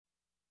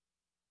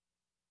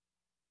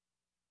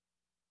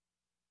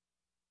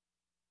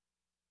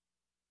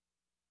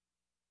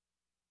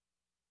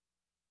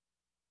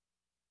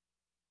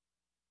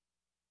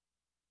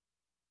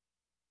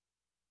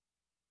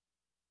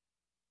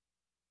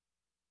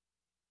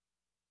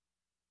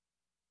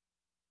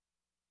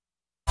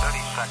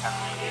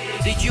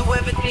Did you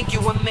ever think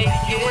you would make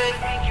it?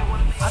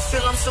 I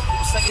feel I'm so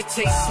close I could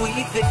taste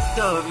sweet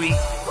victory.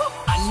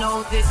 I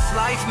know this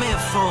life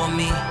meant for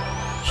me.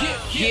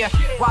 Yeah,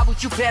 why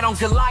would you bet on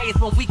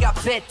Goliath when we got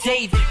Bet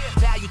David?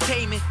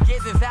 Valuetainment,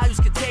 giving value's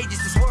contagious.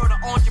 This world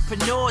of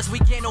entrepreneurs, we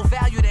get no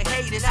value to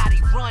haters. How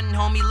they run,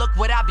 homie, look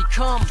what I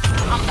become.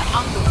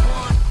 I'm the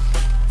one.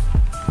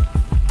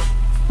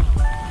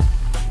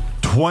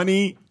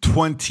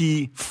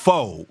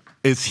 2024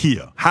 is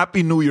here.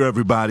 Happy New Year,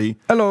 everybody.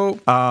 Hello.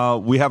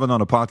 We haven't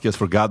done a podcast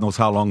for God knows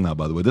how long now,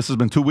 by the way. This has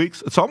been 2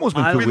 weeks. It's almost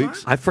been 2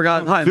 weeks. I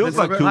forgot. Hi, Feels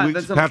like 2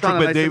 weeks. Patrick,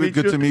 Ben David,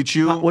 good to meet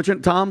you. What's your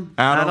Tom?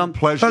 Adam,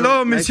 pleasure.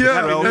 Hello, monsieur.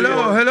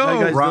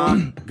 Hello.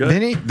 Ron.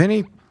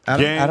 Vinny.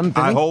 Adam.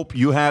 I hope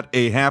you had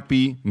a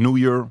happy New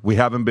Year. We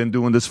haven't been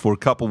doing this for a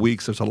couple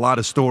weeks. There's a lot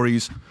of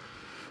stories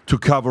to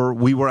cover.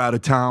 We were out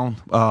of town.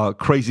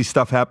 Crazy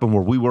stuff happened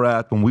where we were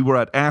at. When we were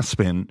at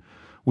Aspen,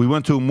 we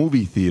went to a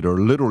movie theater.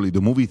 Literally, the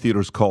movie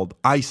theater is called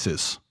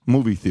ISIS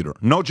Movie Theater.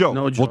 No joke.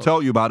 We'll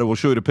tell you about it. We'll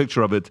show you the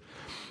picture of it.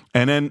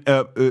 And then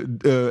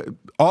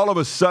all of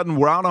a sudden,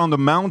 we're out on the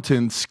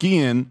mountain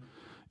skiing,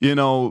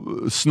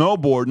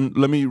 snowboarding.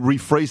 Let me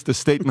rephrase the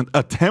statement,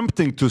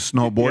 attempting to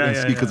snowboard and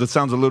ski because it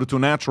sounds a little too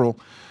natural.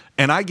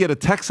 And I get a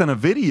text and a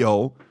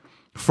video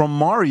from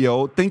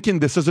Mario thinking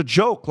this is a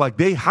joke. Like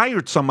they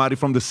hired somebody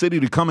from the city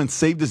to come and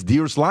save this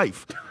deer's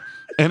life.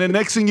 And the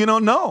next thing you know,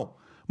 no.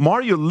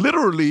 Mario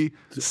literally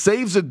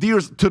saves a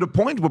deer to the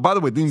point where, by the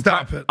way,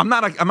 Stop it. I'm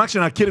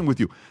actually not kidding with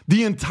you.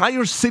 The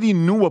entire city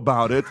knew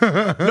about it.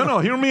 No,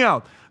 hear me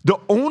out. The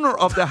owner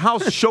of the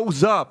house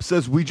shows up,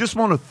 says, we just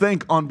want to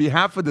thank on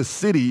behalf of the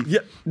city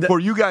for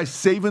you guys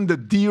saving the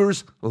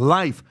deer's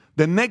life.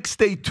 The next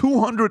day,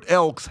 200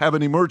 elks have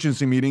an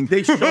emergency meeting.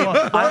 They show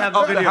up. I have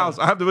the video. House.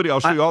 I have the video. I'll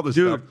show you all this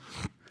stuff.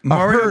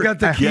 Mario got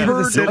the key to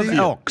the city.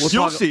 Elks.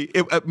 You'll see.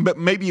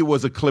 Maybe it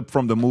was a clip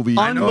from the movie.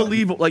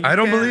 Unbelievable. Like, I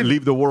don't believe.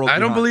 Leave the world. I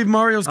don't believe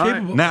Mario's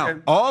capable. Now,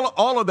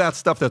 all of that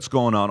stuff that's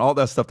going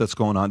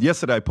on,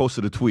 Yesterday, I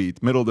posted a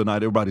tweet, middle of the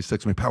night. Everybody's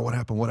texting me, "Pat, what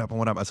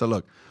happened? I said,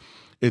 look,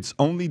 it's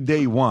only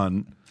day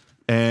one,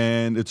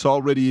 and it's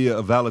already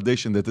a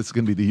validation that this is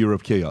going to be the year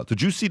of chaos.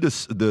 Did you see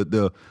this?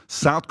 The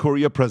South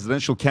Korea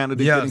presidential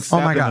candidate getting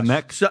stabbed in the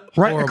neck?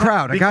 Right in a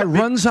crowd. A guy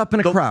runs up in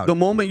a crowd. The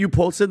moment you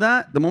posted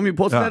that,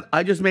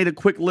 I just made a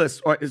quick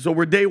list. All right, so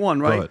we're day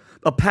one, right?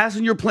 A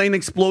passenger plane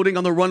exploding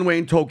on the runway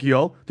in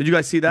Tokyo. Did you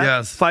guys see that?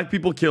 Yes. 5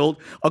 people killed.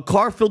 A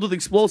car filled with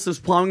explosives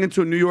plowing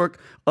into a New York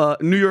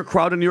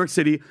crowd in New York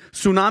City.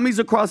 Tsunamis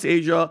across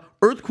Asia.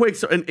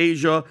 Earthquakes in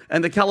Asia.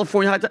 And the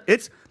California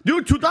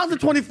Dude,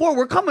 2024,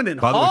 we're coming in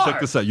hard. By the way,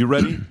 check this out. You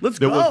ready? Let's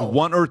go. There was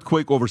one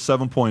earthquake over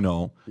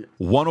 7.0,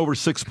 one over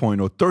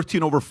 6.0,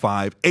 13 over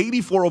 5,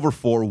 84 over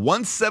 4,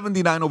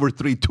 179 over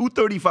 3,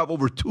 235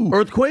 over 2.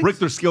 Earthquakes?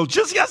 Richter scale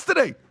just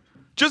yesterday.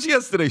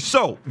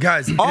 So,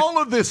 guys,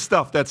 all of this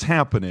stuff that's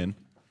happening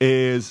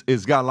is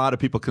got a lot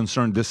of people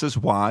concerned. This is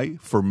why,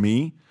 for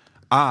me,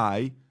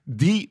 the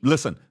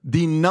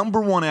number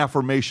one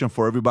affirmation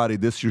for everybody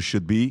this year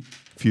should be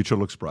future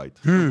looks bright.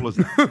 Simple as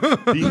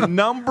that. The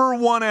number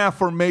one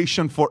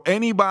affirmation for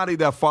anybody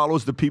that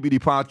follows the PBD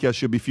podcast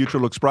should be future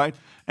looks bright.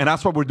 And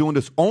that's why we're doing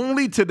this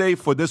only today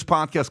for this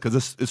podcast, because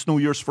it's New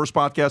Year's first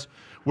podcast.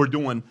 We're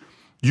doing,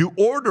 you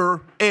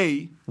order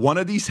one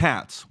of these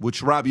hats,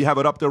 which, Rob, you have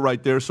it up there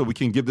right there so we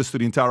can give this to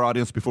the entire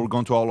audience before we go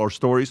into all our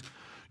stories.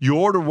 You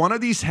order one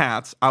of these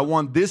hats. I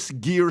want this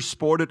gear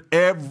sported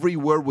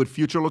everywhere with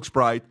future looks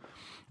bright.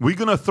 We're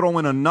going to throw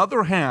in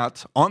another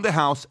hat on the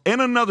house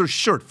and another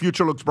shirt,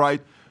 Future Looks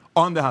Bright,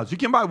 on the house. You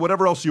can buy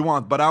whatever else you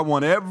want, but I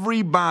want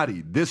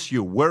everybody this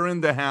year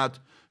wearing the hat,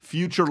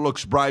 Future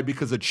Looks Bright,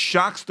 because it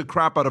shocks the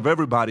crap out of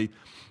everybody.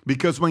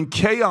 Because when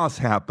chaos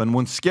happens,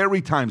 when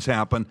scary times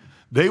happen,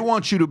 they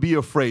want you to be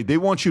afraid. They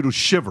want you to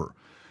shiver.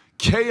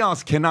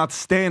 Chaos cannot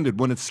stand it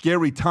when it's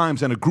scary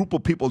times and a group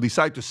of people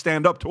decide to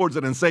stand up towards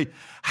it and say,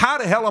 how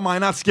the hell am I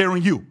not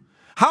scaring you?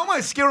 How am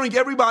I scaring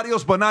everybody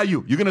else but not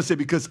you? You're going to say,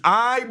 because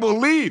I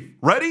believe,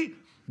 ready?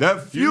 The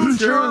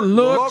future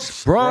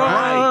looks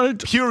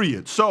bright.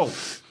 Period. So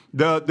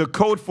the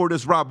code for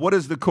this, Rob, what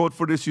is the code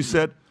for this you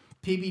said?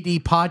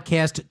 PBD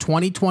Podcast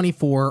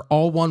 2024,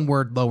 all one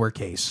word,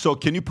 lowercase. So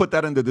can you put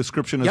that in the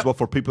description as well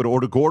for people to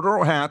order? Go order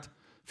a hat,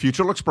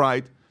 Future Looks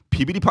Bright,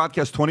 PBD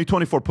Podcast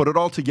 2024, put it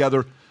all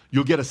together.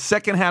 You'll get a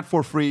second hat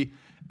for free.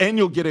 And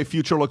you'll get a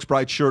Future Looks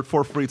Bright shirt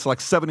for free. It's like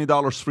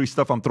 $70 free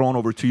stuff I'm throwing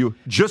over to you.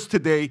 Just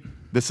today,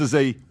 this is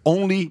a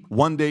only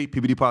one-day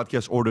PBD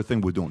podcast order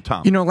thing we're doing.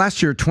 Tom.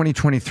 Last year,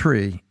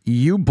 2023,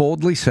 you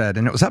boldly said,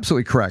 and it was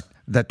absolutely correct,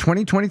 that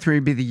 2023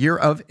 would be the year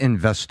of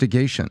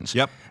investigations.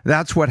 Yep.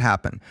 That's what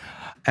happened.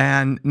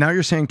 And now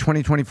you're saying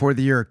 2024,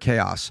 the year of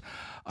chaos.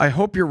 I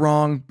hope you're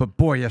wrong, but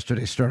boy,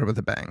 yesterday started with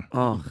a bang.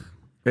 Oh,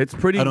 it's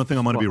pretty. I don't think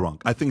I'm going to be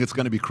wrong. I think it's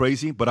going to be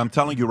crazy, but I'm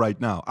telling you right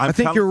now. I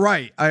think you're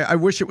right. I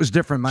wish it was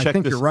different, but I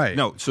think you're right.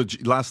 No, so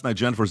last night,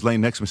 Jennifer's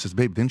laying next to me and says,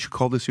 babe, didn't you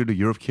call this year the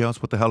year of chaos?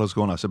 What the hell is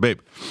going on? I said, babe,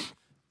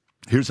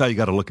 here's how you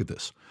got to look at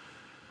this.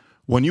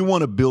 When you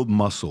want to build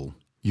muscle,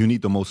 you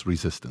need the most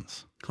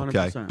resistance.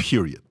 Okay, 100%.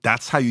 period.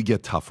 That's how you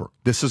get tougher.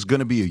 This is going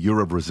to be a year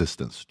of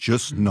resistance.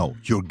 Just know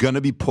you're going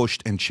to be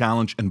pushed and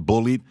challenged and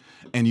bullied,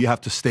 and you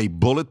have to stay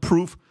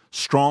bulletproof,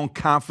 strong,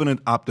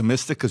 confident,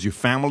 optimistic, because your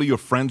family, your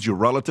friends, your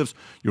relatives,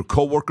 your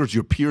coworkers,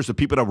 your peers, the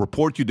people that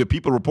report you, the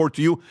people report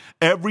to you,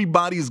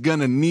 everybody's going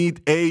to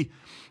need a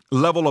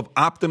level of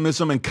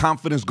optimism and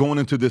confidence going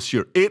into this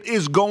year. It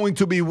is going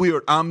to be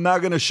weird. I'm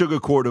not going to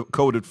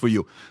sugarcoat it for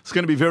you. It's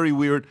going to be very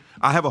weird.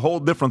 I have a whole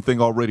different thing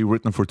already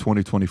written for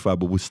 2025,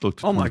 but we still to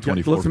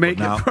 2024. Let's make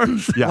it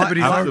first. Yeah,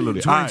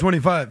 absolutely.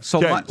 2025. So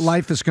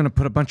life is going to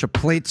put a bunch of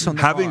plates on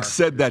the Having bar.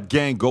 said that,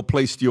 gang, go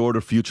place the order.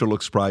 Future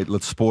looks bright.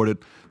 Let's sport it.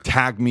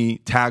 Tag me,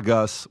 tag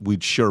us.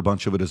 We'd share a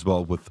bunch of it as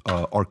well with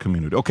our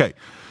community. Okay.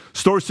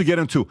 Stories to get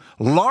into.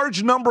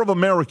 Large number of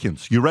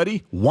Americans, you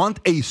ready? Want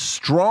a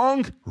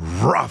strong,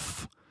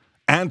 rough,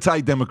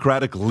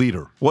 anti-democratic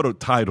leader. What a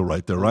title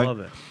right there, right?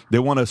 Love it. They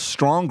want a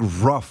strong,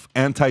 rough,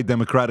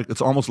 anti-democratic. It's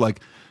almost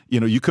like,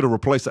 you could have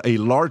replaced a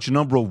large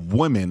number of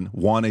women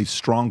want a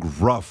strong,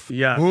 rough,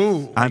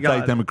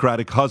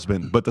 anti-democratic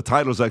husband. But the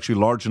title is actually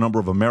large number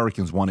of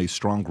Americans want a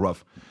strong,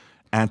 rough,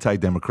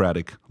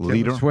 anti-democratic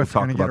leader. Swift we'll talk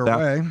gonna about get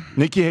her that. way.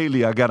 Nikki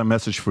Haley, I got a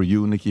message for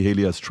you. Nikki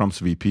Haley as Trump's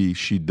VP.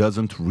 She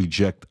doesn't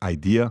reject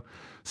idea.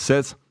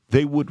 Says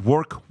they would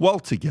work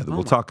well together.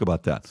 We'll talk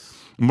about that.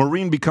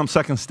 Maine becomes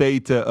second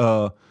state.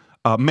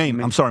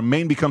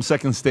 Maine becomes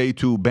second state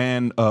to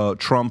ban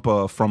Trump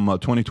from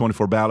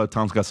 2024 ballot.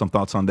 Tom's got some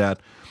thoughts on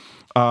that.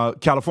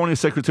 California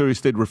Secretary of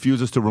State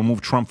refuses to remove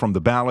Trump from the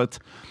ballot.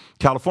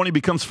 California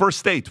becomes first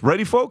state.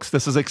 Ready, folks?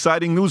 This is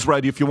exciting news,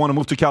 right? If you want to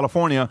move to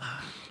California,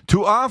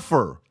 to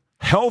offer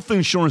health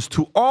insurance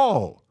to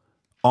all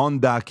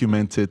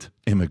undocumented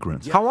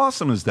immigrants. How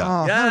awesome is that?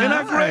 Isn't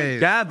that great?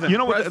 Gavin, You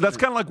know what? That's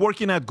kind of like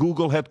working at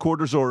Google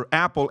headquarters or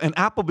Apple, and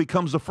Apple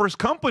becomes the first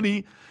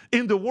company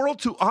in the world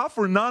to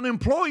offer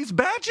non-employees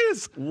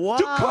badges to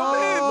come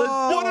in.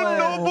 What a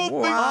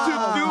noble thing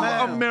to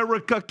do,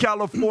 America,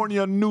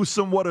 California,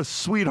 Newsom. What a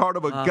sweetheart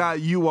of a guy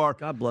you are.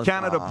 God bless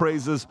Canada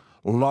praises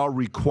law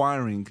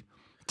requiring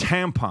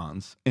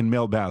tampons in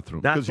male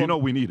bathrooms because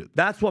we need it.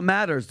 That's what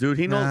matters, dude.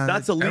 He knows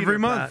that's a leader. Every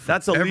month. Pat.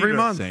 That's a Every leader.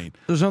 month. Insane.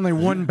 There's only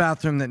one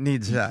bathroom that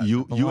needs that.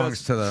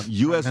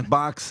 U.S.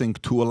 boxing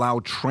to allow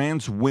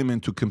trans women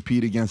to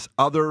compete against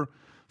other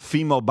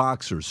female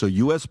boxers. So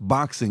U.S.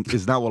 boxing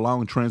is now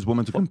allowing trans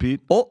women to compete.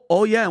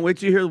 Oh yeah, and wait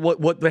till you hear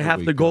what they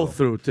have to go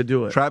through to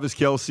do it. Travis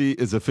Kelce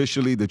is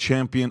officially the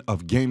champion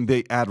of game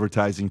day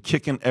advertising,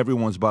 kicking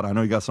everyone's butt. I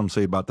know you got something to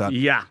say about that.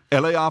 Yeah.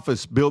 L.A.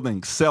 office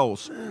building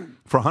sells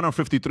for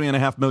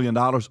 $153.5 million,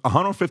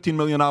 $115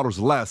 million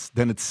less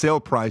than its sale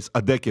price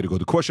a decade ago.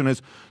 The question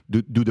is,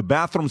 do the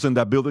bathrooms in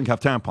that building have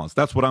tampons?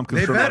 That's what I'm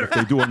concerned about, if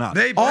they do or not.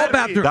 All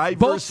bathrooms. Diversity,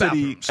 Both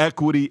bathrooms.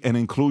 equity, and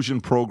inclusion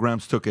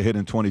programs took a hit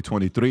in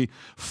 2023.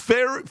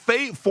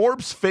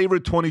 Forbes'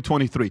 favorite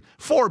 2023.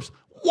 Forbes,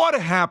 what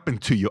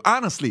happened to you?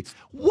 Honestly,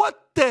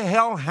 what the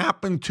hell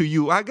happened to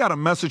you? I got a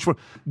message for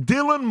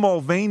Dylan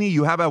Mulvaney.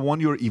 You have at one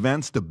of your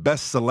events the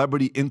best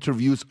celebrity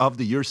interviews of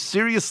the year.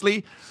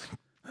 Seriously?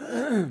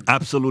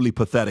 Absolutely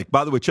pathetic.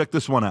 By the way, check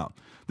this one out.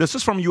 This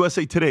is from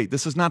USA Today.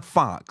 This is not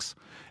Fox.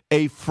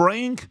 A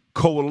fraying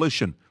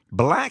coalition,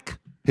 Black,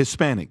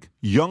 Hispanic,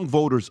 young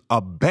voters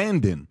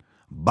abandon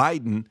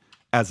Biden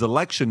as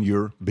election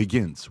year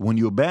begins. When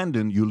you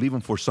abandon, you leave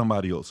them for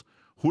somebody else.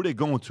 Who are they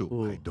going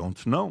to? I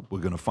don't know.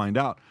 We're going to find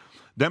out.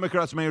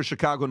 Democrats, Mayor,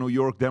 Chicago, New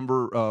York,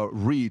 Denver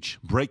reach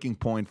breaking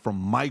point from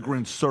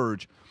migrant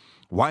surge.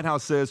 White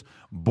House says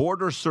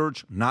border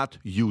surge not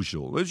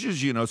usual. It's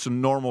just,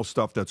 some normal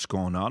stuff that's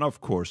going on.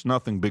 Of course,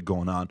 nothing big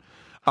going on.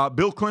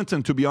 Bill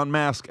Clinton to be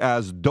unmasked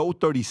as Doe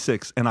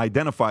 36 and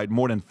identified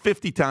more than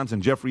 50 times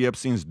in Jeffrey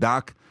Epstein's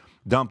doc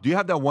dump. Do you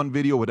have that one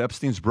video with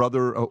Epstein's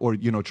brother or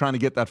trying to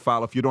get that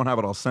file? If you don't have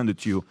it, I'll send it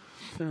to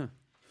you.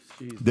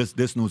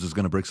 This news is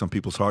going to break some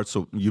people's hearts,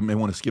 so you may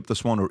want to skip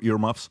this one or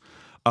earmuffs.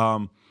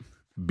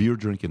 Beer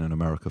drinking in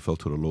America fell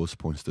to the lowest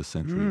points this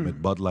century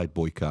amid Bud Light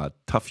boycott.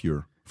 Tough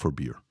year for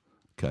beer.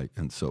 Okay,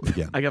 and so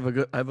again, I have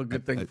a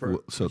good thing for.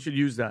 So you should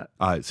use that.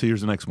 All right, so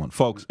here's the next one,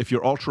 folks. If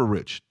you're ultra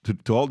rich,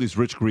 to all these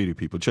rich greedy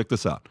people, check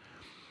this out.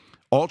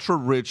 Ultra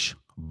rich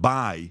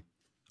buy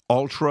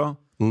ultra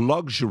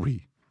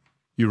luxury.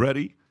 You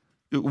ready?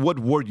 What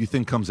word do you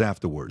think comes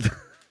afterwards?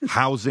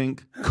 Housing,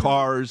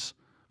 cars,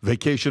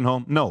 vacation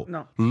home?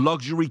 No.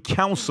 Luxury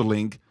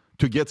counseling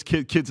to get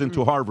kids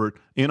into Harvard.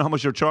 You know how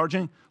much they're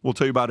charging? We'll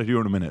tell you about it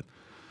here in a minute.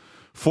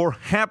 For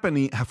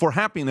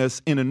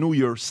happiness in a new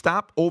year,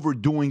 stop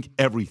overdoing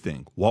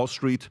everything. Wall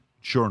Street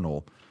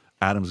Journal.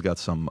 Adam's got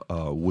some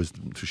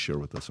wisdom to share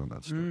with us on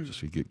that story.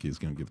 Just he's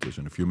going to give this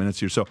in a few minutes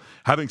here. So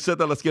having said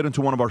that, let's get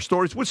into one of our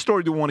stories. Which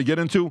story do we want to get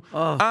into?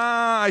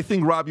 I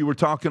think, Rob, you were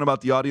talking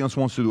about the audience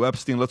wants to do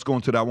Epstein. Let's go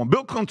into that one.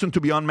 Bill Clinton to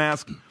be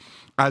unmasked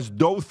as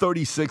Doe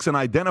 36 and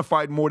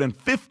identified more than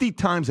 50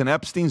 times in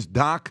Epstein's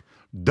doc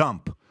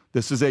dump.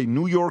 This is a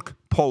New York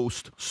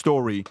Post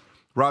story.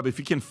 Rob, if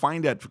you can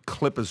find that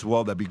clip as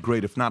well, that'd be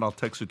great. If not, I'll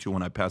text it to you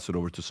when I pass it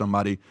over to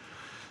somebody.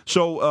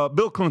 So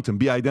Bill Clinton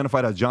be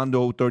identified as John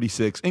Doe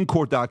 36 in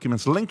court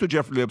documents linked to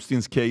Jeffrey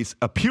Epstein's case,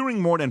 appearing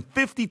more than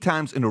 50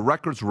 times in the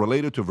records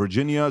related to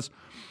Virginia's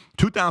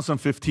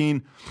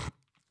 2015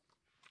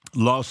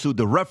 lawsuit.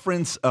 The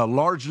reference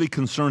largely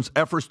concerns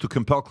efforts to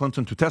compel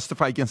Clinton to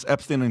testify against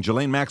Epstein and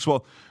Ghislaine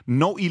Maxwell.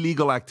 No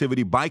illegal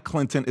activity by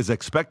Clinton is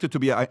expected to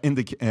be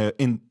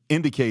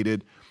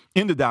indicated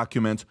in the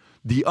documents.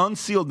 The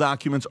unsealed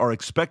documents are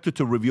expected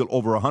to reveal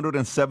over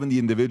 170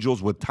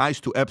 individuals with ties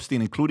to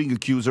Epstein, including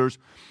accusers,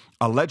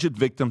 alleged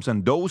victims,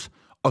 and those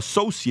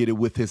associated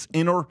with his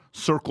inner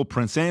circle.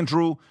 Prince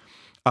Andrew,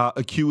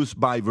 accused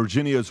by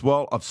Virginia as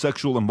well of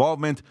sexual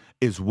involvement,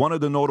 is one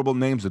of the notable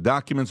names. The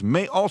documents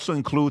may also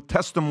include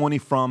testimony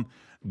from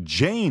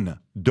Jane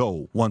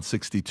Doe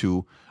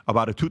 162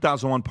 about a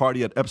 2001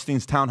 party at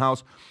Epstein's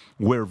townhouse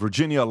where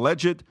Virginia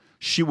alleged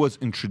she was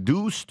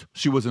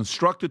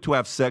instructed to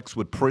have sex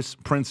with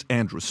Prince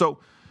Andrew. So,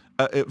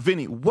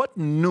 Vinny, what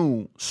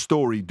new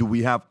story do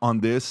we have on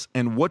this,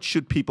 and what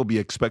should people be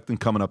expecting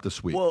coming up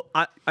this week? Well,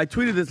 I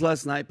tweeted this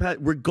last night, Pat.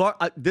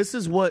 This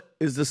is what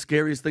is the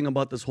scariest thing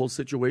about this whole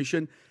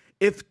situation.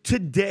 If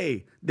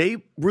today they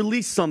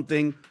release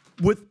something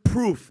with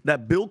proof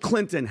that Bill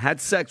Clinton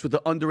had sex with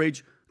an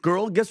underage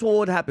girl, guess what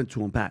would happen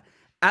to him, Pat?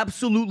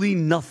 Absolutely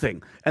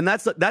nothing. And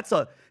that's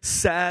a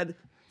sad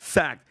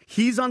fact.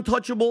 He's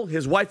untouchable.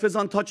 His wife is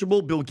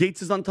untouchable. Bill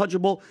Gates is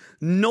untouchable.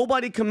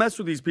 Nobody can mess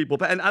with these people.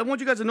 And I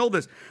want you guys to know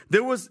this.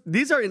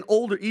 These are in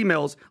older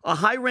emails. A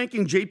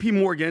high-ranking J.P.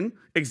 Morgan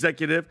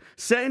executive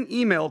sent an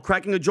email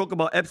cracking a joke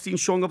about Epstein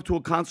showing up to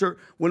a concert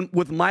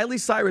with Miley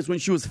Cyrus when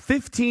she was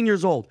 15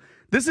 years old.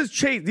 This is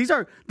Chase. These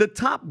are the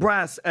top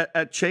brass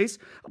at Chase.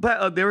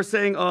 They were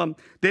saying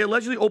they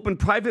allegedly opened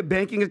private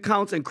banking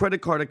accounts and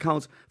credit card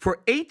accounts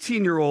for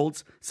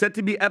 18-year-olds said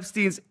to be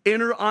Epstein's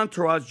inner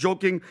entourage,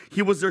 joking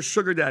he was their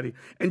sugar daddy.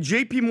 And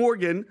J.P.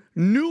 Morgan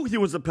knew he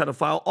was a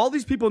pedophile. All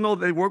these people know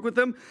they work with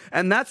him,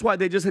 and that's why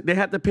they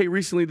had to pay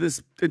recently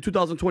this in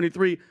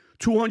 2023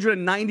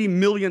 $290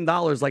 million,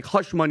 like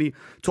hush money,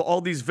 to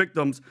all these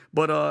victims.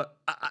 But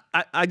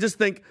I just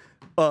think.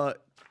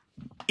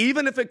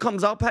 Even if it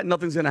comes out, Pat,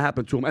 nothing's going to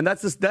happen to him. And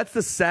that's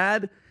the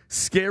sad,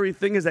 scary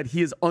thing is that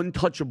he is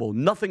untouchable.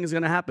 Nothing is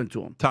going to happen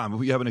to him. Tom,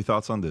 do you have any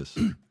thoughts on this?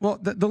 Well,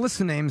 the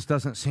list of names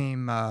doesn't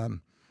seem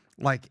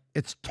like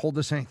it's told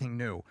us anything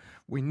new.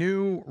 We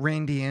knew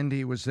Randy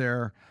Andy was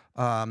there.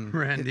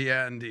 Randy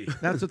Andy.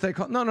 That's what they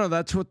call. No,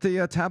 that's what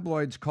the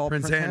tabloids call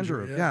Prince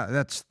Andrew. Yeah,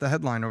 that's the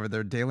headline over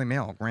there, Daily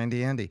Mail,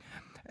 Randy Andy.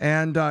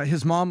 And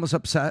his mom was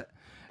upset,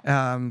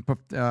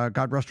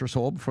 God rest her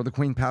soul, before the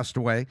Queen passed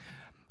away.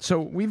 So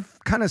we've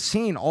kind of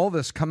seen all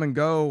this come and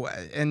go,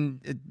 and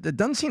it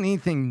doesn't seem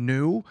anything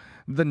new.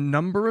 The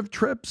number of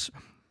trips,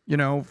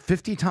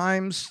 50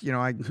 times,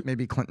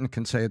 maybe Clinton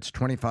can say it's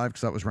 25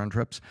 because that was round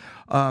trips,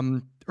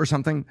 or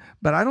something.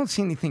 But I don't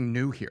see anything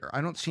new here.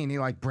 I don't see any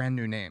brand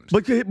new names.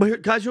 But here,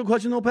 can I ask you a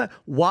question, though, Pat?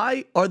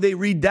 Why are they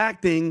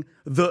redacting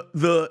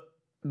the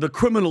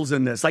criminals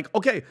in this?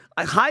 Okay,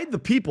 I hide the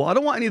people. I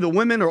don't want any of the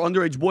women or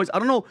underage boys. I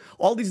don't know.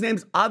 All these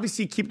names,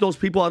 obviously keep those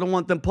people. I don't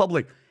want them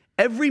public.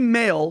 Every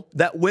male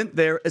that went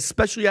there,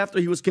 especially after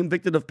he was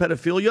convicted of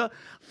pedophilia,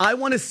 I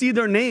want to see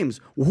their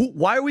names.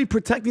 Why are we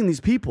protecting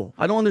these people?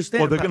 I don't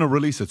understand. Well, they're going to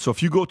release it. So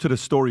if you go to the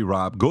story,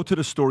 Rob, go to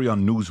the story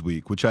on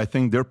Newsweek, which I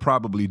think they're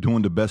probably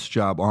doing the best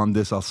job on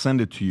this. I'll send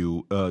it to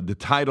you. The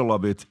title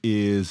of it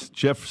is,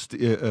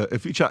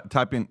 if you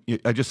type in,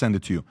 I just send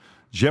it to you,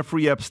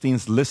 Jeffrey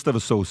Epstein's list of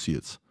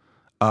associates.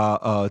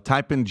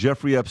 Type in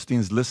Jeffrey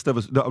Epstein's list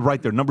of,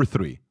 right there, number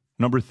three.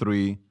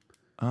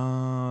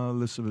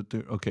 List of it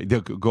there. Okay,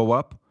 go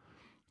up.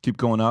 Keep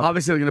going up.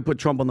 Obviously, they're going to put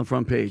Trump on the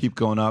front page. Keep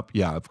going up.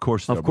 Yeah, of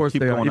course. Of course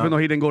they are. Even though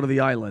he didn't go to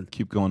the island.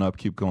 Keep going up.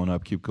 Keep going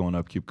up. Keep going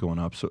up. Keep going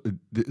up. So,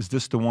 is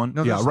this the one?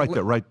 No, yeah, right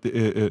there. Right. Look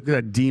at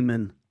that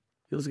demon.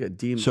 He looks like a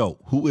demon. So,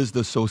 who is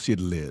the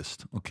associate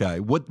list? Okay.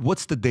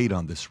 What's the date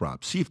on this,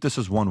 Rob? See if this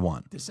is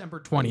 1-1.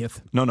 December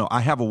 20th. No. I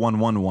have a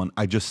 1-1 one.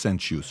 I just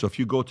sent you. So if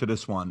you go to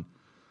this one.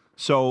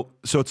 So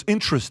it's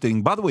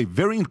interesting. By the way,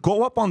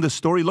 go up on this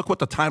story. Look what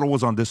the title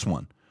was on this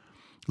one.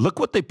 Look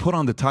what they put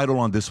on the title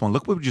on this one.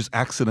 Look what we just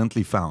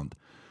accidentally found.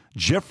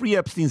 Jeffrey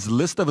Epstein's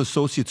list of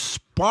associates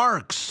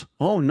sparks.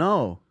 Oh,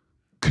 no.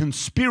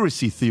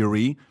 Conspiracy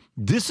theory.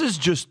 This is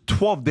just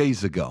 12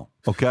 days ago,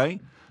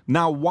 okay?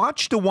 Now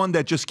watch the one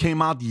that just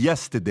came out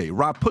yesterday.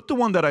 Rob, put the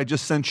one that I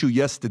just sent you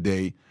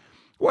yesterday.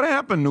 What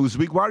happened,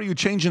 Newsweek? Why are you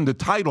changing the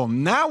title?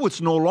 Now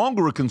it's no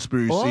longer a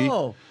conspiracy.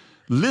 Oh.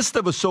 List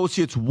of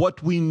associates,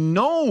 what we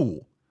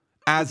know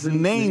as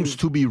names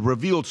to be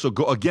revealed. So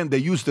again, they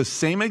use the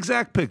same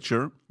exact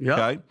picture. Yep.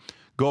 Okay.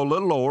 Go a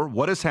little lower.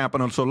 What is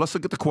happening? So let's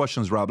look at the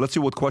questions, Rob. Let's see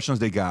what questions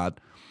they got.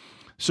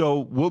 So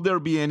will there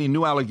be any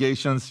new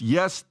allegations?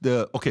 Yes.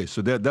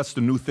 So that's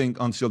the new thing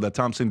unsealed that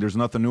Tom's saying there's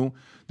nothing new.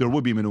 There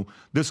will be new.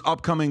 This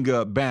upcoming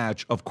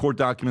batch of court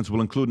documents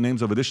will include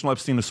names of additional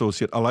Epstein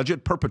associate,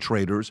 alleged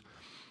perpetrators,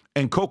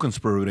 and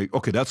co-conspirator.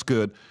 Okay, that's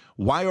good.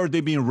 Why are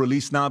they being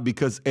released now?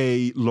 Because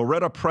a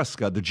Loretta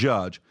Prescott, the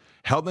judge,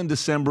 held in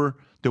December,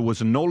 there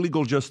was no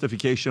legal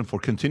justification for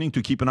continuing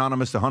to keep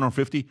anonymous the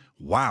 150.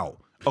 Wow.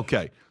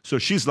 Okay, so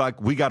she's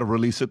like, we got to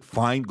release it.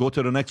 Fine, go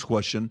to the next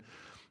question.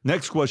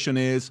 Next question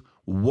is,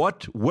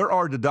 where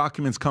are the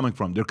documents coming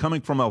from? They're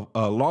coming from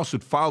a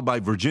lawsuit filed by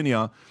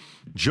Virginia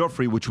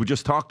Jeffrey, which we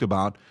just talked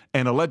about,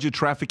 an alleged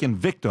trafficking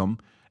victim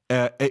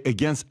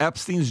against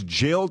Epstein's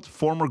jailed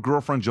former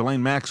girlfriend,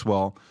 Ghislaine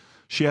Maxwell.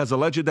 She has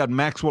alleged that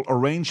Maxwell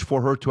arranged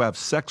for her to have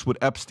sex with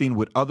Epstein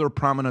with other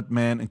prominent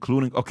men,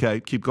 including, okay,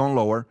 keep going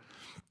lower.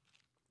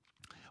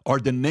 Are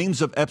the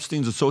names of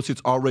Epstein's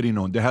associates already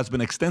known? There has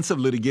been extensive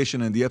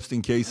litigation in the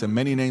Epstein case, and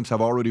many names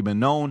have already been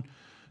known.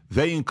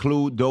 They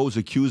include those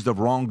accused of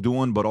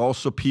wrongdoing, but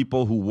also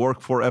people who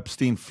work for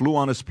Epstein, flew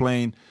on his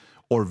plane,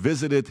 or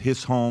visited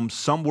his home.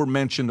 Some were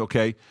mentioned,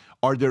 okay.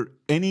 Are there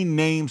any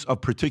names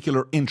of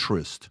particular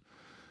interest?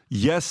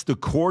 Yes, the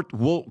court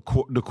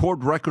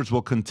records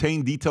will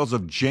contain details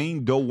of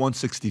Jane Doe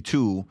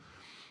 162.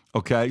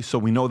 Okay, so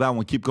we know that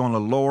one. Keep going a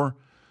little lower.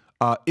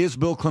 Is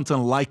Bill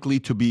Clinton likely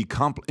to be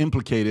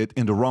implicated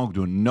in the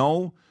wrongdoing?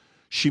 No,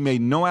 she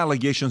made no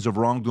allegations of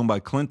wrongdoing by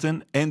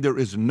Clinton, and there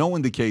is no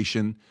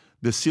indication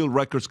the sealed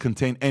records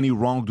contain any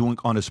wrongdoing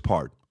on his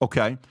part.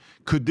 Okay,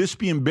 could this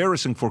be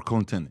embarrassing for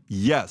Clinton?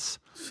 Yes,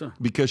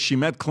 because she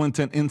met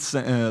Clinton in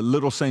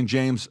Little St.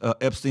 James,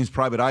 Epstein's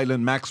private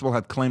island. Maxwell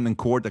had claimed in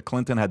court that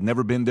Clinton had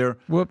never been there.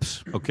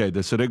 Whoops. Okay,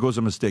 so there goes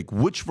a mistake.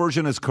 Which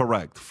version is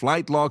correct?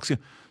 Flight logs.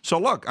 So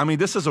look, I mean,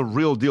 this is a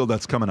real deal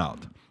that's coming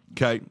out.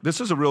 Okay, this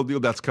is a real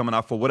deal that's coming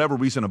out. For whatever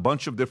reason, a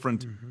bunch of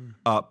different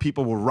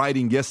people were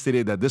writing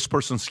yesterday that this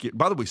person's...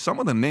 By the way, some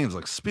of the names,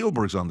 like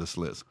Spielberg's on this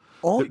list.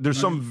 There's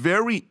some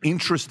very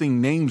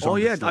interesting names on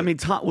this list. I mean,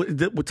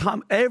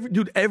 Tom,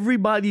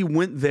 everybody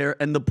went there,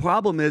 and the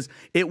problem is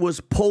it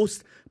was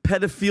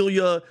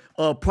post-pedophilia,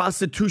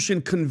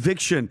 prostitution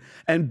conviction,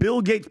 and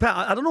Bill Gates,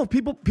 Pat, I don't know if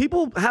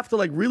people have to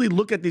like really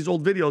look at these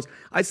old videos.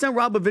 I sent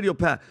Rob a video,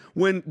 Pat,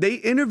 when they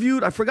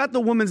interviewed, I forgot the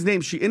woman's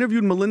name, she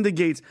interviewed Melinda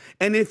Gates,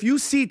 and if you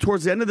see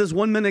towards the end of this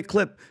 1-minute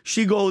clip,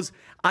 she goes,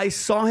 I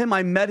saw him,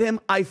 I met him,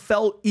 I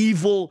felt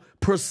evil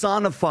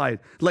personified.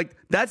 Like,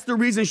 that's the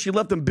reason she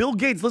left him. Bill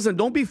Gates, listen,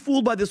 don't be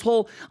fooled by this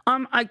whole,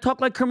 I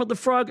talk like Kermit the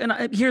Frog, and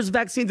here's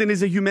vaccines, and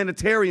he's a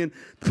humanitarian.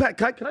 Pat,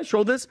 can I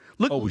show this?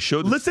 Look, we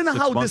showed this listen to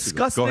how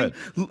disgusting.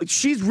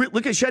 She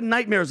had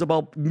nightmares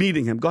about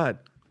meeting him. Go ahead.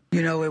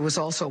 You know, it was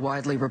also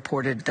widely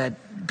reported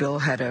that Bill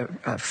had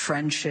a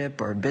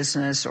friendship or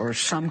business or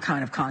some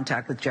kind of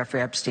contact with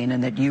Jeffrey Epstein,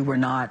 and that you were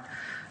not...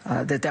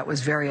 that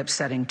was very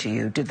upsetting to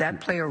you. Did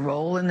that play a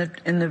role in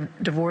the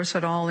divorce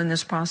at all in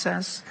this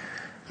process?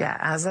 Yeah,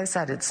 as I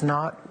said, it's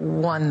not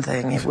one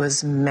thing. It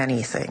was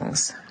many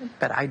things.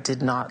 But I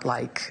did not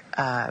like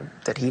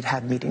that he'd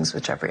had meetings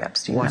with Jeffrey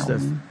Epstein. Watch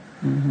this.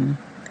 Mm-hmm.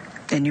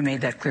 And you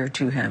made that clear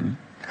to him?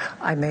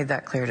 I made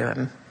that clear to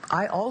him.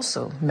 I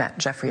also met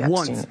Jeffrey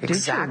Epstein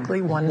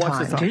exactly one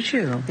time. Did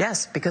you?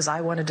 Yes, because I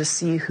wanted to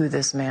see who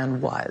this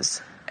man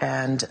was.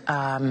 And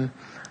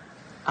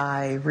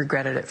I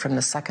regretted it from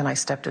the second I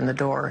stepped in the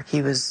door.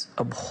 He was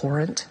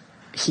abhorrent.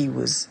 He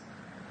was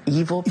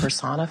evil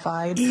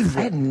personified. Evil.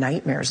 I had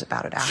nightmares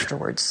about it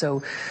afterwards.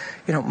 So,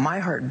 you know, my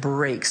heart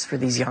breaks for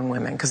these young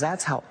women because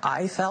that's how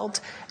I felt.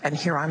 And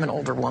here I'm an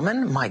older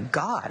woman. My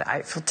God,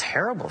 I feel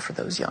terrible for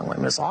those young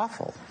women. It's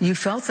awful. You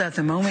felt that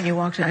the moment you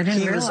walked in? I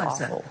didn't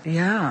realize awful. That.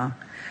 Yeah.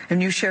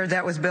 And you shared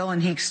that with Bill,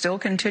 and he still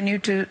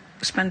continued to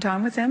spend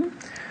time with him?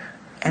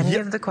 Any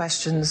of the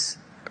questions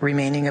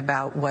remaining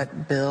about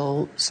what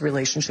Bill's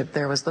relationship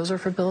there was, those are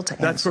for Bill to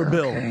answer. That's for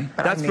Bill. Okay.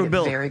 But That's I made for it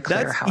Bill. very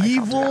clear That's how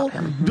evil. I felt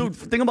about him. Dude,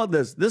 think about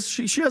this.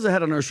 She has a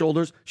head on her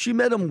shoulders. She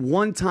met him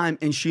one time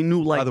and she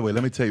knew, like... By the way,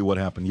 let me tell you what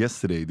happened.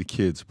 Yesterday, the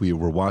kids, we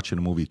were watching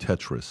a movie,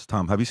 Tetris.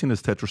 Tom, have you seen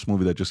this Tetris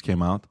movie that just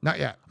came out? Not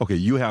yet. Okay,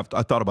 you have.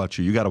 I thought about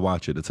you. You got to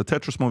watch it. It's a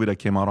Tetris movie that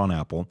came out on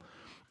Apple.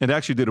 It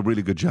actually did a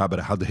really good job at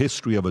how the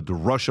history of it, the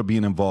Russia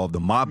being involved,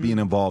 the mob being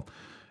involved.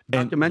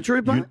 And documentary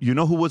about it? You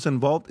know who was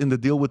involved in the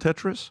deal with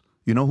Tetris?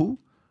 You know who?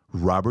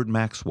 Robert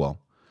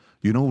Maxwell.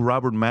 You know who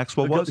Robert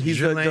Maxwell was?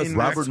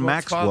 Robert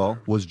Maxwell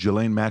was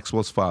Ghislaine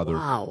Maxwell's father.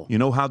 Wow. You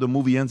know how the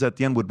movie ends at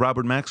the end with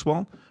Robert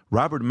Maxwell?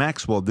 Robert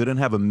Maxwell didn't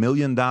have $1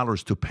 million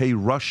to pay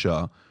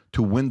Russia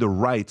to win the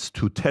rights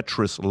to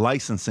Tetris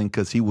licensing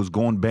because he was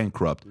going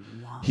bankrupt.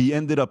 Wow. He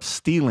ended up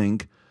stealing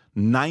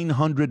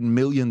 $900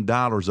 million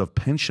of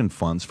pension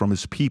funds from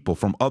his people,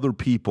 from other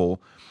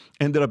people,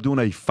 ended up doing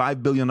a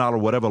 $5 billion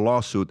whatever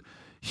lawsuit.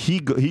 He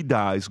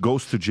dies,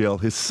 goes to jail.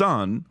 His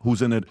son,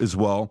 who's in it as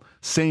well,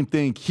 same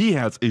thing. He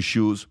has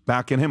issues,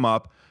 backing him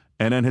up.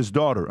 And then his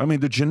daughter. I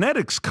mean, the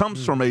genetics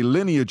comes from a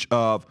lineage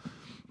of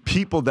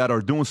people that are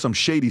doing some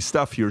shady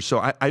stuff here. So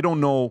I don't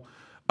know.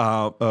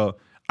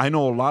 I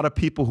know a lot of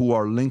people who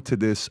are linked to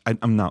this. I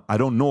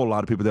don't know a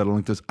lot of people that are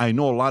linked to this. I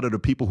know a lot of the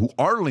people who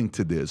are linked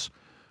to this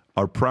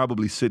are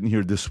probably sitting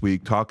here this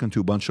week talking to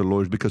a bunch of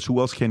lawyers because who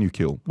else can you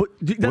kill? But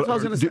that's what I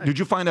was going to say. Did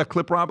you find that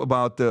clip, Rob,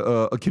 about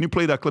can you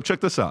play that clip?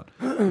 Check this out.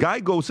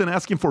 Guy goes in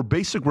asking for a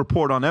basic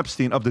report on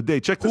Epstein of the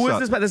day. Check this out. Who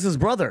is this? This is his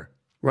brother,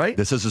 right?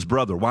 This is his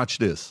brother. Watch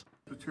this.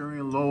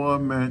 Lower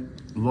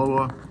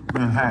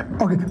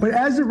Manhattan. Okay, but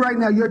as of right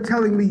now, you're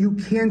telling me you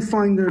can't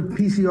find the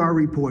PCR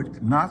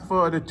report. Not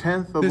for the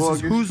 10th of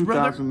August,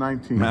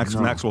 2019.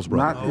 Maxwell's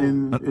brother.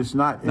 It's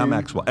not not in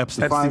Maxwell. the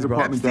Fire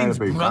Department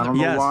database. I don't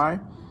know why.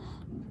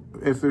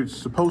 If it's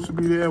supposed to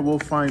be there, we'll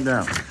find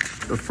out.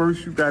 But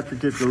first, you got to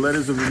get the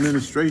letters of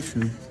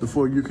administration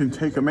before you can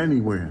take them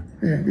anywhere.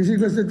 Yeah, you see,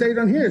 because the date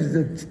on here is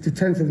the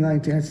 10th of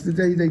 19. That's the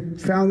day they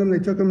found him, they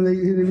took him,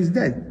 and he was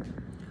dead.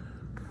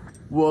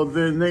 Well,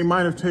 then they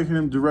might have taken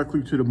him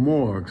directly to the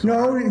morgue.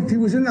 No, he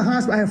was in the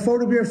hospital. I have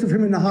photographs of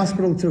him in the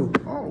hospital, too.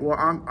 Oh,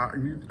 well,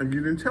 you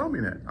didn't tell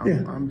me that.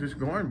 I'm just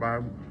going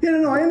by. Yeah,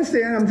 no, I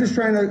understand. I'm just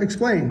trying to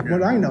explain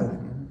what I know.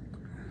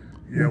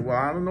 Yeah, well,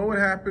 I don't know what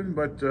happened,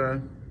 but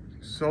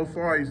so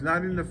far he's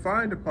not in the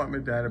Fire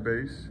Department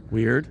database.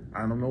 Weird.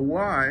 I don't know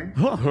why.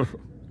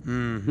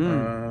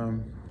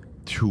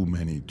 Too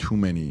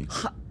many.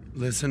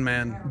 Listen,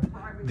 man.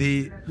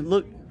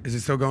 Look. Is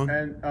it still going?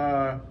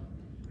 And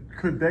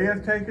could they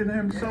have taken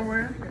him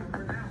somewhere?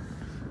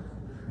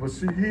 Well,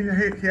 see,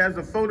 he has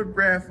a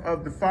photograph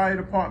of the Fire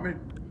Department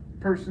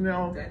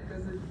personnel. That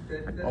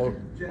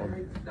doesn't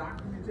generate the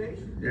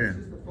documentation. Yeah. It's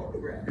just a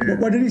photograph. Yeah.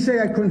 What did he say?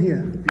 I couldn't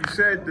hear. He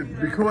said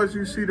that because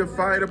you see the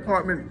Fire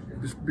Department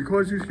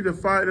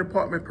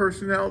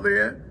personnel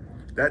there,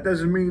 that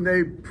doesn't mean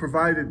they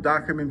provided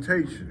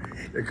documentation.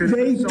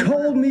 They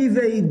told me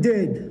they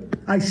did.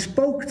 I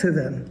spoke to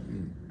them.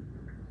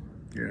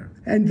 Yeah.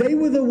 And they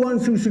were the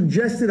ones who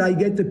suggested I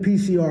get the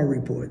PCR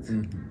reports.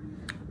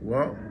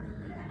 Well,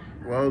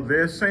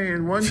 they're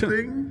saying one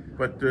thing,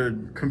 but the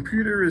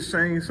computer is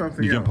saying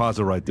something You else. can pause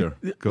it right there.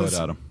 Go ahead,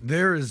 Adam.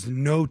 There is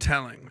no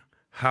telling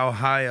how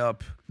high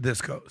up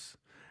this goes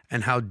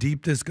and how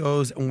deep this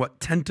goes and what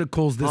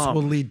tentacles this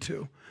will lead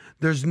to.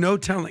 There's no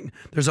telling.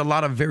 There's a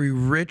lot of very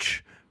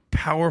rich,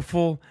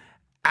 powerful,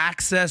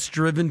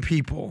 access-driven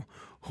people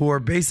who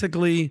are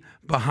basically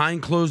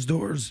behind closed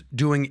doors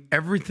doing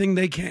everything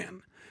they can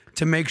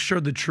to make sure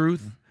the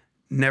truth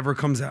never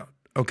comes out,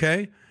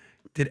 okay?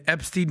 Did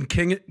Epstein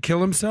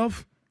kill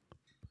himself?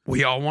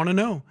 We all want to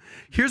know.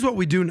 Here's what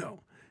we do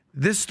know.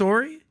 This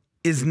story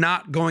is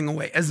not going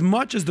away. As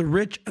much as the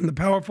rich and the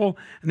powerful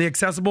and the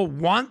accessible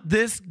want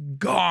this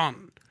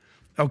gone,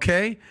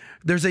 okay?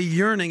 There's a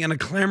yearning and a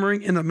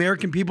clamoring in the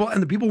American people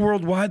and the people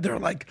worldwide. They're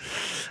like,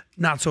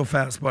 not so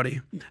fast,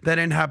 buddy. That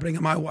ain't happening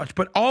on my watch.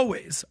 But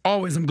always,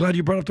 I'm glad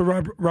you brought up the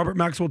Robert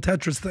Maxwell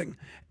Tetris thing.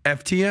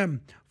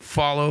 FTM,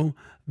 follow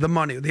the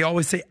money. They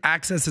always say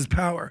access is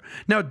power.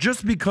 Now,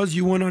 just because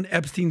you went on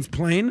Epstein's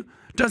plane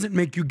doesn't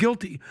make you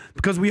guilty,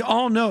 because we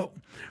all know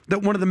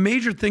that one of the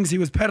major things he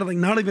was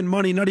peddling, not even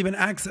money, not even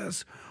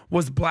access,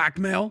 was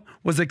blackmail,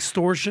 was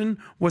extortion,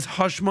 was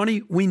hush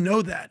money. We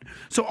know that.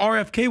 So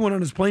RFK went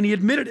on his plane. He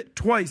admitted it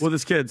twice. With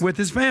his kids. With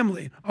his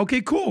family.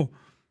 Okay, cool.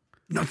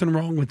 Nothing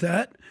wrong with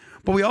that.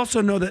 But we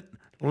also know that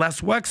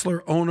Les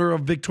Wexler, owner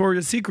of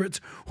Victoria's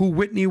Secrets, who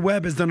Whitney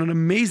Webb has done an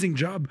amazing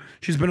job.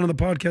 She's been on the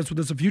podcast with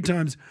us a few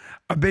times,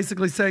 are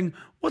basically saying,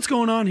 what's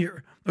going on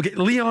here? Okay,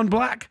 Leon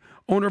Black,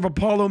 owner of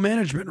Apollo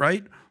Management,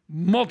 right?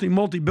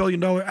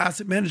 Multi-billion-dollar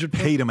asset management.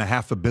 Paid him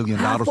 $500 million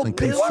in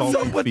consulting What's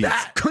up with fees.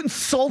 that?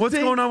 Consulting? What's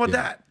going on with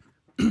that?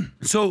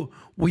 So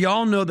we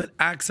all know that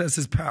access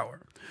is power.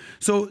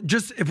 So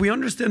just if we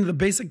understand the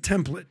basic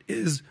template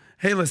is,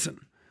 hey, listen,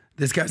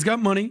 this guy's got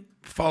money.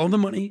 Follow the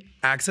money.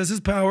 Access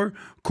is power.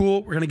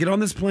 Cool. We're going to get on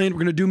this plane. We're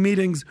going to do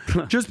meetings.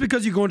 Just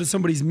because you go into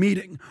somebody's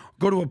meeting,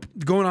 going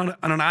on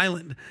an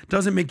island,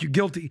 doesn't make you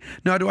guilty.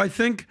 Now, do I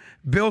think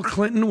Bill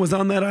Clinton was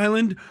on that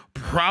island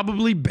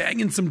probably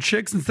banging some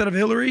chicks instead of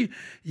Hillary?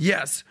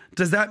 Yes.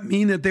 Does that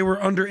mean that they were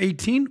under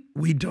 18?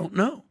 We don't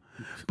know.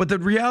 But the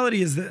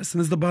reality is this, and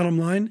this is the bottom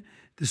line.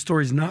 The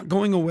story's not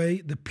going away.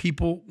 The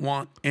people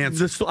want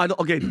answers.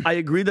 I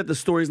agree that the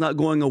story's not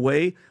going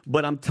away,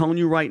 but I'm telling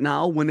you right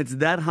now, when it's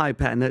that high,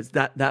 Pat, and it's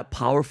that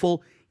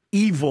powerful,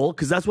 evil,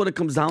 because that's what it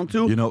comes down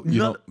to. You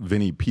know,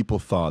 Vinny, people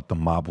thought the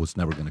mob was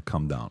never going to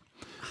come down.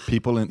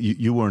 People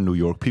you were in New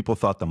York. People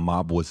thought the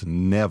mob was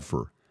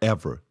never,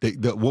 ever.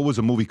 What was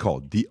a movie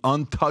called? The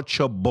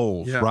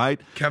Untouchables,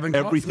 right? Kevin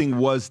Everything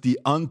was the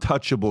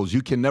Untouchables.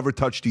 You can never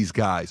touch these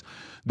guys.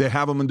 They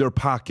have them in their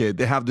pocket.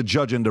 They have the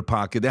judge in their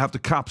pocket. They have the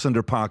cops in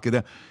their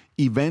pocket.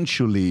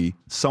 Eventually,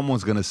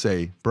 someone's going to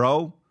say,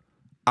 bro,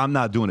 I'm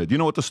not doing it. You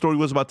know what the story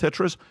was about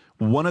Tetris?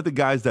 One of the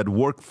guys that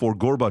worked for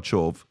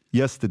Gorbachev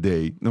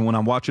yesterday, and when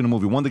I'm watching the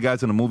movie, one of the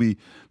guys in the movie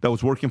that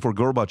was working for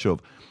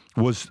Gorbachev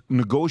was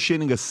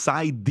negotiating a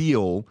side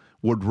deal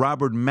with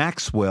Robert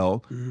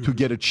Maxwell to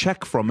get a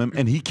check from him,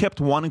 and he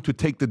kept wanting to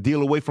take the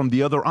deal away from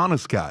the other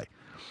honest guy.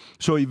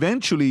 So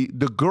eventually,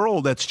 the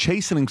girl that's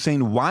chasing him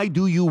saying, why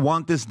do you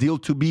want this deal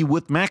to be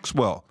with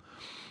Maxwell?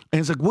 And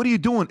he's like, what are you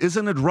doing?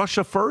 Isn't it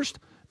Russia first?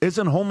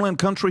 Isn't homeland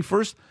country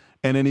first?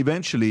 And then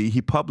eventually,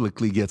 he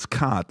publicly gets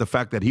caught. The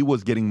fact that he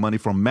was getting money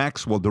from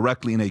Maxwell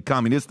directly in a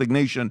communistic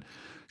nation.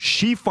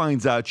 She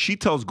finds out. She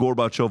tells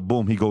Gorbachev,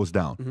 boom, he goes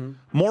down.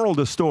 Moral of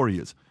the story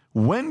is,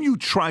 when you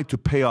try to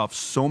pay off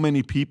so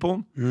many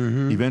people,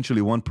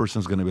 eventually one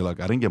person's going to be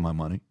like, I didn't get my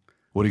money.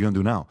 What are you going to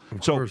do now?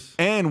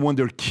 And when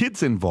there are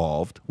kids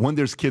involved,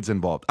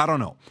 I don't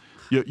know.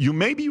 You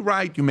may be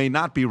right, you may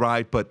not be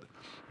right, but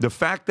the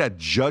fact that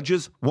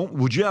judges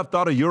would you have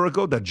thought a year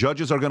ago that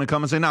judges are going to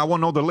come and say, "No, I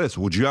want to know the list"?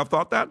 Would you have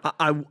thought that?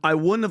 I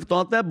wouldn't have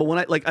thought that, but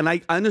when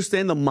I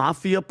understand the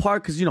mafia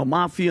part, because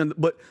mafia.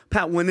 But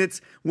Pat, when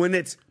it's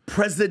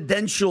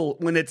presidential,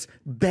 when it's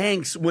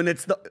banks, when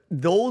it's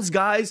those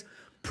guys.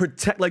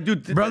 Protect,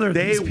 dude, brother.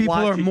 These people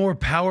are more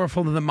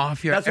powerful than the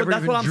mafia. That's what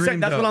I'm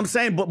saying. That's what I'm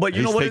saying. But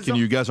you know what?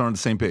 You guys are on the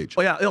same page.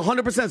 Oh yeah,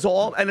 100%.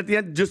 So and at the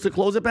end, just to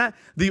close it, Pat,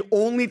 the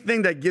only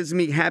thing that gives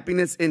me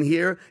happiness in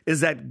here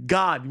is that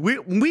God.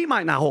 We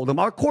might not hold them.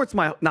 Our courts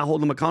might not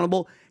hold them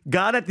accountable.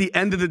 God, at the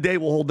end of the day,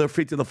 will hold their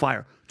feet to the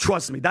fire.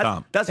 Trust me.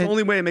 That's the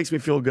only way it makes me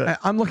feel good.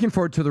 I'm looking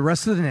forward to the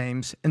rest of the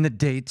names and the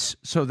dates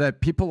so that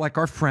people like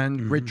our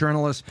friend, great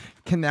journalist,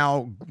 can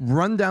now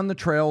run down the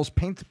trails,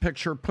 paint the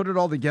picture, put it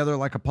all together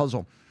like a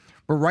puzzle.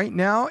 But right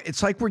now,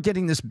 it's like we're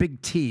getting this big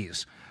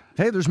tease.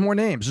 Hey, there's more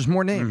names. There's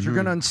more names. You're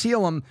going to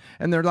unseal them.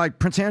 And they're like,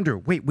 Prince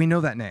Andrew, wait, we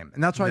know that name.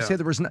 And that's why I say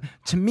there was,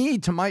 to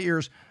my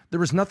ears, there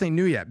was nothing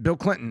new yet. Bill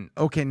Clinton,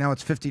 okay, now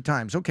it's 50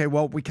 times. Okay,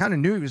 well, we kind of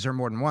knew he was there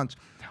more than once.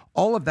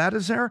 All of that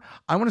is there.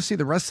 I want to see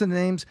the rest of the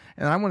names,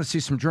 and I want to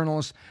see some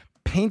journalists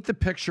paint the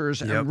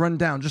pictures and run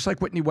down, just like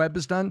Whitney Webb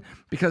has done,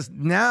 because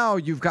now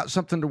you've got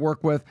something to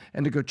work with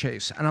and to go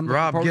chase. And I'm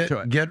looking forward to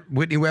it. Get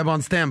Whitney Webb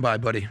on standby,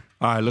 buddy.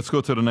 All right, let's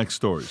go to the next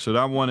story. So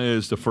that one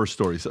is the first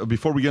story. So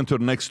before we get into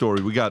the next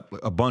story, we got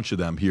a bunch of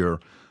them here.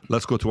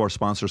 Let's go to our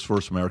sponsors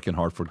first, American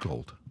Hartford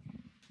Gold.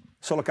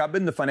 So look, I've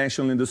been in the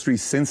financial industry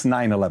since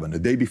 9/11, the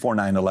day before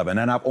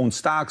 9/11, and I've owned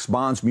stocks,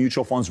 bonds,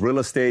 mutual funds, real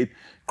estate,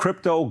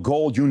 crypto,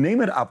 gold, you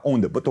name it, I've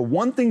owned it. But the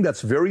one thing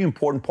that's very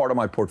important part of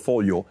my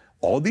portfolio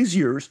all these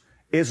years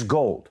is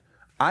gold.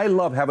 I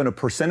love having a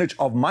percentage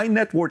of my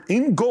net worth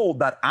in gold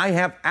that I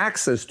have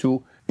access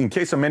to in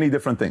case of many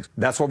different things.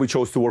 That's why we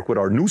chose to work with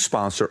our new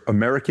sponsor,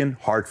 American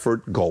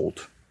Hartford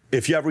Gold.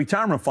 If you have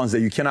retirement funds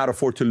that you cannot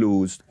afford to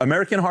lose,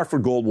 American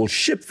Hartford Gold will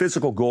ship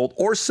physical gold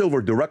or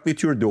silver directly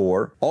to your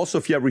door. Also,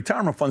 if you have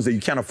retirement funds that you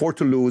can't afford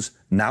to lose,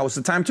 now is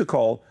the time to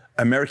call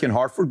American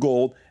Hartford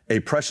Gold, a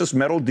precious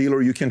metal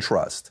dealer you can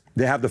trust.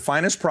 They have the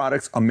finest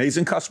products,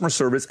 amazing customer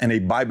service, and a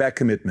buyback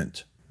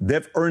commitment.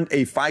 They've earned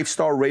a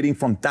 5-star rating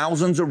from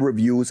thousands of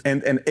reviews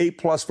and an A+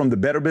 from the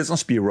Better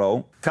Business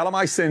Bureau. Tell them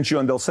I sent you,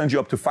 and they'll send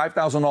you up to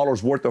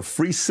 $5,000 worth of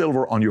free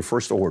silver on your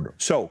first order.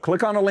 So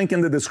click on the link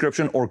in the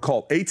description or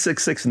call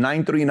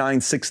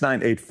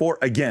 866-939-6984.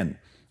 Again,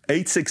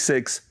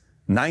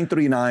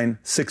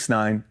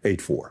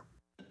 866-939-6984.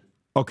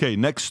 Okay,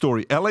 next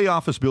story. LA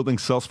office building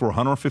sells for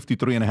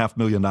 $153.5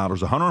 million,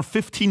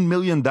 $115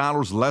 million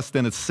less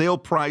than its sale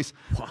price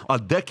a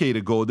decade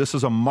ago. This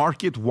is a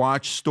Market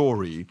Watch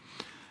story.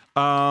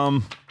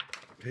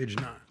 Page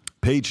 9.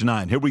 Page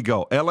 9. Here we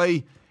go. LA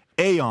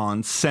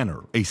Aon Center,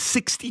 a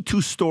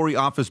 62-story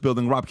office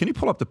building. Rob, can you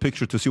pull up the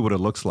picture to see what it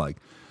looks like?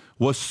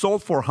 Was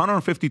sold for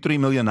 $153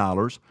 million,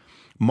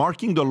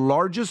 marking the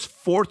largest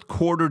fourth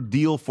quarter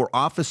deal for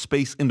office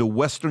space in the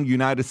Western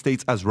United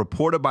States, as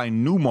reported by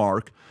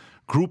Newmark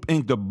Group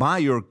Inc. The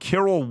buyer,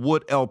 Carroll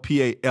Wood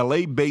LP, a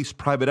LA-based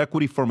private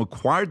equity firm,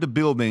 acquired the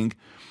building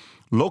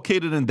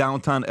located in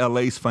downtown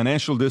LA's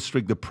financial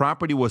district. The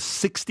property was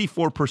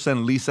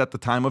 64% leased at the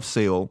time of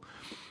sale,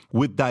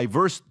 with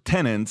diverse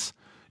tenants,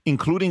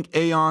 including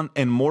Aon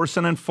and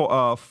Morrison and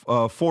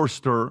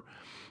Foerster.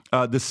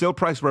 The sale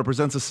price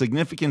represents a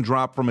significant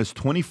drop from its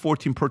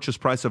 2014 purchase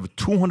price of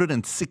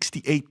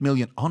 $268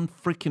 million.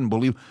 Unfreaking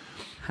believable.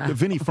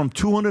 Vinny, from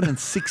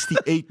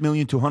 $268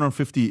 million to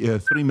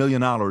 $153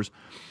 million.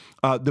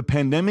 The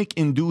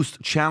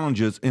pandemic-induced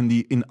challenges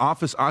in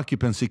office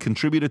occupancy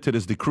contributed to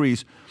this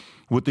decrease,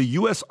 with the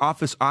U.S.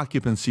 office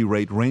occupancy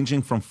rate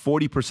ranging from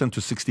 40% to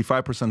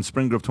 65% in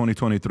spring of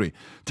 2023.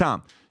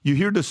 Tom, you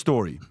hear the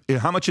story.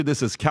 How much of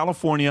this is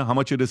California? How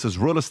much of this is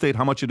real estate?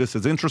 How much of this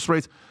is interest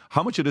rates?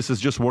 How much of this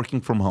is just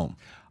working from home?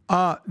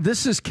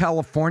 This is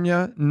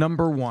California,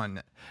 number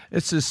one.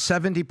 This is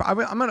 70.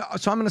 I'm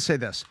gonna say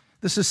this.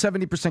 This is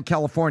 70%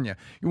 California.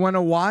 You want to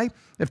know why?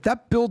 If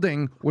that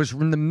building was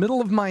in the middle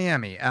of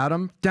Miami,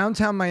 Adam,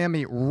 downtown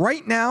Miami,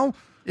 right now,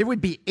 it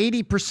would be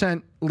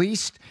 80%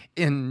 leased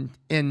in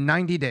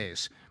 90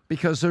 days,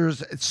 because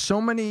there's so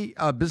many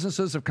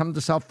businesses have come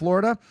to South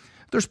Florida.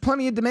 There's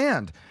plenty of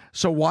demand.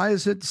 So why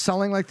is it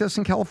selling like this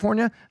in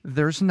California?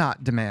 There's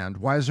not demand.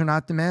 Why is there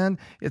not demand?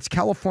 It's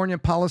California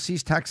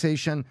policies,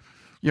 taxation,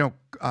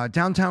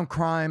 downtown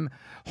crime,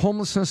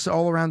 homelessness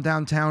all around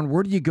downtown.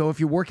 Where do you go if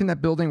you work in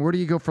that building? Where do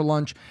you go for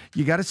lunch?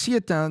 You got to see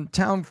it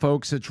downtown,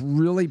 folks. It's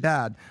really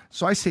bad.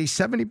 So I say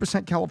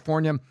 70%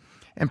 California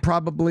and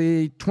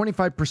probably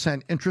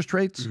 25% interest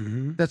rates.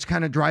 That's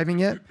kind of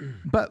driving it.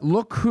 But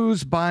look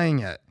who's buying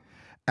it.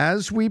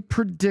 As we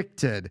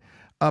predicted,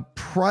 a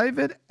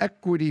private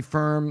equity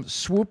firm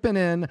swooping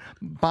in,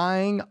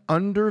 buying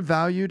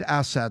undervalued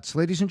assets.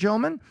 Ladies and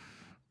gentlemen,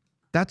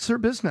 that's their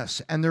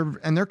business, and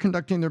they're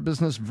conducting their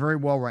business very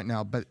well right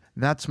now. But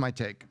that's my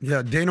take.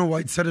 Yeah, Dana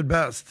White said it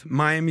best.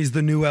 Miami's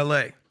the new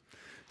LA.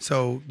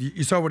 So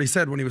you saw what he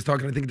said when he was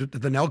talking, I think, to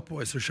the Nelk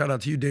boys. So shout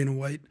out to you, Dana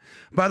White.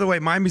 By the way,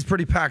 Miami's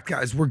pretty packed,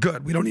 guys. We're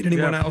good. We don't need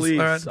anyone else. Please.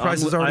 All right, the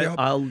price is already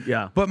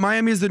up. But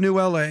Miami is the new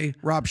LA.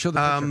 Rob, show the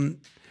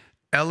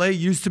picture. LA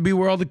used to be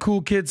where all the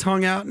cool kids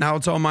hung out. Now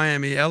it's all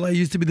Miami. LA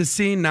used to be the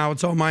scene. Now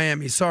it's all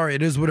Miami. Sorry,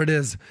 it is what it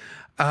is.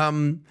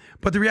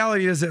 But the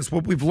reality is this.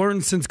 What we've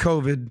learned since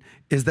COVID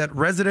is that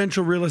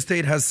residential real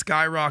estate has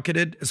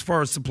skyrocketed as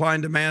far as supply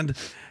and demand,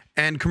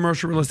 and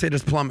commercial real estate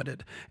has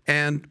plummeted.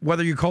 And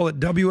whether you call it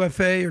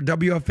WFA or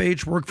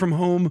WFH, work from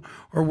home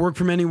or work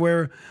from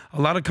anywhere,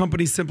 a lot of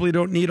companies simply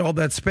don't need all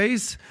that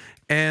space.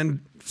 And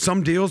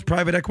some deals,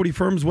 private equity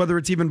firms, whether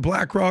it's even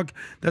BlackRock,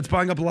 that's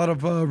buying up a lot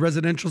of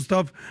residential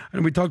stuff.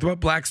 And we talked about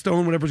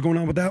Blackstone, whatever's going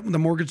on with that, with the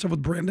mortgage stuff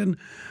with Brandon.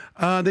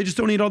 They just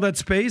don't need all that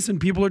space, and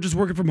people are just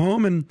working from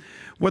home. And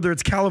whether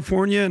it's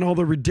California and all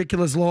the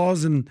ridiculous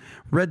laws and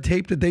red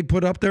tape that they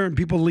put up there and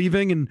people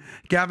leaving, and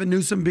Gavin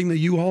Newsom being the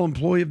U-Haul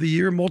Employee of the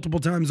Year multiple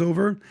times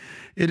over,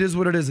 it is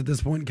what it is at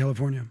this point in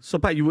California. So,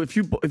 Pat,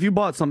 if you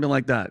bought something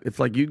like that, if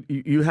like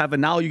you have it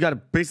now, you got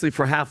it basically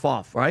for half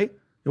off, right?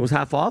 It was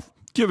half off?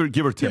 Give or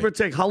take. Give or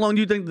take. How long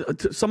do you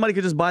think somebody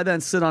could just buy that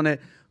and sit on it?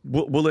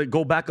 Will it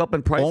go back up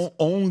in price?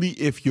 Only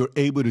if you're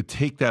able to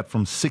take that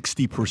from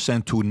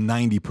 60% to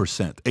 90%,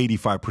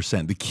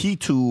 85%. The key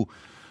to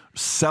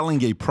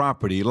selling a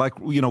property, like,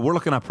 we're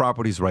looking at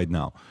properties right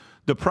now.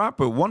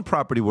 One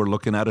property we're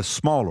looking at is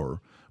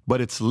smaller,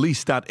 but it's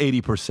leased at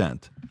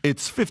 80%.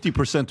 It's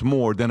 50%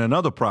 more than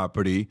another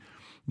property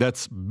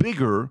that's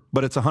bigger,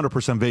 but it's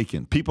 100%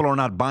 vacant. People are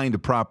not buying the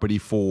property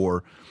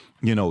for,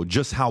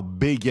 just how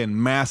big and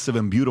massive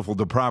and beautiful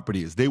the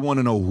property is. They want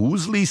to know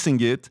who's leasing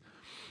it,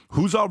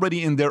 who's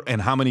already in there,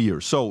 and how many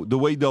years. So the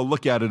way they'll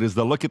look at it is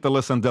they'll look at the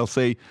list and they'll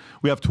say,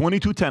 we have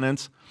 22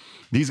 tenants.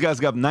 These guys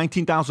got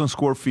 19,000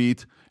 square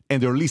feet,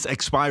 and their lease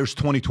expires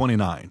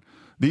 2029.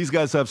 These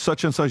guys have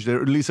such and such,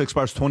 their lease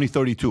expires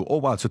 2032. Oh,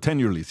 wow, it's a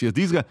 10-year lease. Yes,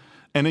 these guys.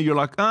 And then you're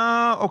like,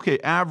 okay,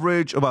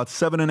 average about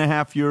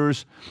 7.5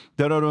 years.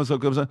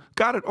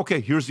 Got it.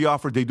 Okay, here's the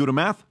offer. They do the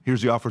math.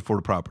 Here's the offer for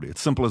the property.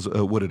 It's simple as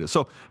what it is.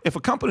 So if a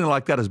company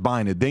like that is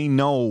buying it, they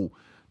know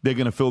they're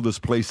going to fill this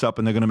place up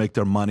and they're going to make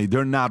their money.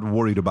 They're not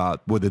worried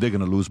about whether they're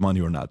going to lose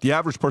money or not. The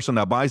average person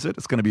that buys it,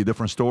 it's going to be a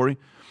different story.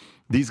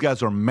 These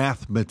guys are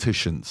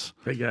mathematicians.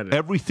 They get it.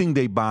 Everything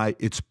they buy,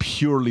 it's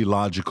purely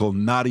logical,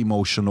 not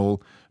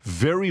emotional,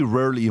 very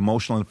rarely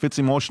emotional. And if it's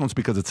emotional, it's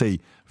because it's a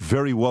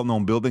very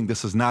well-known building.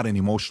 This is not an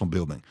emotional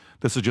building.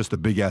 This is just a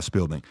big-ass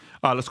building.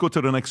 Let's go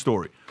to the next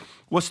story.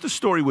 What's the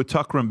story with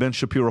Tucker and Ben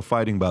Shapiro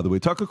fighting, by the way?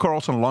 Tucker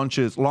Carlson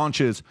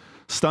launches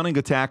stunning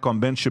attack on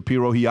Ben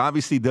Shapiro. He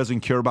obviously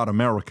doesn't care about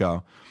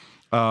America,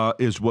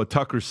 is what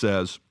Tucker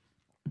says.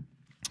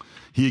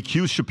 He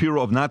accused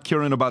Shapiro of not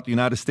caring about the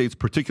United States,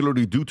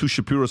 particularly due to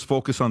Shapiro's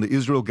focus on the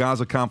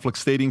Israel-Gaza conflict,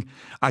 stating,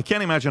 I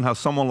can't imagine how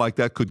someone like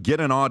that could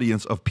get an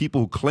audience of people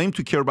who claim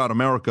to care about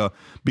America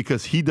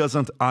because he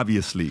doesn't,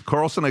 obviously.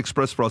 Carlson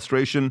expressed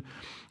frustration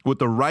with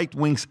the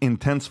right-wing's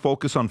intense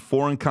focus on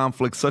foreign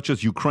conflicts such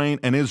as Ukraine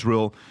and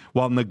Israel,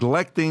 while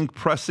neglecting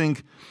pressing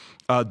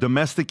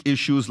domestic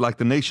issues like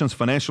the nation's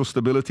financial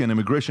stability and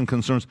immigration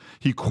concerns.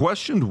 He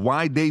questioned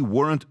why they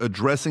weren't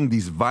addressing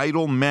these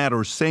vital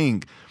matters,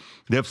 saying,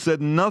 they've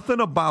said nothing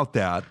about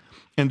that,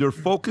 and they're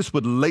focused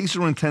with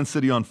laser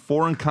intensity on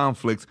foreign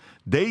conflicts.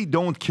 They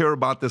don't care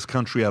about this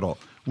country at all.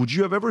 Would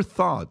you have ever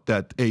thought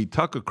that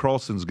Tucker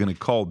Carlson is going to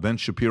call Ben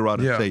Shapiro out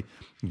and say,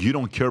 you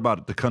don't care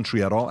about the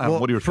country at all?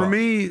 What are your thoughts? For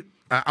me,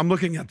 I'm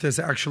looking at this,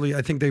 actually.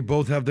 I think they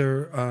both have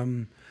their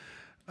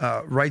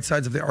right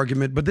sides of the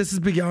argument, but this is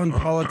beyond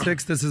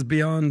politics. This is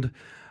beyond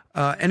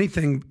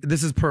anything.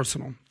 This is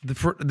personal.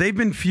 They've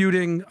been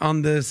feuding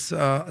on this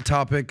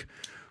topic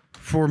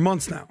for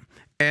months now.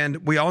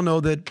 And we all know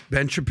that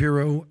Ben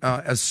Shapiro,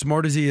 as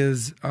smart as he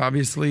is,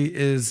 obviously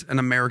is an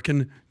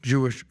American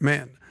Jewish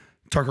man.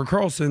 Tucker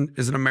Carlson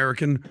is an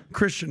American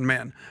Christian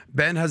man.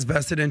 Ben has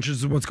vested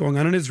interests in what's going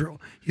on in Israel.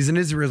 He's an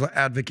Israel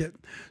advocate.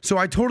 So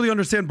I totally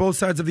understand both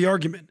sides of the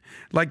argument.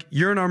 Like,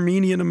 you're an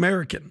Armenian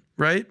American,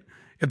 right?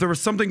 If there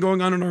was something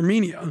going on in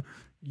Armenia,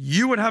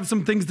 you would have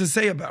some things to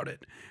say about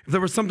it. If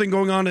there was something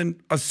going on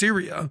in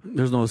Assyria.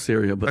 There's no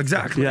Assyria, but.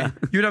 Exactly. Yeah.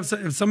 You'd have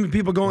some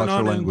people going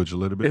on. language a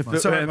little bit. In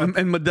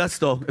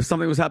Modesto, if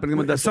something was happening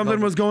in Modesto. If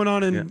something was going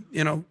on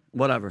in,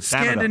 whatever.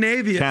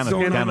 Scandinavia.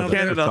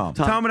 Canada.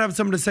 Tom would have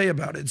something to say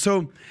about it.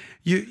 So,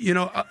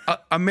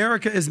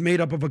 America is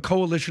made up of a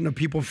coalition of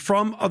people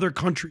from other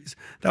countries.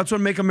 That's what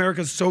makes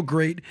America so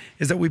great,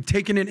 is that we've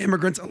taken in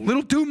immigrants a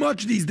little too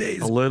much these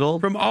days. A little?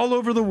 From all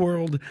over the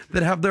world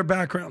that have their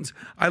backgrounds.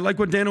 I like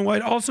what Dana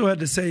White also had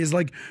to say is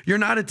like, you're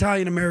not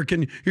Italian American,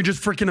 you're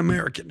just freaking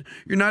American.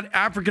 You're not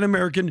African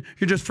American,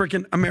 you're just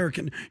freaking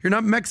American. You're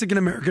not Mexican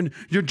American,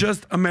 you're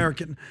just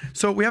American.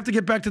 So we have to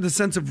get back to the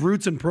sense of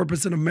roots and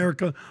purpose in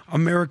America.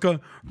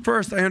 America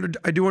first,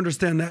 I do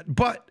understand that.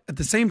 But at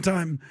the same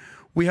time,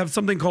 we have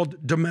something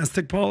called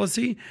domestic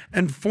policy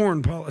and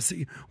foreign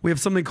policy. We have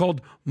something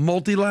called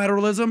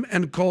multilateralism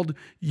and called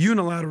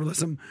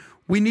unilateralism.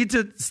 we need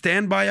to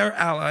stand by our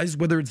allies,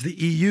 whether it's the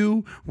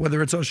EU,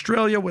 whether it's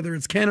Australia, whether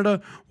it's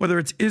Canada, whether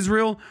it's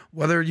Israel,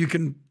 whether you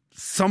can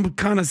some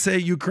kind of say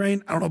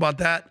Ukraine. I don't know about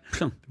that.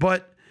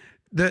 But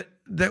that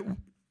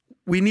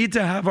we need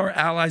to have our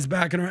allies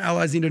back, and our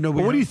allies need to know.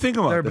 What do you think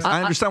about this?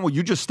 I understand what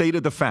you just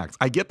stated, the facts.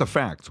 I get the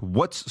facts.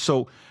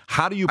 So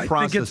how do you process I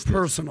think it's this?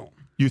 personal.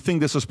 You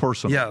think this is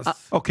personal?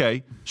 Yes.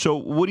 Okay. So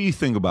what do you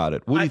think about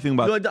it? What do you think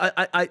about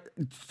it?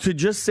 To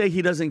just say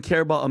he doesn't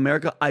care about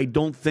America, I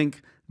don't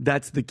think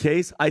that's the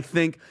case. I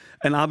think,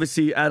 and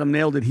obviously Adam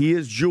nailed it, he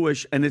is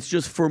Jewish, and it's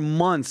just for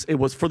months. It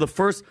was for the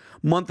first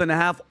month and a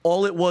half,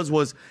 all it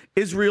was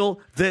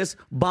Israel,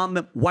 bombed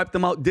them, wiped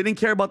them out, didn't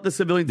care about the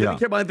civilians, didn't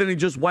care about anything, he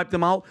just wiped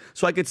them out.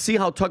 So I could see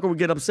how Tucker would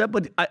get upset,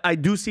 but I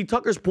do see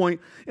Tucker's point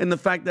in the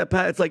fact that,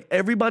 Pat, it's like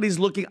everybody's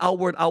looking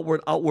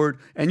outward,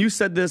 and you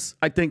said this,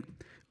 I think,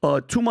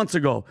 2 months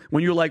ago,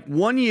 when you're like,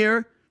 1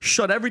 year,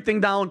 shut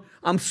everything down,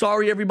 I'm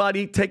sorry,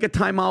 everybody, take a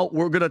time out,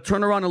 we're going to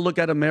turn around and look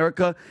at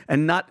America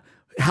and not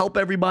help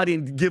everybody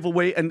and give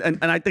away, and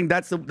I think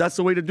that's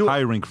the way to do it.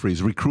 Hiring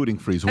freeze, recruiting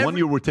freeze. 1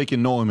 year we're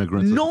taking no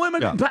immigrants. No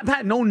immigrants,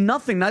 Pat, no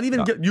nothing, not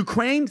even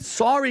Ukraine.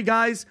 Sorry,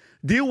 guys,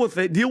 deal with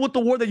it. Deal with the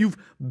war that you've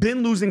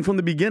been losing from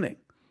the beginning.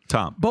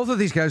 Tom. Both of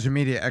these guys are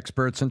media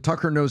experts, and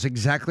Tucker knows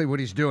exactly what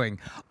he's doing.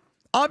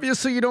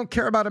 Obviously, you don't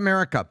care about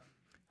America.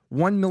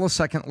 1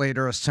 millisecond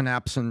later, a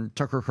synapse in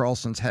Tucker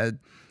Carlson's head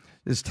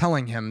is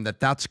telling him that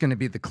that's going to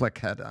be the click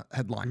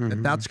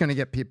headline, that's going to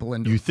get people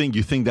into. You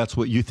think that's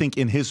what you think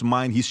in his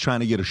mind? He's trying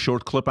to get a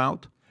short clip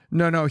out.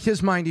 No,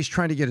 his mind, he's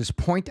trying to get his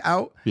point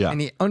out, and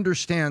he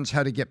understands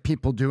how to get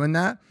people doing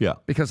that. Yeah,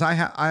 because I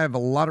have a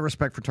lot of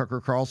respect for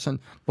Tucker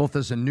Carlson, both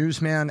as a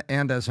newsman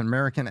and as an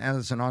American and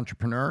as an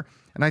entrepreneur,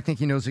 and I think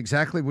he knows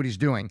exactly what he's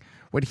doing.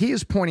 What he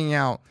is pointing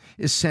out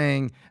is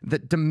saying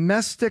that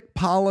domestic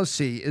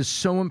policy is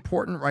so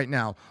important right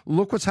now.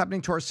 Look what's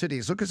happening to our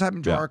cities. Look what's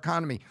happening to our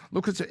economy.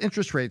 Look what's the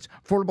interest rates,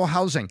 affordable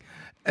housing,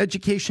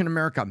 education in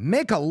America.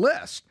 Make a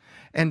list.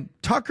 And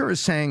Tucker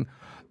is saying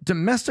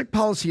domestic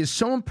policy is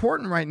so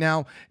important right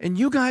now, and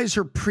you guys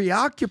are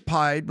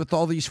preoccupied with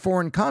all these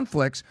foreign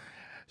conflicts.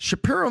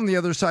 Shapiro on the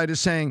other side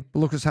is saying,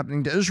 look what's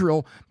happening to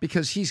Israel,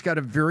 because he's got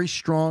a very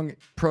strong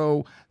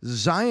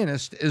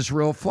pro-Zionist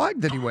Israel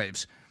flag that he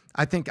waves.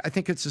 I think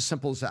it's as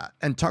simple as that.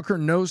 And Tucker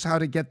knows how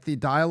to get the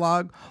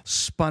dialogue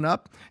spun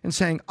up and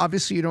saying,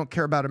 obviously you don't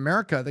care about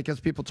America. That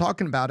gets people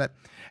talking about it.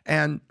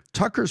 And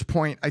Tucker's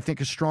point, I think,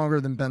 is stronger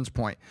than Ben's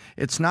point.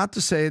 It's not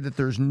to say that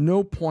there's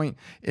no point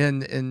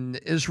in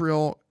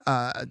Israel,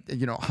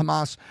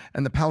 Hamas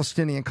and the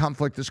Palestinian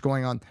conflict that's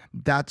going on.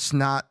 That's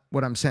not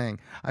what I'm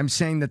saying. I'm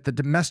saying that the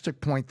domestic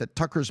point that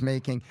Tucker's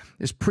making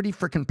is pretty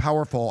freaking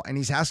powerful. And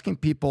he's asking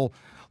people,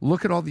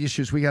 look at all the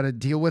issues we got to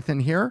deal with in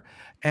here.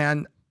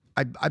 And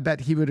I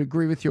bet he would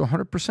agree with you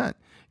 100%.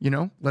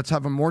 Let's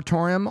have a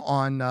moratorium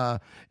on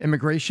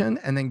immigration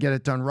and then get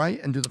it done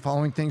right and do the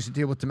following things to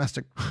deal with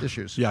domestic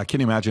issues. Yeah, I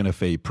can imagine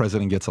if a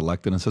president gets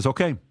elected and says,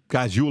 okay,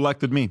 guys, you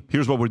elected me.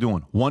 Here's what we're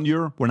doing. 1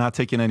 year, we're not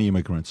taking any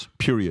immigrants,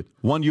 period.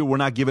 1 year, we're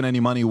not giving any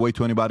money away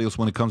to anybody else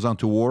when it comes down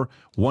to war.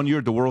 1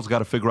 year, the world's got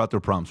to figure out their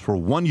problems for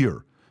 1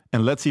 year.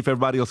 And let's see if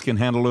everybody else can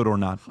handle it or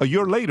not. A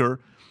year later,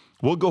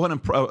 we'll go ahead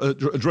and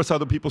address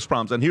other people's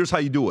problems. And here's how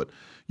you do it.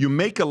 You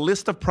make a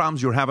list of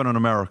problems you're having in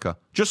America,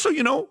 just so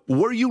you know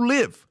where you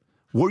live,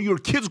 where your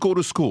kids go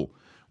to school,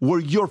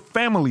 where your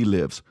family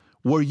lives,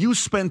 where you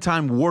spend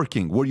time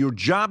working, where your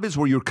job is,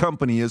 where your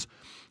company is,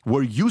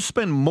 where you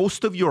spend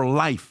most of your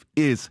life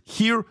is.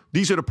 Here,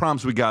 these are the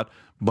problems we got.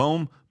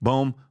 Boom,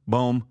 boom,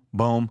 boom,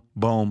 boom,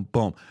 boom,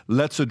 boom.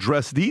 Let's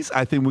address these.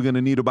 I think we're going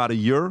to need about a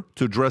year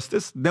to address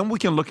this. Then we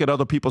can look at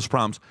other people's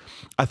problems.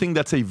 I think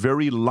that's a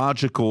very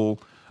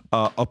logical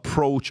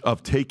approach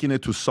of taking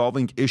it to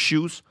solving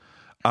issues.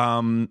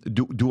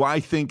 Do I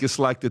think it's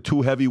like the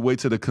two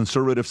heavyweights of the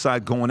conservative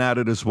side going at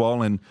it as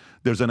well, and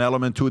there's an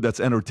element to it that's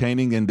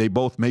entertaining, and they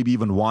both maybe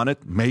even want it?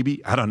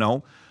 Maybe. I don't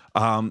know.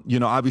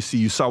 Obviously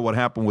you saw what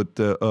happened with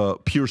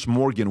Piers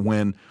Morgan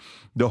when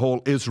the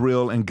whole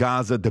Israel and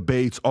Gaza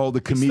debates, all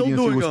the comedians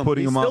he was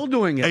putting them up. Still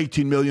doing it.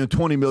 18 million,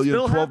 20 million,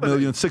 Still 12 happening.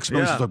 million, 6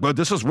 million. Like, but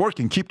this is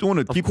working. Keep doing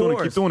it. Keep doing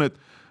it. Keep doing it.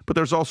 But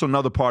there's also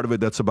another part of it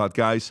that's about,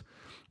 guys,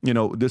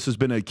 this has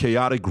been a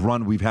chaotic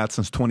run we've had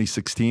since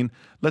 2016.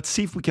 Let's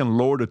see if we can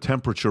lower the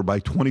temperature by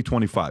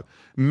 2025.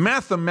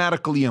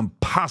 Mathematically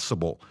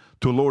impossible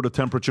to lower the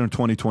temperature in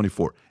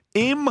 2024.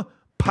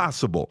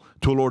 Impossible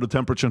to lower the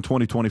temperature in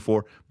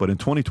 2024. But in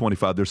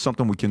 2025, there's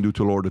something we can do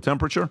to lower the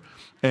temperature.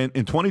 And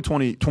in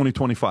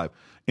 2025,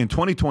 in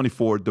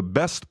 2024, the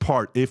best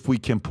part, if we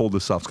can pull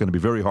this off, it's going to be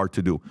very hard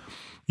to do,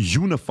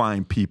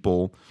 unifying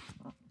people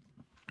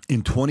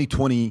in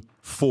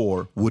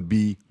 2024 would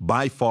be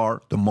by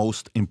far the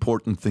most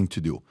important thing to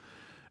do.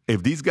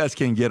 If these guys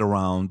can get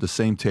around the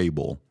same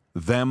table,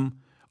 them,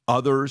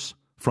 others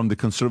from the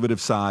conservative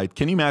side,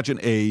 can you imagine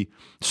a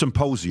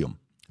symposium?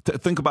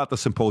 Think about the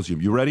symposium.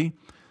 You ready?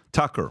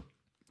 Tucker,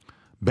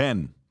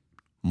 Ben,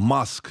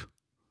 Musk,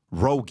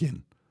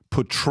 Rogan,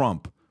 put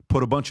Trump,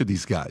 put a bunch of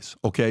these guys,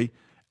 okay,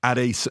 at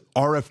a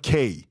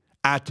RFK,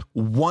 at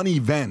one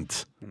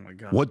event. Oh my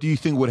God. What do you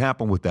think would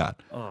happen with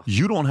that?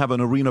 You don't have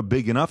an arena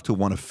big enough to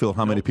want to fill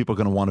how many people are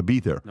going to want to be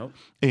there. Nope.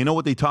 And you know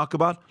what they talk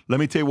about? Let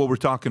me tell you what we're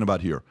talking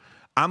about here.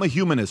 I'm a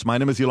humanist. My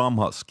name is Elon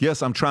Musk.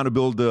 Yes, I'm trying to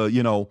build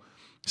a,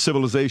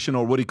 civilization,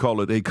 or what do you call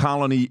it, a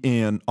colony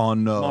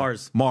on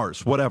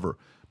Mars, whatever.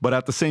 But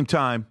at the same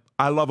time,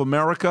 I love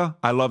America.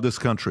 I love this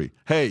country.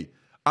 Hey,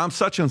 I'm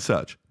such and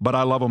such, but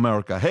I love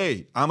America.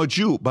 Hey, I'm a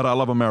Jew, but I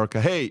love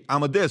America. Hey,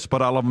 I'm a this,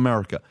 but I love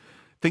America.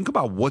 Think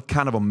about what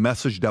kind of a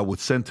message that would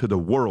send to the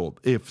world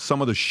if some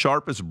of the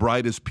sharpest,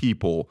 brightest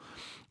people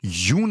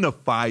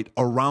unified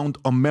around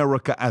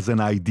America as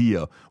an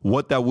idea,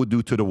 what that would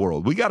do to the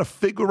world. We got to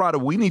figure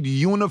out, we need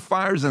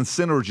unifiers and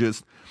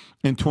synergists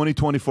in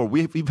 2024.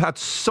 We've had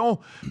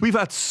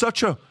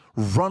such a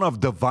run of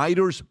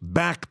dividers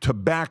back to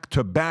back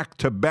to back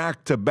to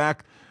back to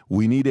back.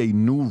 We need a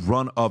new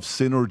run of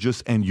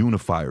synergists and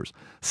unifiers.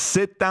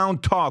 Sit down,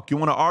 talk. You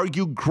want to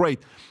argue? Great.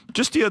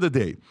 Just the other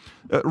day,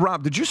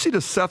 Rob, did you see the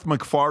Seth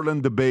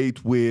MacFarlane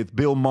debate with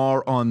Bill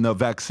Maher on the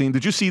vaccine?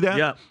 Did you see that?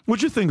 Yeah.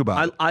 What'd you think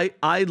about it?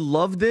 I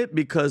loved it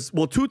because,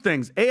 well, two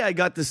things. A, I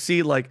got to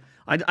see, like,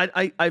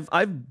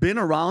 I've been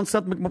around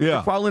Seth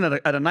MacFarlane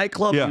at a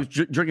nightclub. Yeah. He was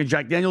drinking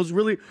Jack Daniels.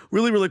 Really,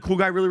 really, really cool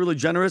guy. Really, really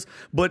generous.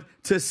 But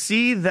to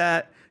see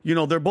that,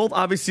 they're both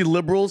obviously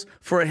liberals,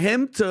 for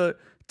him to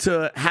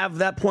have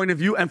that point of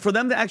view, and for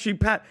them to actually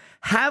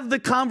have the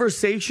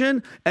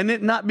conversation and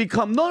it not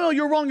become, no,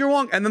 you're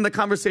wrong, and then the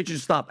conversation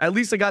stop. At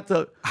least I got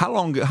to. How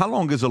long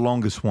is the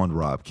longest one,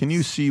 Rob? Can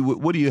you see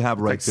what do you have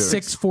right there?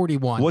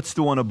 6:41. What's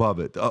the one above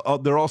it?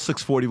 They're all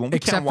 6:41.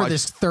 Except for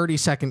this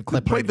 30-second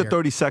clip. Play the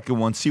 30-second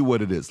one. See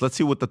what it is. Let's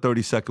see what the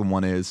 30-second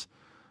one is.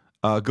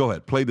 Go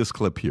ahead. Play this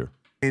clip here.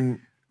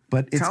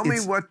 Tell me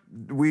what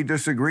we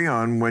disagree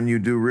on when you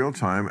do real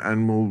time,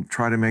 and we'll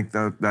try to make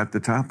that the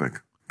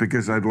topic.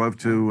 Because I'd love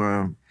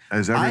to,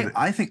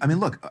 I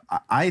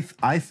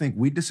think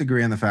we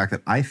disagree on the fact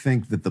that I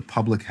think that the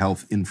public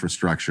health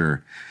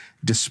infrastructure,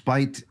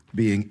 despite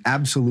being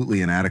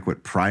absolutely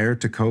inadequate prior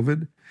to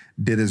COVID,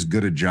 did as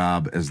good a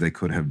job as they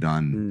could have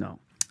done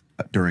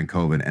during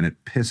COVID. And it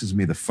pisses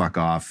me the fuck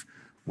off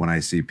when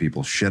I see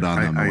people shit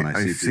on them.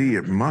 I see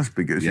it must,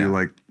 because you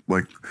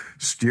like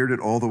steered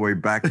it all the way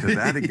back to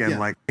that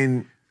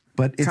again.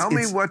 But tell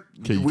me what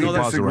we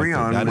disagree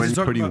on. That is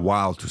pretty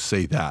wild to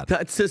say that.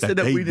 That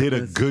they did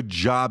a good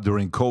job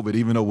during COVID,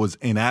 even though it was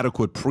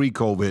inadequate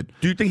pre-COVID.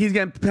 Do you think he's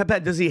getting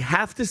Pat? Does he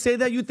have to say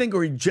that, you think,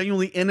 or he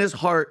genuinely in his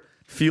heart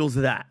feels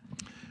that?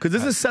 Because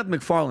this is Seth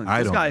MacFarlane.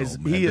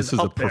 This is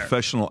a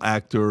professional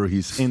actor.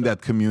 He's in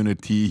that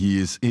community.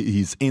 He's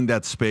in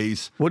that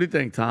space. What do you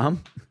think,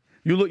 Tom?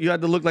 You had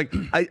to look like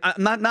I'm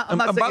not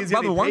saying he's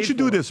by the way, why don't you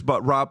do it. this,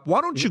 but Rob?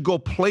 Why don't you go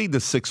play the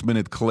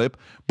 6-minute clip,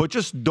 but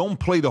just don't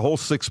play the whole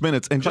 6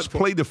 minutes and just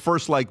play the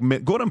first go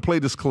ahead and play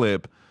this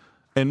clip,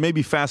 and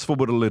maybe fast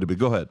forward a little bit.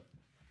 Go ahead.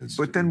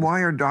 But then why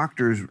are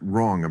doctors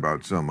wrong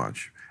about so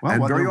much?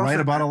 Well, they're right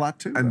about a lot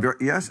too.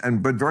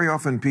 But very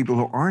often people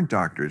who aren't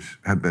doctors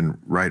have been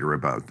righter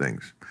about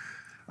things.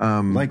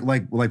 Like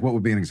what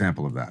would be an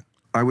example of that?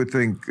 I would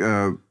think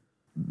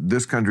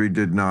this country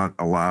did not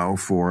allow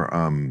for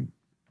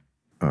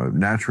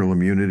natural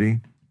immunity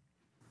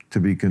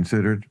to be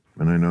considered,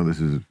 and I know this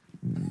is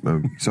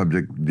a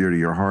subject dear to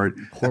your heart.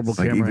 Horrible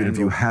like camera even if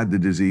you had the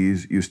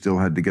disease, you still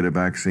had to get a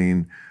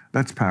vaccine.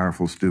 That's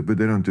powerful, stupid.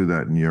 They don't do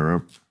that in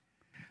Europe.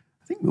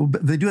 I think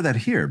they do that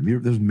here.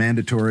 There's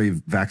mandatory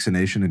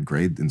vaccination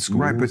in schools.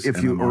 Right, but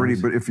if you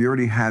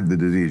already had the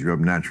disease, you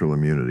have natural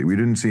immunity. We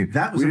didn't seem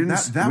to believe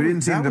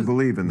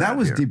in that. That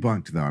was here.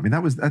 debunked, though. I mean,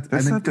 that's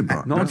not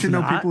debunked. Don't you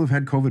know people who've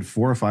had COVID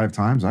 4 or 5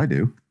 times? I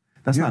do.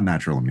 That's not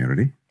natural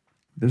immunity.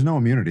 There's no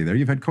immunity there.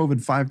 You've had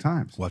COVID 5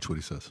 times. Watch what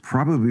he says.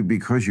 Probably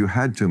because you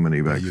had too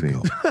many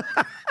vaccines.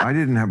 I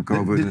didn't have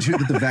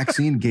COVID. The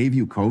vaccine gave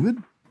you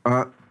COVID?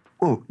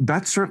 Well,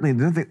 that's certainly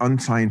nothing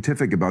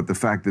unscientific about the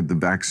fact that the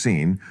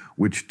vaccine,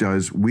 which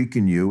does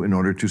weaken you in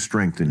order to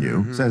strengthen you.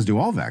 Mm-hmm. Says do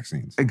all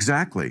vaccines.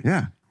 Exactly.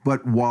 Yeah.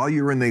 But while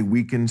you're in a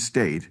weakened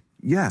state,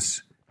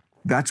 yes,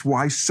 that's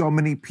why so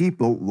many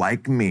people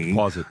like me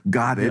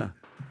got it,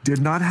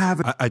 did not have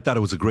it. I thought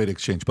it was a great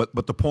exchange. But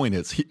the point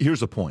is,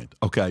 here's the point,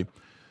 okay?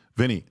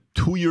 Vinny,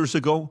 2 years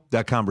ago,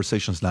 that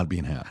conversation's not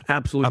being had.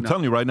 Absolutely I'm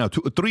telling you right now,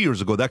 3 years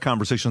ago, that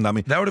conversation's not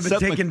being That would have been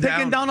taken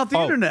down off the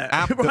internet.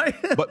 Right?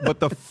 But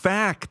the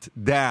fact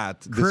that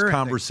this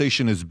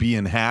conversation is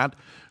being had,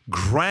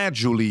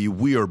 gradually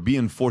we are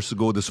being forced to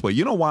go this way.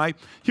 You know why?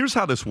 Here's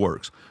how this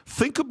works.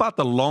 Think about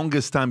the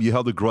longest time you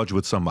held a grudge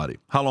with somebody.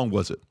 How long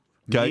was it?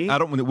 Okay,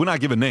 we're not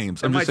giving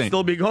names. I'm just saying.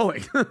 Still be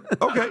going.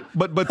 Okay,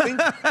 but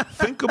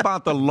think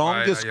about the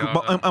longest.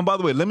 And by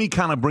the way, let me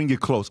kind of bring it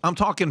close. I'm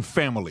talking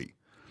family.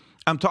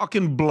 I'm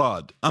talking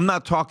blood. I'm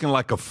not talking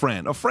like a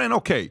friend. A friend,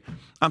 okay.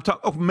 I'm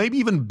talking maybe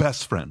even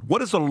best friend.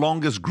 What is the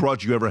longest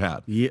grudge you ever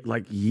had?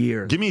 Like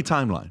years. Give me a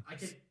timeline.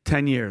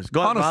 10 years.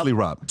 Go ahead, Honestly,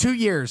 Rob. 2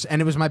 years,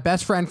 and it was my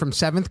best friend from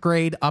 7th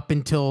grade up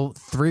until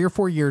 3 or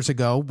 4 years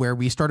ago, where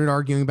we started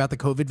arguing about the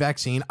COVID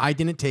vaccine. I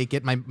didn't take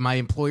it. My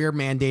employer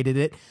mandated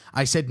it.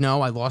 I said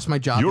no. I lost my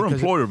job. Your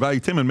employer,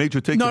 Value Tim, and made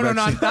you take the vaccine.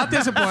 No, not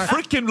this employer.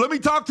 Freaking, let me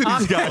talk to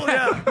these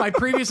guys. My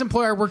previous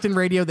employer, I worked in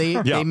radio. They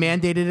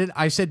mandated it.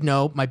 I said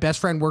no. My best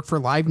friend worked for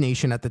Live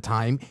Nation at the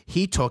time.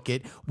 He took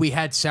it. We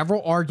had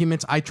several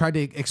arguments. I tried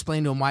to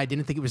explain to him why I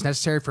didn't think it was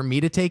necessary for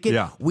me to take it.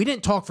 Yeah. We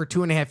didn't talk for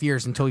 2.5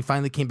 years until he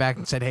finally came back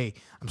and said, hey,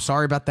 I'm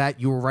sorry about that.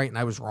 You were right and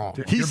I was wrong.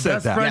 He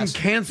said that. Friend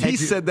canceled he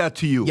said that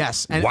to you.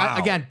 Yes. And wow.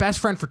 again, best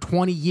friend for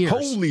 20 years.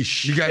 Holy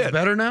shit. You guys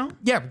better now?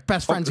 Yeah,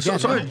 best friends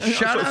again.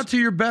 Shout out to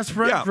your best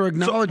friend for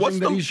acknowledging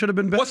that he should have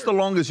been better. What's the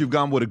longest you've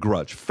gone with a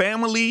grudge?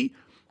 Family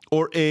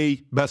or a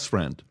best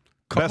friend?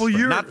 Couple best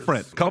years. Friend, not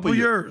friend. Couple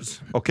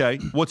years. Okay.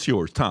 What's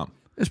yours, Tom?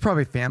 It's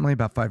probably family,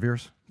 about 5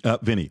 years.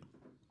 Vinny.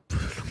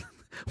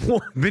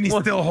 Vinny's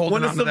still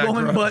holding on to that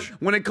grudge. But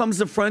when it comes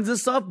to friends and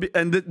stuff,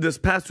 and this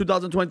past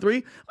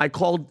 2023, I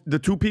called the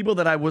two people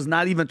that I was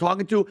not even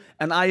talking to,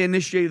 and I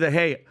initiated the,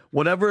 hey,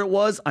 whatever it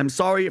was, I'm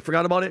sorry, I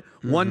forgot about it.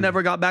 One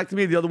never got back to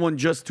me. The other one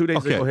just 2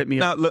 days ago hit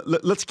me up. Now,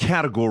 let's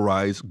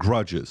categorize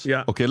grudges.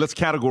 Yeah. Okay, let's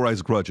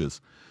categorize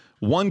grudges.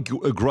 One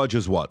grudge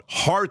is what?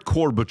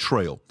 Hardcore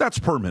betrayal. That's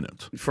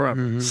permanent.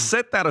 Forever.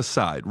 Set that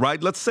aside,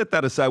 right? Let's set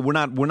that aside. We're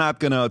not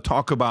going to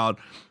talk about,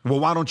 well,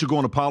 why don't you go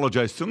and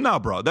apologize to him? No,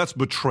 bro, that's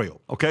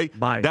betrayal, okay?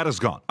 Bye. That is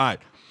gone. All right.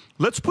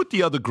 Let's put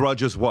the other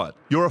grudge as what?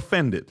 You're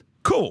offended.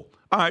 Cool.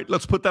 All right,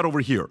 let's put that over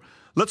here.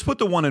 Let's put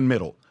the one in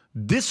middle.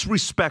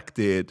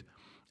 Disrespected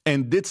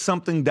and did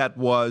something that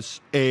was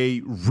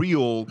a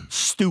real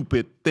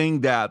stupid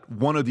thing that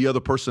one or the other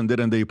person did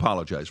and they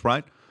apologized,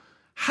 right?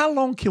 How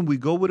long can we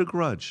go with a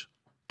grudge?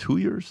 2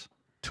 years?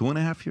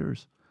 2.5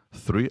 years?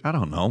 3? I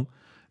don't know.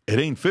 It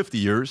ain't 50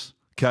 years,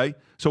 okay?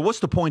 So what's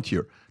the point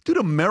here? Dude,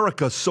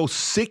 America's so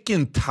sick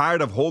and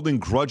tired of holding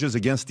grudges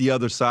against the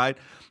other side.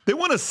 They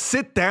want to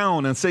sit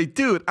down and say,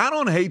 dude, I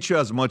don't hate you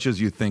as much as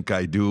you think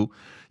I do.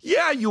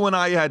 Yeah, you and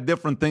I had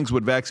different things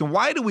with vaccine.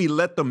 Why do we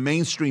let the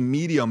mainstream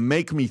media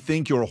make me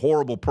think you're a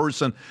horrible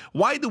person?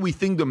 Why do we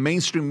think the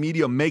mainstream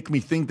media make me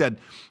think that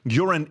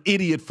you're an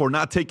idiot for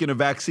not taking a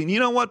vaccine? You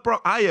know what, bro?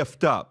 I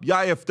effed up. Yeah,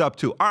 I effed up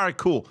too. All right,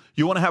 cool.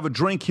 You want to have a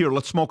drink here?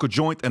 Let's smoke a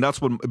joint. And that's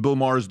what Bill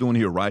Maher is doing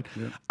here, right?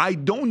 Yeah. I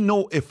don't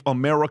know if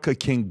America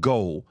can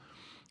go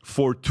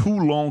for too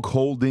long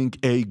holding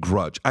a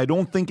grudge. I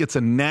don't think it's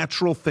a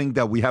natural thing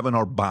that we have in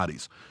our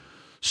bodies.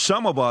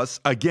 Some of us,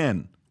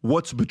 again,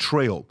 what's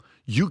betrayal?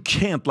 You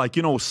can't, like,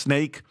 you know,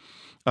 snake.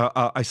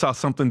 I saw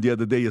something the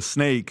other day. A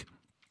snake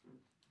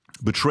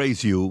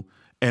betrays you,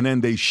 and then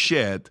they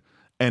shed,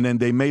 and then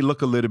they may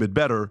look a little bit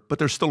better, but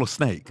they're still a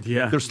snake.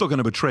 Yeah. They're still going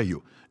to betray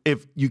you.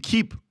 If you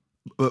keep,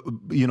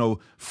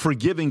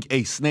 forgiving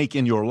a snake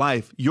in your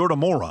life, you're the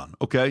moron,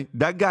 okay?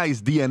 That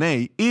guy's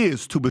DNA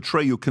is to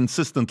betray you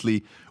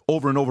consistently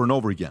over and over and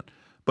over again.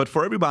 But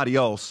for everybody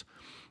else,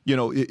 you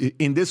know,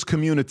 in this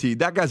community,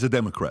 that guy's a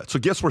Democrat. So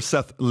guess where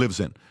Seth lives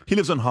in? He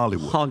lives in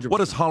Hollywood. 100%. What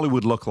does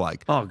Hollywood look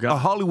like? Oh, God.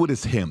 Hollywood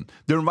is him.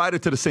 They're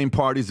invited to the same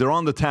parties. They're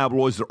on the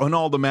tabloids. They're on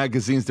all the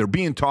magazines. They're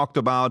being talked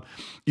about.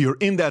 You're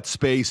in that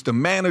space. The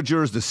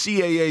managers, the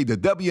CAA, the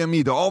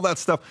WME, all that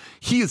stuff.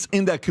 He is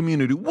in that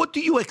community. What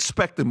do you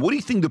expect him? What do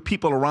you think the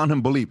people around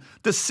him believe?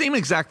 The same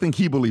exact thing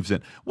he believes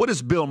in. What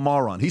is Bill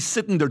Maher on? He's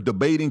sitting there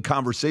debating,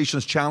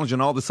 conversations, challenging,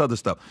 all this other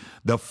stuff.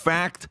 The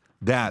fact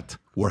that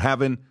we're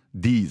having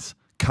these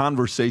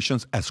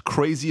conversations, as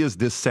crazy as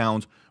this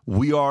sounds,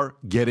 we are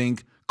getting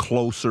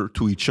closer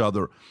to each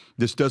other.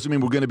 This doesn't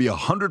mean we're going to be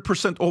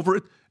 100% over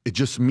it. It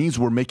just means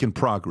we're making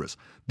progress.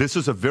 This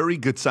is a very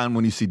good sign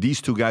when you see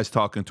these two guys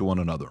talking to one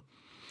another.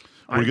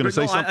 We're going to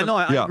say something?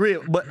 I agree.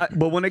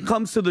 But when it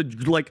comes to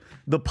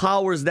the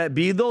powers that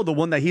be, though, the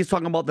one that he's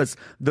talking about, that's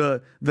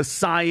the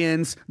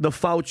science, the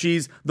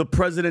Fauci's, the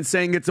president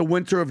saying it's a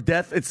winter of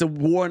death, it's a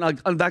war on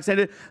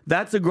unvaccinated,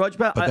 that's a grudge.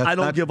 I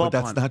don't give up on.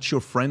 But that's not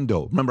your friend,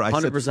 though. Remember, I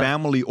 100%. Said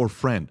family or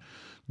friend.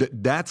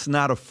 That's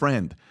not a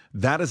friend.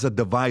 That is a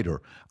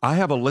divider. I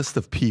have a list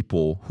of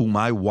people whom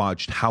I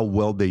watched how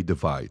well they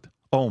divide.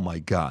 Oh, my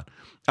God.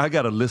 I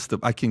got a list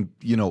of,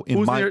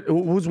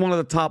 who's one of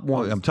the top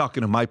ones? I'm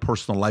talking in my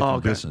personal life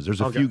and business. There's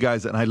a few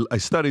guys, and I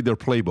studied their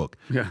playbook.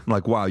 Yeah. I'm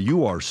like, wow,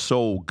 you are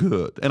so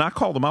good. And I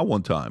called them out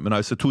one time, and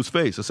I said to his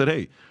face, I said,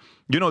 hey,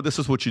 this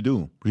is what you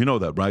do. You know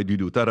that, right? You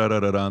do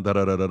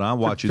da-da-da-da-da-da-da-da-da. I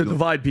watch you do. To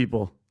divide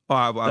people.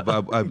 I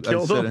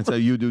said, and say,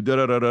 you do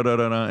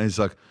da-da-da-da-da-da. And he's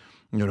like,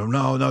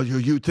 no,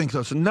 you think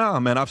so. I said, no,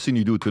 man, I've seen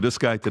you do it to this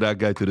guy, to that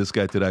guy, to this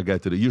guy, to that guy,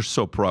 to that. You're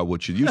so proud of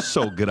what you do. You're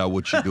so good at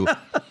what you do.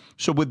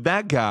 So with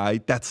that guy,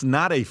 that's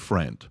not a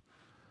friend.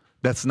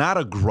 That's not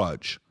a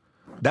grudge.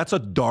 That's a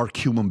dark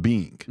human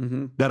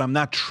being that I'm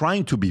not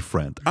trying to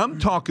befriend. I'm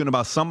talking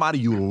about somebody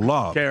you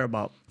love. Care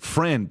about.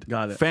 Friend,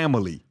 Got it.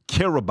 family,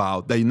 care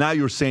about. That now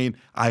you're saying,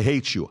 I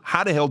hate you.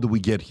 How the hell did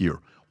we get here?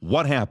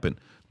 What happened?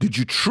 Did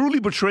you truly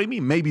betray me?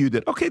 Maybe you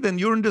did. Okay, then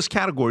you're in this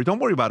category. Don't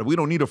worry about it. We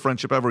don't need a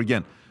friendship ever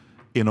again.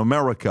 In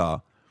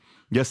America,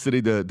 yesterday,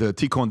 the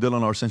Tico and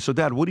Dylan are saying, so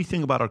Dad, what do you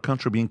think about our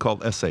country being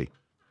called SA?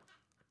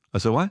 I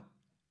said, what?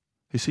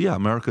 He said, yeah,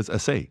 America's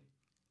SA.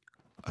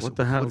 What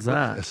the hell is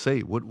that? SA.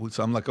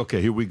 So I'm like,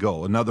 okay, here we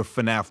go. Another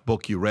FNAF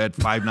book you read,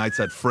 Five Nights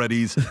at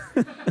Freddy's,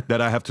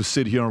 that I have to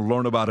sit here and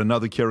learn about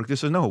another character. He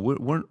says, no,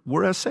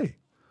 we're SA.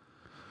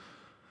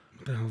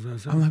 What the hell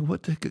is that? I'm like,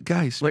 what the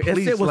guys? Like,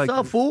 please, SA, what's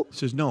up, fool? He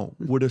says, no,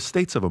 we're the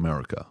States of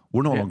America.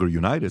 We're no longer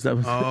united.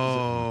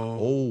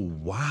 Oh,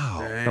 wow.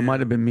 That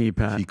might have been me,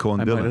 Pat. Tico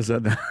and I Dylan. might have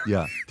said that.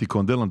 Yeah, Tico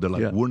and Dylan, they're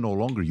like, Yeah. we're no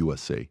longer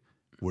USA.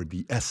 We're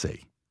the SA.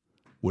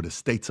 We're the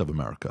States of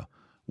America.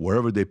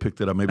 Wherever they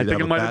picked it up, maybe I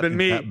think it might have been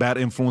me. Bad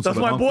influence. That's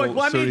of an my boy. uncle,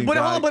 Well, I mean, certain but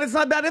hold guy. on, but it's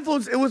not bad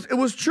influence. It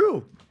was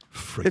true.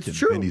 Freaking It's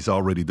true. Vinny's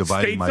already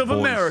dividing States my of boys.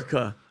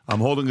 America. I'm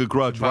holding a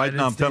grudge right Divided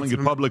now. I'm telling you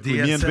States of publicly.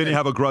 Me and DSA. Vinny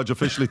have a grudge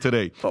officially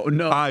today. Oh,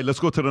 no. All right, let's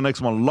go to the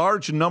next one.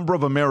 Large number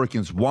of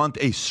Americans want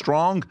a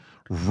strong,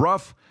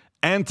 rough,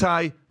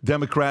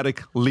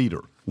 anti-democratic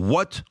leader.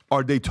 What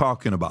are they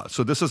talking about?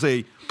 So this is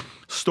a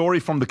story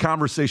from The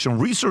Conversation,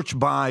 researched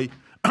by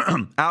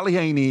Ali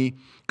Haney,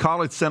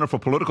 College Center for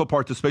Political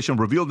Participation,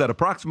 revealed that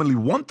approximately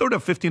one-third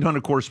of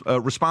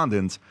 1,500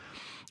 respondents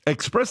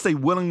expressed a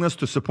willingness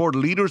to support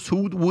leaders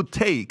who would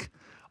take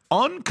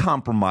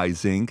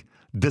uncompromising,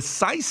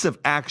 decisive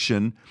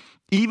action,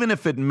 even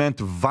if it meant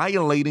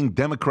violating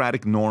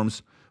democratic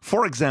norms.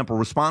 For example,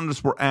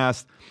 respondents were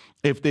asked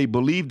if they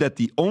believe that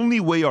the only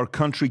way our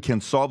country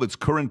can solve its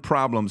current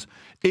problems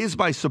is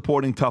by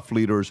supporting tough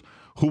leaders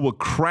who will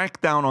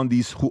crack down on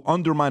these who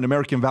undermine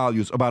American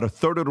values. About a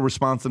third of the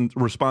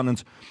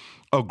respondents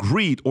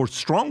agreed or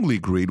strongly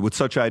agreed with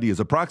such ideas.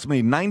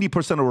 Approximately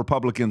 90% of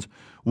Republicans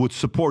would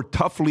support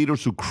tough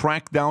leaders who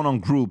crack down on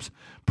groups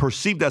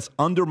perceived as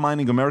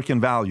undermining American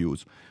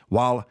values,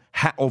 while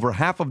over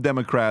half of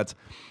Democrats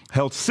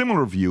held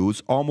similar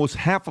views. Almost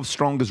half of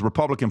strongest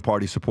Republican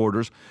Party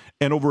supporters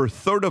and over a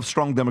third of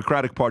strong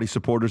Democratic Party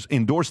supporters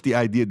endorsed the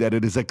idea that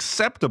it is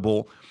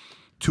acceptable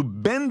to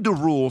bend the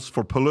rules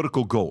for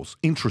political goals.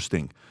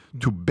 Interesting.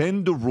 To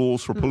bend the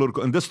rules for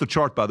political, and this is the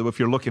chart, by the way, if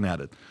you're looking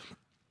at it.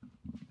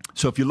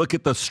 So if you look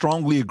at the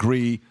strongly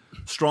agree,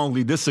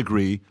 strongly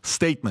disagree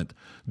statement,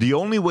 the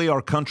only way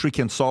our country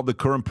can solve the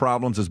current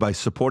problems is by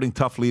supporting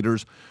tough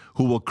leaders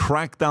who will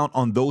crack down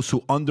on those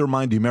who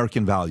undermine the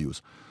American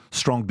values.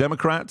 Strong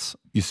Democrats,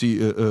 you see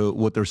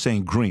what they're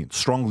saying, green,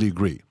 strongly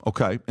agree.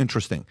 Okay,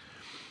 interesting.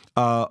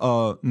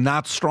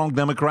 Not strong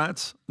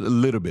Democrats, a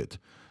little bit.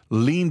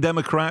 Lean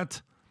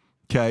Democrat,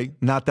 okay,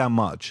 not that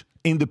much.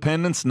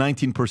 Independents,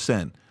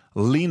 19%.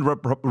 Lean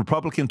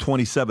Republican,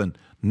 27.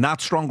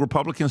 Not strong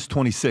Republicans,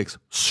 26.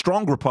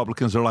 Strong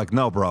Republicans are like,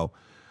 no, bro,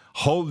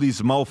 hold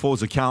these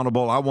mofos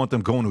accountable. I want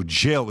them going to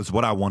jail is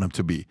what I want them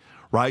to be,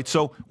 right?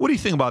 So what do you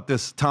think about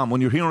this, Tom,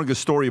 when you're hearing a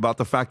story about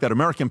the fact that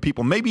American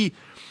people, maybe,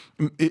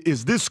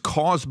 is this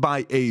caused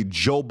by a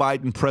Joe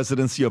Biden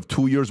presidency of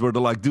 2 years where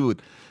they're like,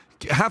 dude,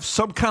 have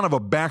some kind of a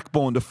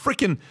backbone. The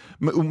freaking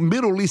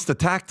Middle East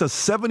attacked us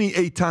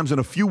 78 times in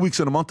a few weeks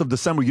in the month of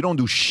December. You don't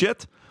do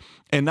shit.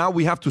 And now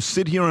we have to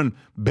sit here and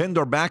bend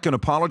our back and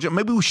apologize.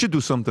 Maybe we should do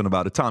something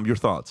about it. Tom, your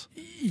thoughts?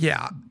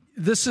 Yeah,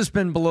 this has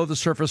been below the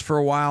surface for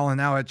a while, and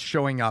now it's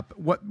showing up.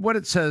 What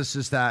it says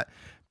is that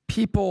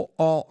people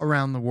all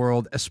around the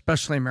world,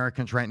 especially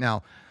Americans right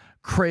now,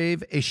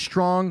 crave a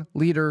strong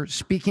leader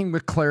speaking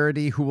with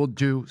clarity who will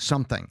do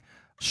something.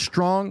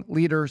 Strong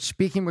leader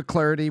speaking with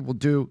clarity will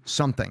do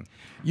something.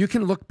 You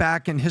can look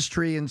back in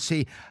history and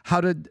see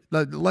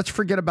let's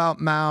forget about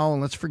Mao,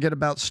 and let's forget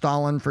about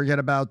Stalin, forget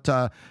about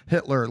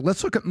Hitler.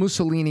 Let's look at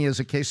Mussolini as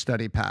a case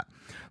study, Pat.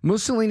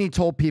 Mussolini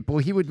told people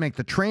he would make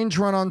the trains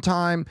run on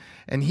time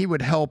and he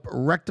would help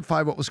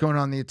rectify what was going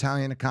on in the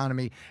Italian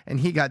economy, and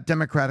he got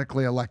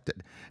democratically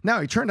elected. Now,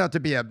 he turned out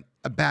to be a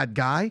bad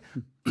guy,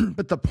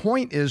 but the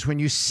point is when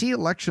you see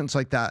elections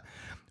like that,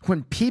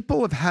 when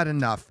people have had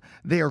enough,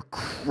 they are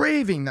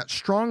craving that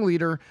strong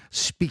leader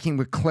speaking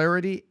with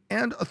clarity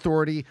and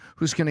authority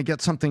who's going to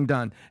get something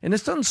done. And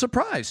this doesn't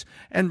surprise.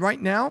 And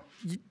right now,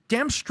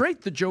 damn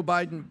straight, the Joe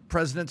Biden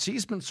presidency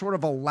has been sort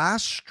of a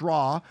last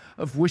straw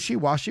of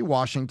wishy-washy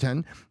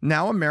Washington.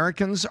 Now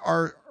Americans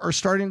are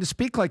starting to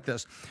speak like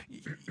this.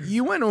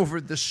 You went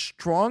over the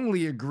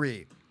strongly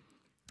agree.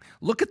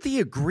 Look at the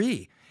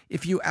agree.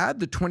 If you add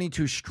the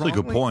 22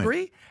 strongly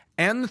agree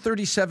and the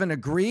 37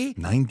 agree,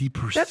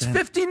 90%. That's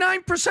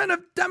 59% of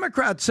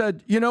Democrats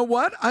said, you know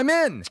what? I'm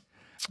in.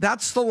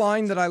 That's the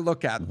line that I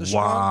look at. The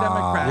strong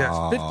Democrats,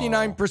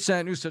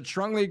 59% who said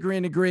strongly agree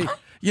and agree.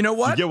 You know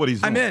what? You get what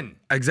he's doing. I'm in.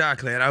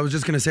 Exactly. And I was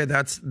just going to say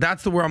that's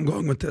the where I'm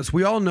going with this.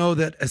 We all know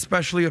that,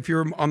 especially if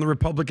you're on the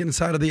Republican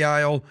side of the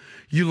aisle,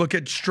 you look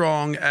at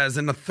strong as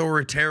an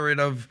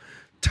authoritative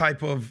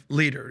type of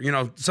leader. You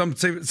know,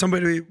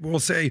 somebody will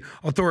say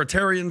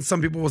authoritarian,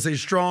 some people will say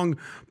strong,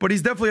 but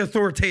he's definitely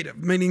authoritative,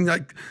 meaning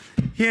like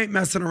he ain't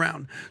messing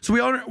around. So we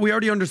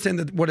already understand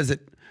that, what is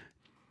it?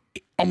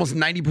 Almost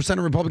 90%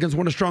 of Republicans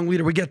want a strong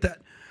leader. We get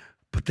that.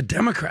 But the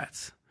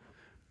Democrats,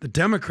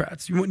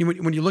 when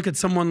you look at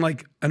someone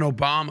like an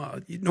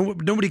Obama,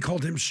 nobody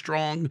called him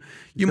strong.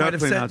 You might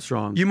have said not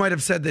strong. You might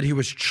have said that he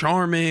was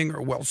charming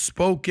or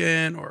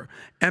well-spoken or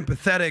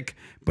empathetic,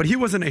 but he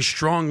wasn't a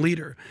strong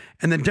leader.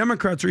 And the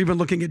Democrats are even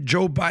looking at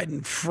Joe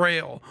Biden,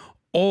 frail,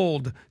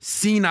 old,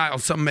 senile,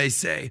 some may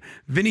say.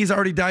 Vinny's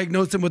already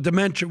diagnosed him with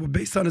dementia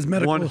based on his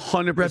medical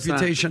 100%.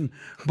 reputation.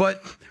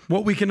 But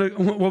what we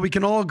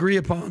can all agree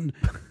upon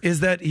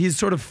is that he's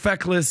sort of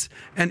feckless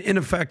and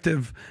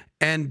ineffective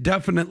and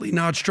definitely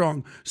not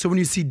strong. So when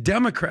you see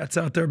Democrats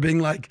out there being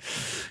like,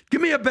 give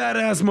me a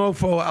badass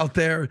mofo out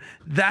there,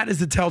 that is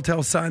a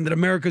telltale sign that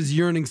America's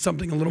yearning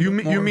something a little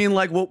bit more. You mean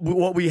like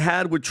what we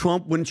had with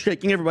Trump when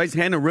shaking everybody's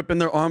hand and ripping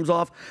their arms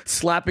off,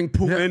 slapping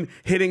Putin,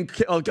 hitting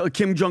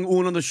Kim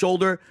Jong-un on the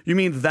shoulder? You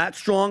mean that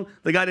strong?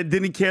 The guy that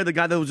didn't care, the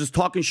guy that was just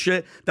talking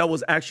shit, that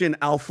was actually an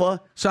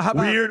alpha? So how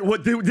about... Weird.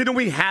 What, didn't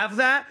we have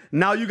that?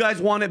 Now you guys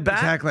want it back?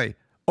 Exactly.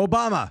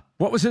 Obama,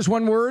 what was his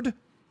one word?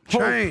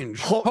 Change.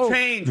 Hope.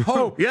 Change.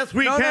 Hope. Yes,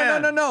 we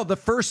can. No. The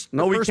first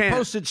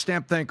postage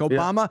stamp thing.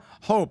 Obama,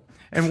 hope.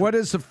 And what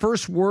is the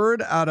first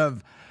word out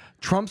of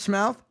Trump's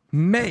mouth?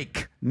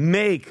 Make.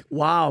 Make.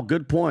 Wow,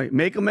 good point.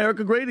 Make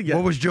America great again.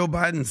 What was Joe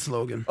Biden's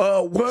slogan?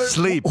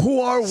 Sleep. Who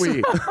are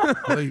we?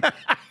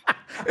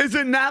 Is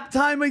it nap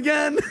time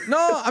again?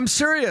 No, I'm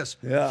serious.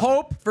 Yeah.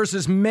 Hope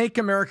versus make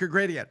America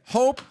great again.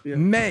 Hope,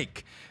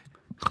 make.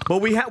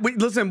 But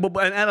listen, and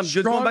Adam,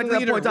 just going back to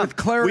that point, with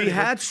clarity. We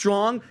had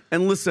strong,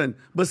 and listen,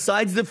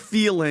 besides the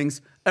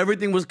feelings,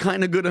 everything was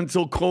kind of good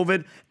until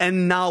COVID,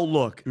 and now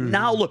look.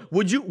 Now look.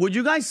 Would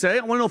you guys say, I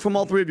want to know from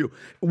all three of you,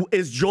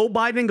 is Joe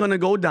Biden going to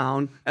go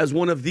down as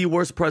one of the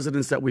worst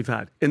presidents that we've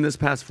had in this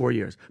past 4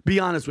 years? Be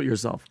honest with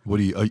yourself. What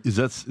do you? Is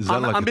that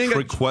like a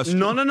trick question?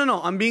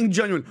 No. I'm being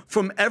genuine.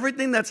 From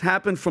everything that's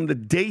happened from the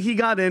day he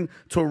got in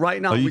to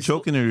right now. Are you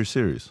joking or are you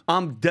serious?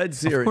 I'm dead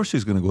serious. Of course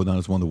he's going to go down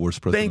as one of the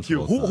worst presidents. Thank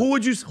you. Who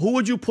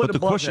would you put But the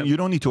above question, him? you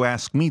don't need to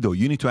ask me, though.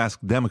 You need to ask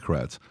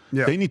Democrats.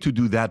 Yeah. They need to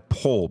do that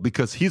poll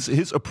because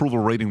his approval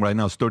rating right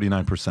now is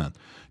 39%.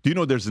 Do you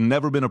know there's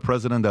never been a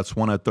president that's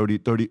won at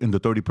 30 in the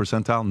 30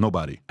 percentile?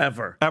 Nobody.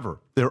 Ever.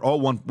 They're all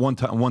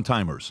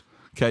one-timers.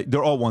 Okay?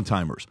 They're all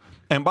one-timers.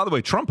 And by the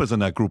way, Trump is in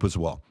that group as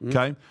well.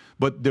 Okay?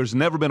 But there's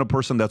never been a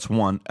person that's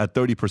won at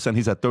 30%.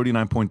 He's at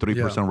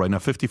 39.3% right now.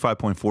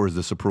 55.4 is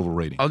this approval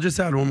rating. I'll just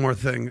add one more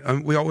thing.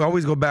 We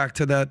always go back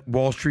to that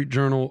Wall Street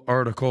Journal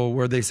article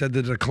where they said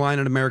the decline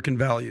in American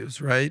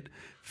values, right?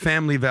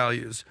 Family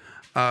values,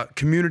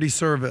 community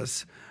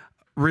service,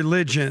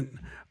 religion,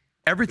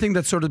 everything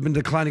that's sort of been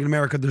declining in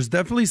America. There's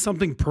definitely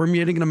something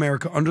permeating in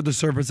America under the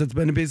surface that's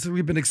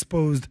basically been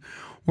exposed,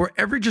 where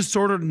every just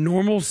sort of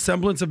normal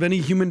semblance of any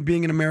human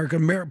being in America,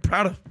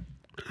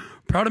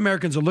 proud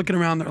Americans are looking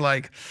around. They're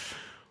like,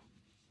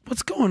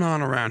 what's going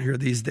on around here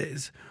these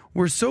days?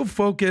 We're so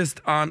focused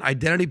on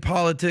identity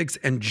politics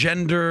and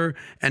gender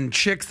and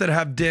chicks that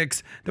have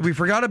dicks that we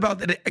forgot about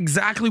that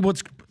exactly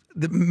what's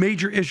the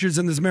major issues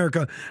in this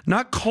America,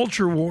 not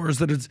culture wars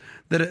that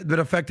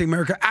affecting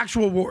America,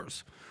 actual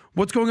wars.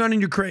 What's going on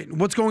in Ukraine?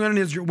 What's going on in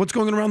Israel? What's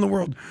going on around the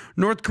world?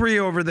 North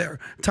Korea over there.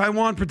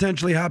 Taiwan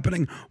potentially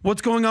happening.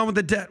 What's going on with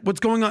the debt?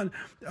 What's going on?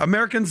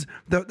 Americans,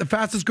 the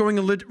fastest growing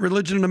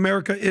religion in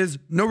America is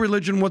no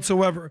religion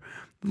whatsoever.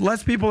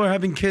 Less people are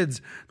having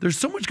kids. There's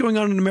so much going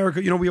on in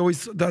America. You know, we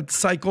always, that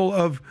cycle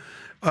of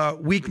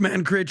weak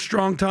men create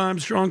strong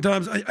times.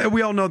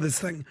 We all know this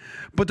thing.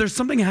 But there's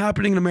something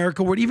happening in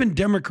America where even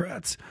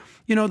Democrats,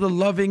 you know, the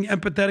loving,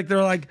 empathetic,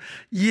 they're like,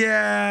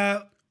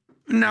 yeah,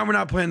 now we're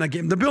not playing that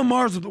game. The Bill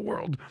Mahers of the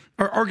world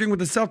are arguing with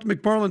the Seth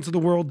MacFarlanes of the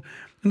world,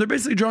 and they're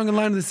basically drawing a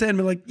line in the sand and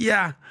be like,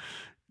 yeah,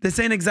 this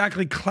ain't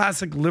exactly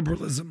classic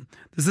liberalism.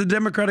 This is a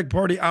Democratic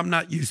Party I'm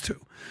not used to.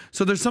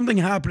 So there's something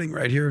happening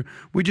right here.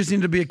 We just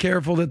need to be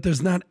careful that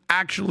there's not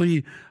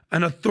actually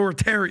an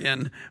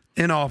authoritarian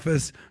in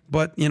office,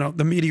 but, you know,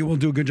 the media will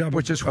do a good job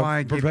Which is why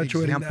I gave the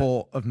perpetuating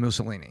example of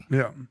Mussolini.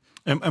 Yeah.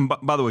 And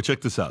by the way,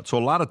 check this out. So a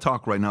lot of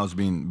talk right now is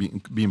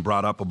being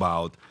brought up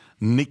about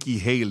Nikki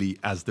Haley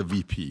as the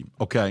VP,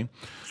 okay?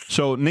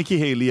 So Nikki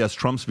Haley as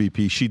Trump's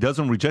VP, she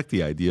doesn't reject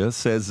the idea,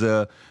 says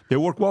they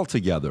work well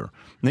together.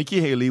 Nikki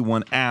Haley,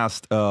 when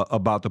asked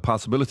about the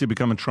possibility of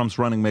becoming Trump's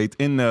running mate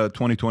in the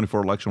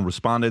 2024 election,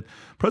 responded,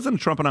 President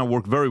Trump and I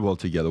work very well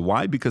together.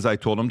 Why? Because I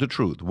told him the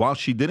truth. While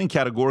she didn't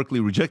categorically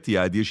reject the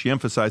idea, she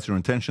emphasized her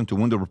intention to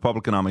win the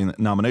Republican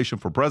nomination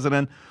for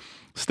president,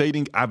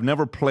 stating, I've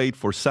never played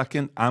for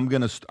second. I'm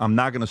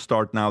not going to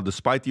start now,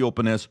 despite the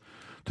openness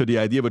to the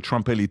idea of a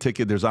Trump-Haley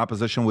ticket. There's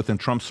opposition within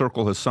Trump's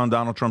circle. His son,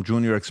 Donald Trump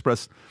Jr.,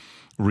 expressed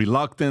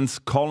reluctance,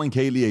 calling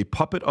Haley a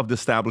puppet of the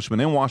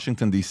establishment in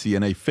Washington, D.C.,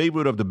 and a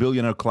favorite of the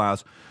billionaire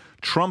class.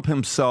 Trump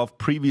himself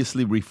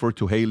previously referred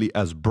to Haley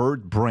as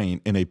bird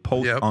brain in a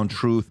post on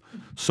Truth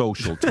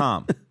Social.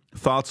 Tom,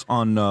 thoughts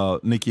on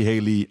Nikki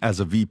Haley as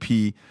a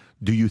VP?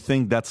 Do you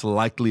think that's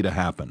likely to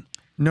happen?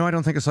 No, I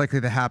don't think it's likely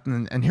to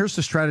happen. And here's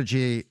the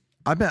strategy.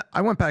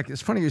 I went back.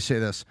 It's funny you say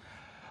this.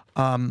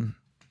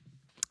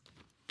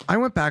 I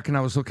went back and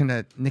I was looking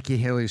at Nikki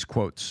Haley's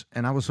quotes,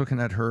 and I was looking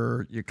at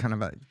her kind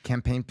of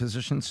campaign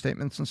position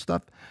statements and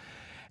stuff.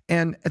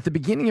 And at the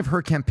beginning of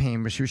her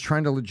campaign, where she was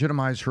trying to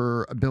legitimize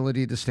her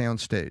ability to stay on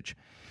stage,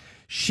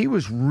 she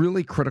was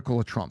really critical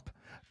of Trump.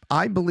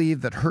 I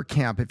believe that her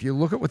camp, if you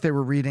look at what they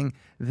were reading,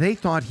 they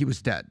thought he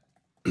was dead.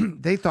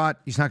 they thought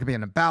he's not going to be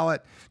on the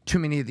ballot. Too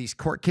many of these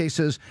court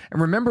cases.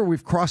 And remember,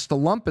 we've crossed the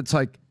lump. It's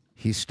like,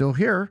 he's still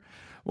here.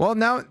 Well,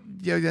 now,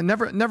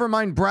 never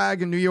mind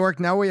Bragg in New York.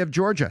 Now we have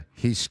Georgia.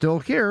 He's still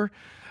here.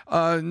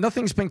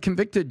 Nothing's been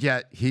convicted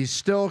yet. He's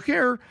still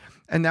here.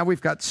 And now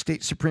we've got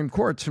state Supreme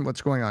Courts and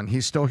what's going on.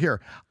 He's still here.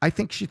 I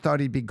think she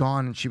thought he'd be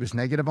gone and she was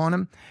negative on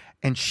him.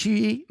 And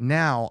she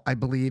now, I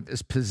believe,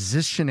 is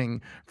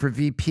positioning for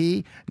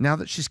VP now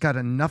that she's got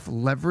enough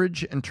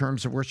leverage in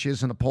terms of where she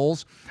is in the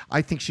polls.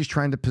 I think she's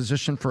trying to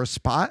position for a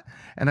spot.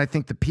 And I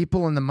think the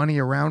people and the money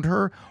around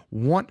her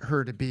want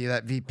her to be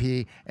that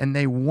VP, and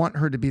they want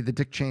her to be the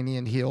Dick Cheney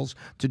in heels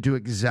to do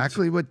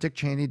exactly what Dick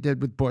Cheney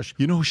did with Bush.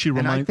 You know who she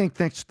reminds? And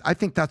I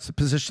think that's the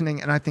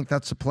positioning, and I think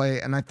that's the play,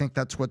 and I think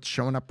that's what's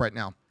showing up right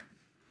now.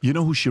 You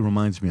know who she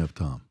reminds me of,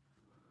 Tom?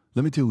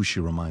 Let me tell you who she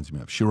reminds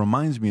me of. She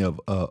reminds me of,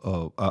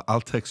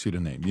 I'll text you the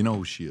name. You know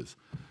who she is.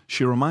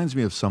 She reminds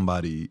me of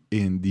somebody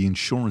in the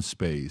insurance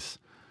space,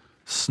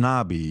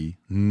 snobby,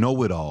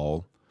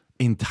 know-it-all,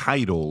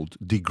 entitled,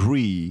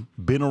 degree,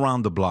 been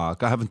around the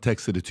block. I haven't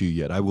texted it to you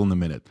yet. I will in a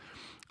minute.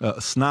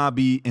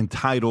 Snobby,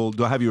 entitled.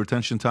 Do I have your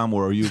attention, Tom,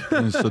 or are you?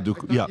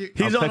 Yeah,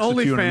 he's on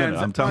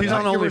OnlyFans. He's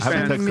on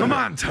OnlyFans. Come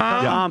on,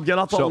 Tom. Get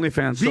off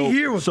OnlyFans. Be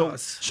here with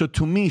us. So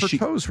to me, Her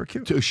toes were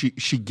cute.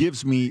 she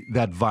gives me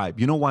that vibe.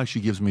 You know why she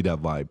gives me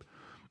that vibe?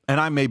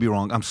 And I may be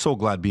wrong. I'm so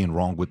glad being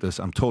wrong with this.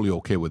 I'm totally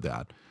okay with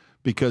that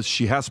because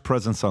she has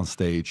presence on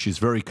stage. She's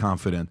very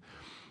confident.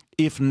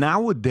 If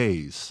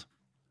nowadays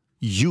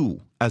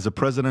you, as a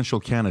presidential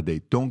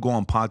candidate, don't go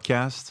on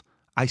podcasts,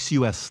 I see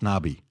you as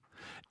snobby.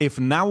 If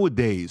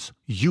nowadays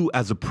you,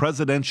 as a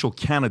presidential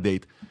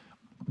candidate,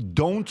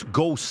 don't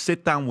go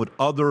sit down with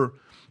other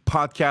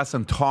podcasts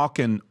and talk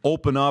and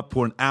open up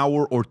for an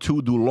hour or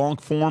two, do long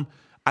form,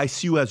 I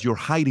see you as you're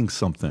hiding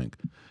something.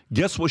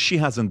 Guess what she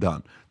hasn't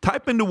done?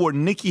 Type in the word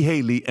Nikki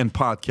Haley and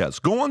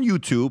podcast. Go on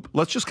YouTube.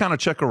 Let's just kind of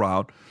check her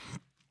out.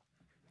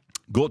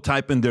 Go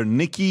type in there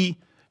Nikki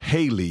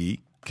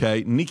Haley,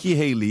 okay? Nikki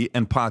Haley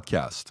and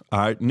podcast. All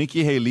right,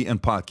 Nikki Haley and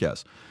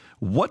podcast.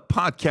 What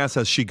podcast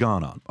has she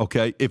gone on,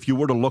 okay? If you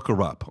were to look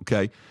her up,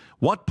 okay?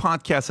 What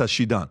podcast has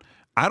she done?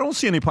 I don't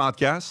see any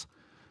podcasts.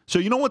 So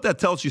you know what that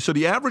tells you? So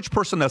the average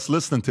person that's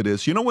listening to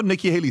this, you know what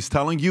Nikki Haley's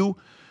telling you?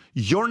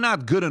 You're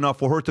not good enough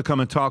for her to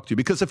come and talk to you.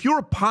 Because if you're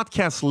a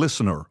podcast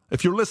listener,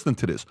 if you're listening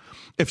to this,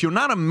 if you're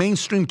not a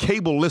mainstream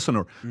cable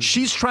listener,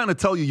 she's trying to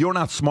tell you you're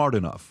not smart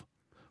enough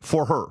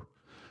for her.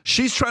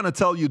 She's trying to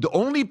tell you the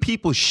only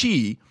people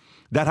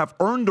that have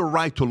earned the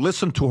right to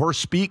listen to her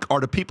speak are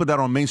the people that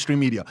are on mainstream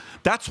media.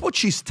 That's what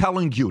she's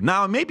telling you.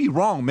 Now, it may be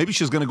wrong. Maybe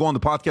she's going to go on the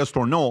podcast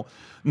or no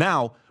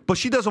now, but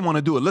she doesn't want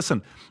to do it.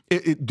 Listen,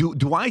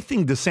 do I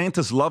think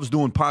DeSantis loves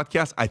doing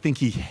podcasts? I think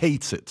he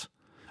hates it.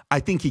 I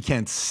think he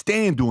can't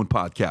stand doing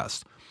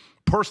podcasts.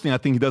 Personally, I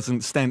think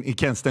he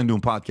can't stand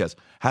doing podcasts.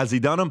 Has he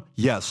done them?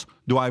 Yes.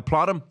 Do I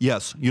applaud him?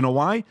 Yes. You know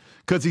why?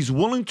 Because he's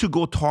willing to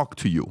go talk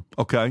to you,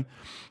 okay?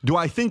 Do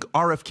I think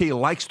RFK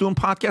likes doing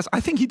podcasts? I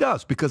think he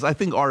does because I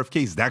think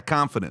RFK is that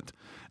confident.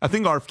 I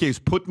think RFK's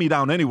put me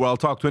down anywhere. I'll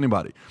talk to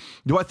anybody.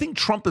 Do I think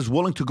Trump is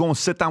willing to go and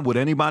sit down with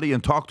anybody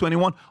and talk to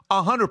anyone?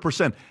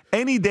 100%.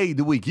 Any day of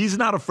the week. He's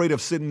not afraid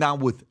of sitting down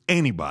with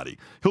anybody.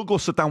 He'll go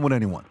sit down with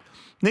anyone.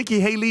 Nikki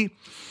Haley,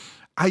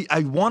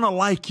 I want to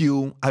like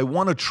you. I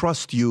want to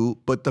trust you.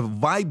 But the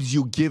vibes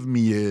you give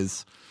me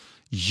is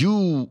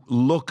you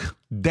look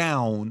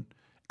down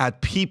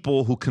at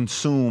people who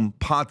consume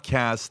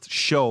podcast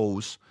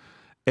shows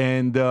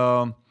and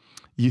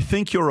you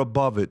think you're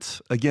above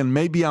it. Again,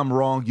 maybe I'm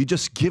wrong. You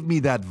just give me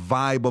that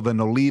vibe of an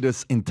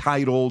elitist,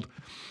 entitled,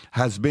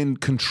 has been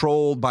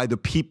controlled by the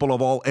people of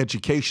all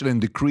education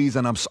and degrees.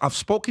 And I've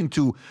spoken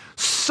to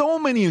so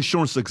many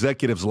insurance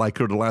executives like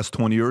her the last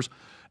 20 years.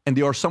 And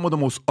they are some of the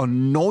most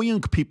annoying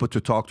people to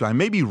talk to. I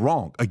may be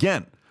wrong.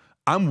 Again,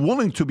 I'm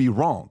willing to be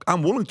wrong.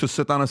 I'm willing to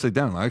sit down and say,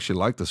 damn, I actually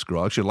like this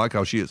girl. I actually like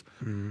how she is.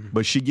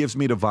 But she gives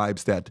me the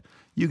vibes that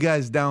you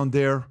guys down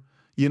there,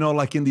 you know,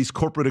 like in these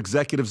corporate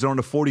executives, they're on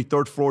the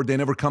 43rd floor. They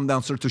never come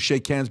downstairs to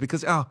shake hands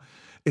because,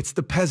 it's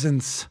the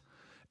peasants.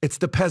 It's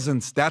the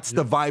peasants. That's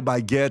the vibe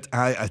I get.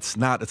 It's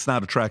not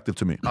attractive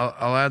to me.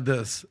 I'll add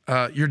this.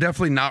 You're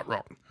definitely not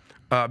wrong.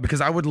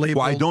 Because I would label.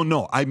 Well, I don't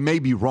know. I may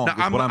be wrong. No,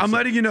 I'm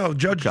letting you know.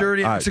 Judge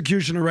Dirty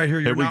Executioner right here.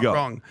 You're not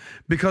wrong.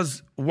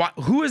 Because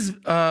who is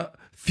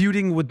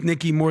feuding with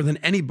Nikki more than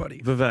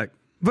anybody? Vivek.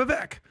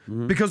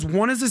 Because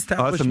one is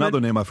establishment. That's another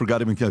name I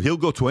forgot even. He'll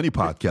go to any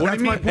podcast.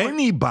 That's my point.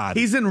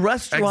 Anybody. He's in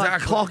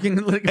restaurants talking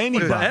like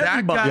anybody.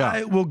 That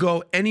guy will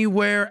go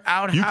anywhere,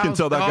 outhouse. You can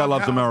tell that guy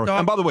loves America.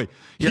 And by the way,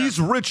 he's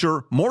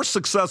richer, more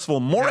successful,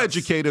 more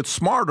educated,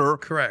 smarter.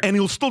 Correct. And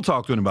he'll still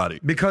talk to anybody.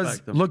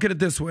 Because look at it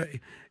this way.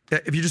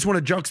 If you just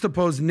want to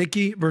juxtapose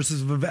Nikki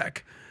versus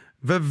Vivek,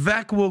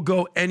 Vivek will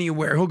go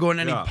anywhere. He'll go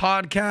on any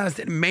podcast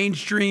and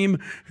mainstream.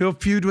 He'll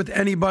feud with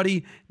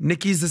anybody.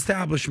 Nikki's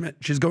establishment.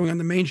 She's going on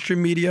the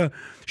mainstream media.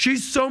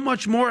 She's so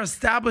much more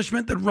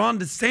establishment than Ron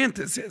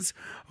DeSantis is.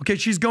 Okay,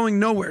 she's going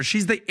nowhere.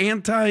 She's the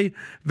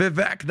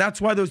anti-Vivek. That's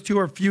why those two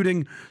are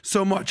feuding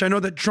so much. I know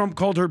that Trump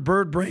called her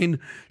bird brain.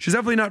 She's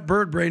definitely not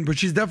bird brain, but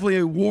she's definitely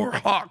a war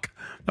hawk.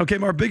 Okay,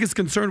 our biggest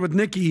concern with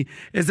Nikki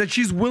is that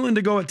she's willing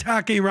to go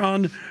attack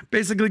Iran,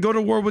 basically go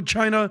to war with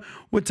China,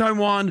 with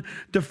Taiwan,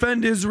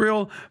 defend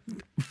Israel,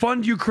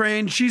 fund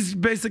Ukraine. She's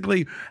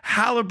basically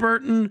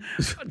Halliburton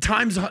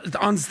times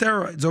on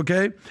steroids,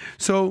 okay?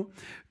 So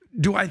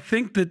do I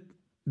think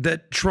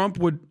that Trump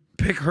would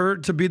pick her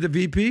to be the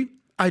VP?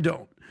 I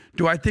don't.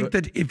 Do I think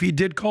that if he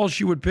did call,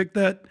 she would pick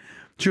that?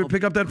 She would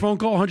pick up that phone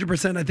call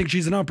 100%. I think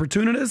she's an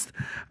opportunist.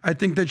 I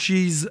think that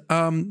she's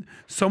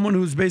someone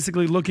who's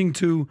basically looking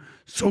to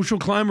social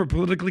climb or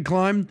politically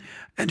climb.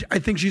 And I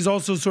think she's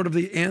also sort of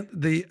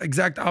the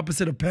exact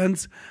opposite of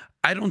Pence.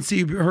 I don't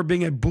see her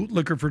being a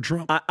bootlicker for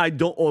Trump. I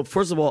don't. Well,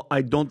 first of all,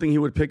 I don't think he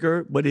would pick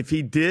her. But if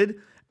he did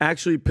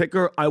actually pick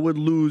her, I would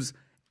lose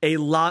a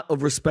lot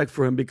of respect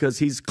for him because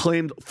he's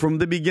claimed from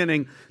the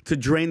beginning to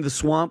drain the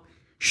swamp.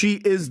 She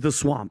is the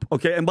swamp.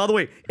 Okay. And by the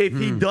way, if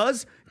he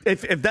does.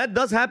 If that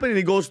does happen and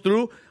he goes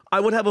through, I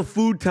would have a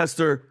food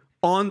tester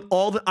on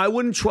all the. I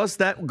wouldn't trust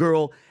that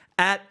girl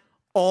at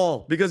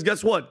all because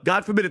guess what?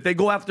 God forbid if they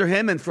go after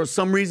him and for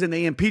some reason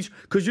they impeach,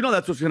 because you know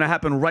that's what's going to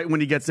happen right when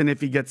he gets in.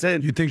 If he gets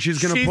in, you think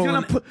she's going to pull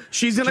an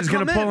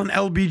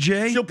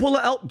LBJ? She'll pull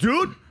an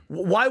dude.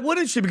 Why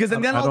wouldn't she? Because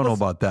then I don't know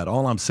about that.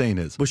 All I'm saying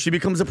is, but she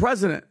becomes a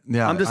president.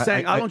 Yeah, I'm just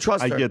saying I don't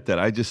trust her. I get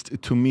that.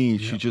 To me,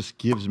 she just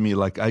gives me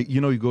like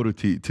you go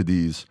to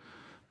these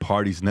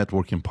parties,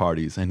 networking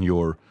parties, and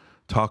you're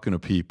talking to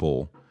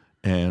people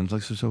and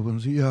like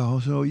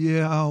okay.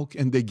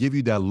 And they give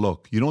you that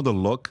look. You know the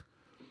look.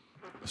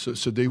 So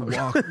they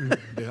walk.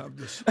 They have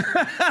this.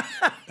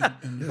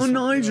 And this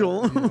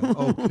Nigel.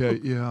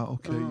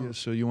 Okay.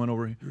 So you went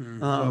over here.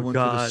 I went to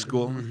the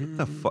school.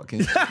 The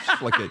fucking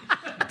like a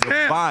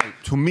vibe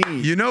to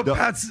me.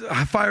 Pat's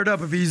fired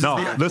up if he's the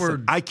listen.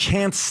 word. I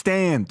can't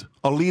stand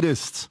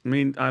elitists. I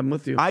mean, I'm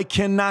with you. I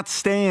cannot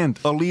stand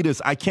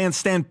elitists. I can't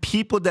stand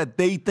people that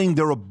they think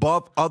they're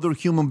above other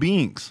human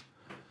beings.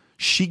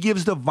 She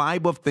gives the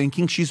vibe of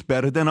thinking she's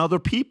better than other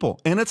people,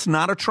 and it's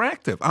not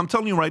attractive. I'm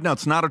telling you right now,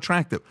 it's not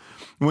attractive.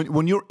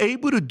 When you're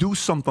able to do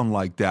something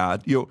like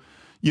that, you're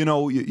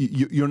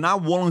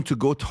not willing to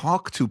go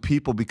talk to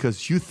people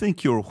because you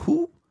think you're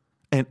who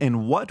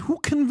and what? Who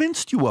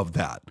convinced you of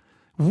that?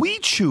 We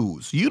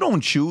choose. You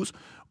don't choose.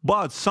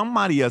 But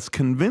somebody has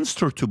convinced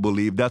her to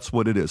believe that's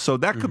what it is. So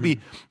that could be,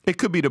 it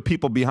could be the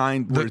people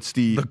behind, where it's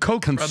the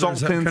Koch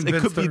consultants.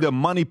 It could be the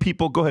money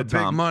people. Go ahead,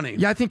 Tom. Big money.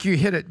 Yeah, I think you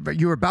hit it. But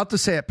you were about to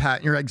say it, Pat.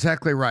 And you're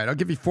exactly right. I'll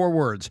give you 4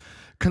 words.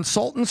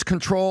 Consultants,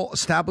 control,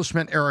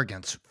 establishment,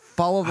 arrogance.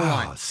 Follow the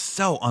line.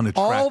 So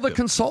unattractive. All the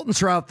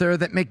consultants are out there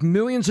that make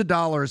millions of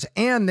dollars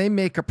and they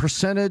make a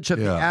percentage of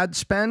the ad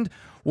spend.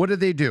 What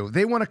do?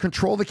 They want to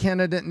control the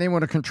candidate and they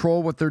want to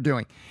control what they're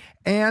doing.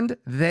 And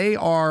they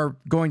are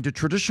going to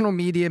traditional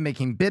media,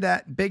 making big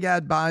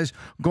ad buys,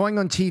 going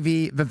on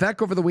TV.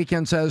 Vivek over the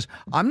weekend says,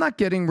 I'm not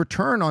getting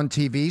return on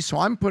TV, so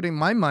I'm putting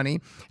my money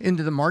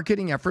into the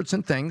marketing efforts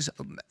and things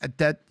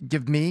that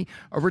give me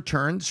a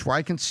return so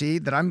I can see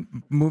that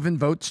I'm moving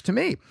votes to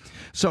me.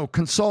 So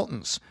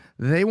consultants,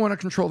 they want to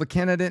control the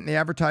candidate and the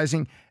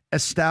advertising.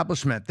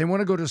 Establishment. They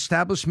want to go to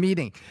established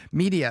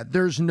media.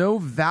 There's no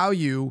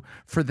value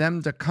for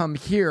them to come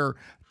here.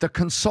 The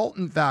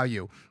consultant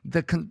value,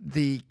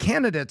 the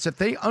candidates, if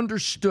they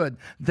understood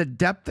the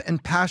depth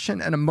and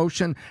passion and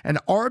emotion and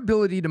our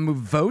ability to move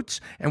votes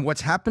and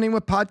what's happening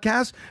with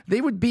podcasts,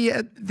 there'd be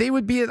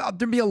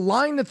a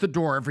line at the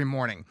door every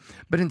morning.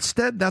 But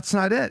instead, that's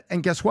not it.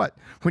 And guess what?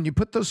 When you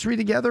put those 3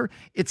 together,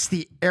 it's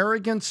the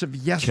arrogance of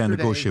yesterday. Can't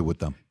negotiate with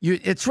them.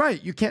 It's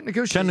right. You can't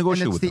negotiate. Can't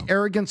negotiate with them. It's the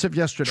arrogance of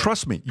yesterday.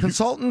 Trust me.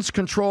 Consultants,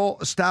 control,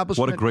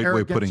 establishment. What a great way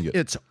of putting it.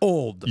 It's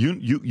old.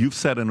 You've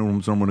sat in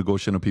rooms when we're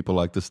negotiating with people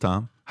like this,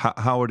 Tom.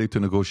 How are they to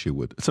negotiate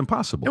with? It's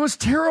impossible. It was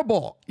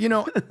terrible.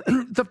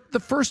 The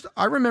first,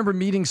 I remember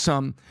meeting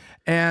some,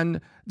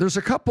 and there's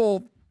a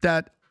couple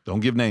that...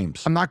 Don't give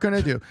names. I'm not going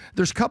to do.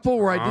 There's a couple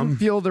where I didn't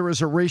feel there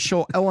was a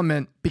racial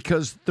element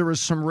because there was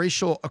some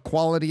racial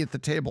equality at the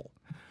table.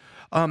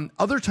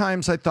 Other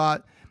times I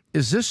thought,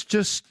 is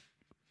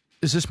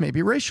this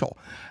maybe racial?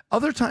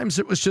 Other times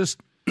it was just,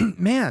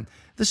 man,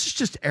 this is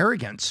just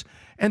arrogance.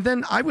 And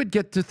then I would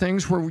get to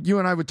things where you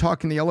and I would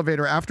talk in the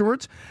elevator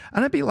afterwards,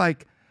 and I'd be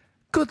like,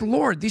 good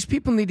Lord, these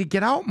people need to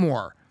get out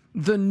more.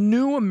 The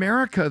new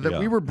America that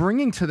we were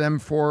bringing to them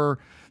for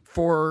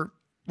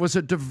was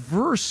a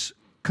diverse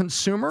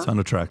consumer. It's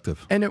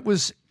unattractive. And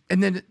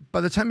then by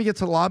the time you get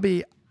to the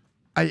lobby,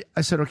 I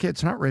said, okay,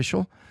 it's not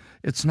racial.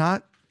 It's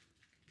not,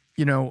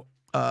 the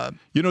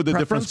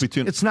difference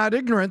between... It's not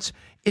ignorance.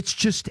 It's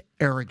just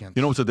arrogance.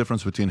 You know what's the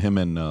difference between him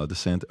and her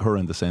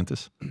and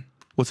DeSantis?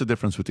 What's the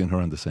difference between her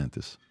and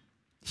DeSantis?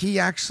 He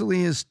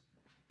actually is...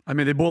 I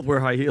mean, they both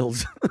wear high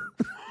heels.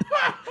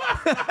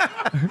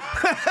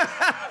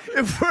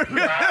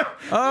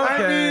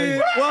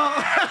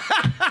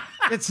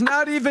 It's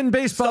not even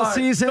baseball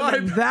season,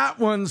 and that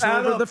one's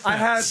over the fence. I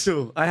had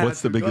to.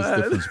 What's the biggest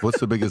difference? What's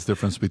the biggest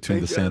difference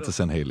between DeSantis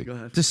and Haley?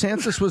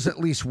 DeSantis was at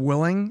least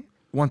willing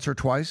once or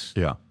twice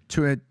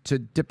to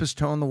dip his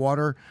toe in the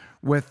water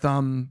with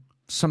some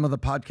of the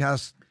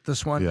podcasts,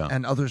 this one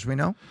and others we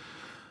know.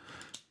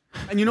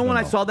 And you know when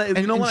I saw that,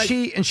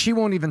 and she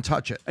won't even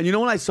touch it. And you know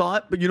when I saw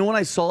it, but you know when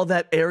I saw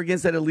that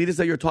arrogance, that elitist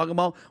that you're talking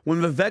about, when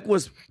Vivek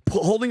was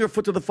holding her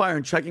foot to the fire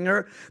and checking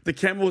her, the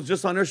camera was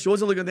just on her. She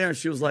wasn't looking there, and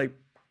she was like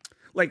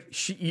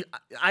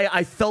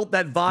I felt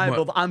that vibe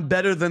of I'm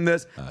better than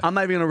this. I'm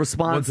not even gonna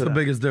respond. What's to the that.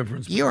 biggest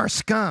difference? You're a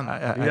scum.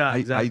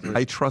 Exactly.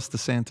 I trust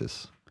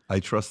DeSantis.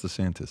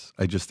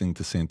 I just think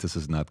DeSantis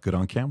is not good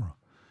on camera,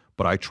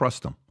 but I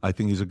trust him. I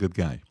think he's a good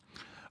guy.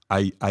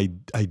 I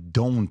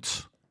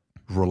don't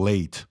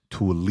relate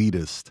to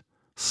elitist,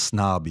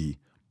 snobby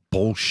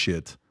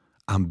bullshit.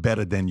 I'm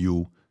better than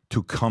you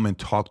to come and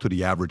talk to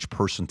the average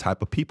person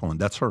type of people, and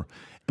that's her.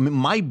 I mean,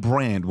 my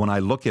brand, when I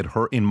look at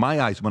her, in my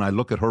eyes, when I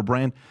look at her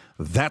brand,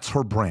 that's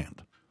her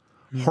brand.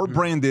 Her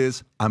brand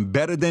is, I'm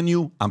better than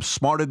you, I'm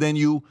smarter than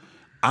you,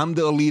 I'm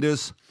the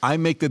elitist, I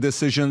make the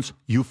decisions,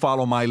 you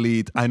follow my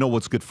lead, I know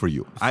what's good for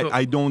you. So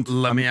I don't...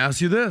 Let me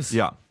ask you this.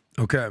 Yeah.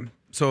 Okay,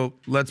 so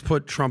let's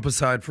put Trump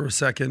aside for a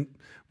second.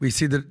 We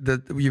see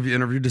that you've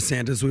interviewed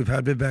DeSantis, we've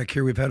had Vivek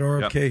here, we've had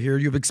RFK here,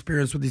 you've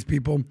experienced with these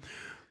people.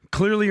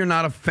 Clearly, you're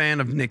not a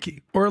fan of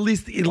Nikki, or at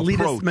least the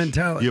elitist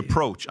mentality. The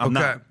approach, I'm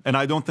not, and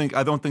I don't think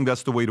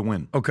that's the way to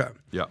win. Okay,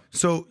 yeah.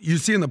 So you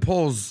see in the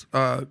polls,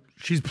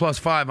 she's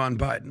 +5 on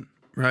Biden,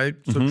 right?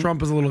 So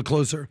Trump is a little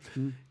closer.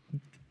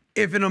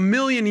 If in a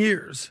million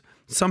years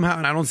somehow,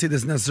 and I don't see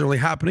this necessarily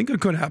happening,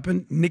 it could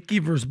happen, Nikki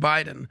versus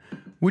Biden.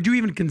 Would you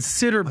even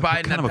consider Biden?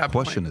 What kind of a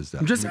question point? is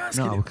that? I'm just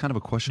asking. No, you. what kind of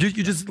a question?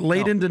 You just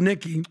laid into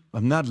Nikki.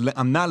 I'm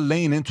not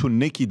laying into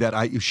Nikki that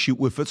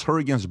if it's her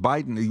against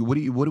Biden.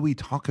 What are we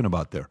talking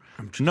about there?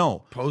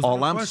 No,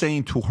 all I'm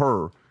saying to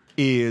her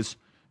is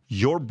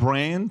your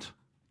brand,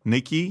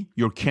 Nikki,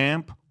 your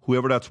camp,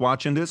 whoever that's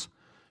watching this,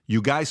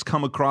 you guys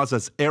come across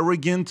as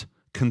arrogant,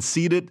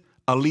 conceited,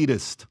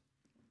 elitist,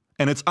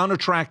 and it's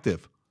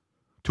unattractive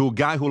to a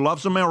guy who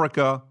loves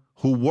America,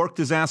 who worked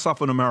his ass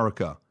off in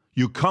America.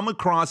 You come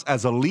across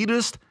as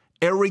elitist,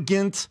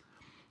 arrogant,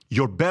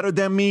 you're better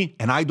than me,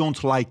 and I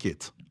don't like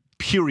it,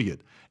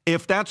 period.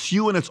 If that's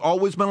you and it's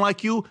always been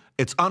like you,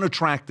 it's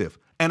unattractive.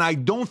 And I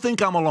don't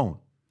think I'm alone.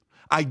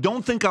 I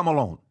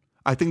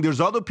think there's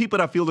other people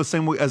that feel the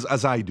same way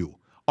as I do,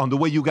 on the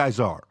way you guys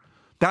are.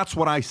 That's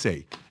what I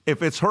say.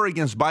 If it's her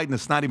against Biden,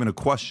 it's not even a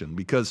question,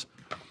 because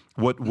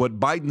what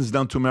Biden's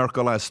done to America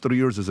the last 3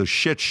 years is a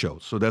shit show.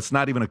 So that's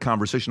not even a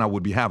conversation I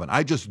would be having.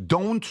 I just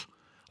don't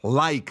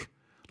like,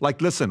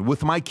 listen,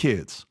 with my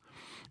kids,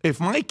 if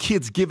my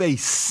kids give a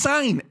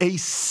sign,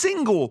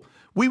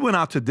 we went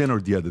out to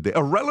dinner the other day,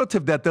 a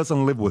relative that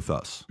doesn't live with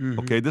us,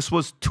 okay? This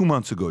was 2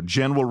 months ago.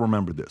 Jen will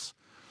remember this.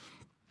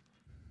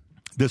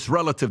 This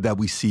relative that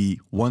we see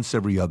once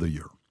every other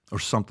year or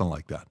something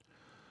like that.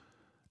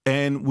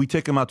 And we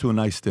take him out to a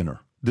nice dinner.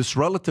 This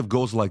relative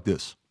goes like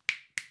this.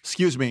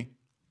 Excuse me.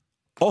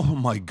 Oh,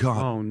 my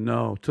God. Oh,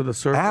 no. To the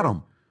server?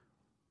 Adam.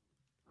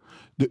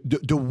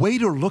 The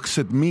waiter looks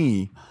at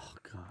me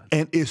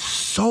and is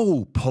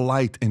so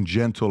polite and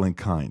gentle and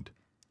kind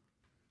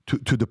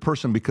to the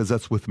person, because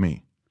that's with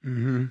me.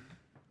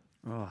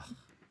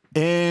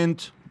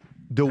 And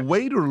the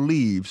waiter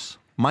leaves.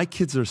 My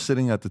kids are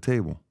sitting at the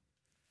table.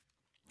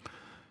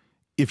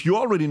 If you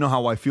already know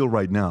how I feel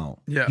right now,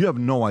 you have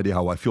no idea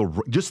how I feel.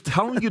 Just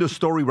telling you the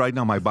story right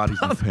now, my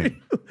body's in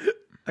pain.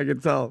 I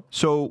can tell.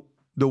 So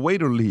the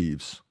waiter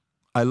leaves.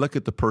 I look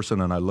at the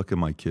person and I look at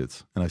my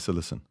kids. And I say,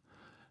 listen,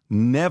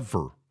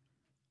 never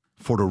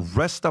for the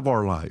rest of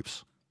our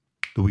lives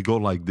do we go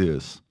like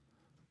this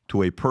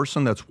to a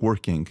person that's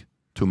working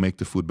to make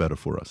the food better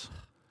for us.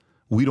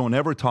 We don't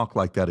ever talk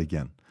like that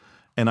again.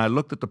 And I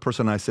looked at the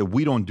person and I said,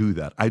 we don't do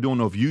that. I don't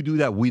know if you do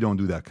that. We don't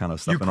do that kind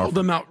of stuff. You called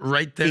them out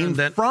right there. In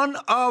front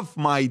of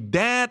my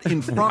dad,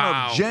 in front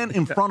of Jen,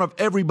 in front of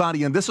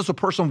everybody. And this is a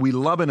person we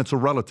love and it's a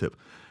relative.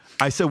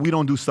 I said, we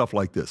don't do stuff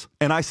like this.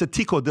 And I said,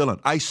 Tico Dillon,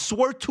 I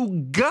swear to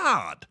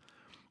God,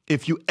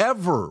 if you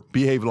ever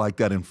behave like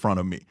that in front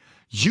of me,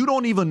 you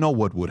don't even know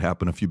what would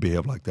happen if you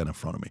behave like that in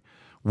front of me.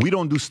 We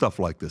don't do stuff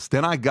like this.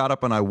 Then I got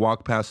up and I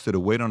walked past to the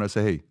waiter and I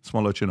said, hey, just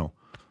want to let you know,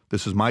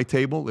 this is my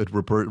table. It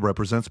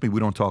represents me. We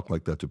don't talk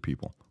like that to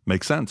people.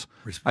 Makes sense.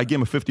 Respect. I gave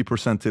him a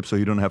 50% tip so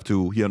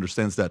he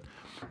understands that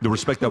the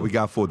respect that we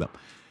got for them.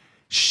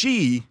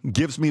 She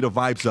gives me the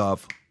vibes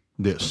of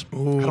this.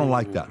 Ooh. I don't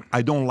like that.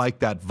 I don't like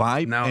that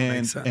vibe. Now it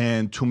makes sense.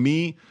 And to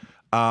me,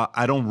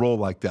 I don't roll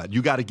like that.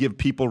 You got to give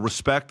people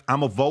respect.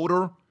 I'm a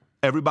voter.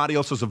 Everybody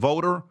else is a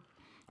voter.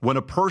 When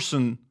a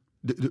person,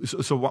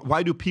 so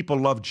why do people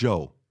love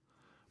Joe?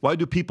 Why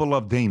do people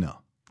love Dana?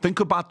 Think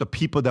about the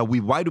people that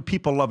why do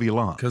people love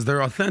Elon? Because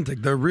they're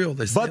authentic. They're real.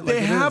 They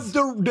have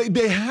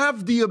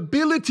the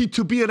ability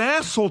to be an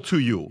asshole to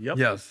you. Yep.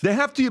 Yes. They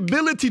have the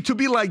ability to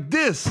be like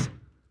this.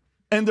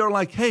 And they're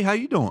like, hey, how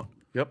you doing?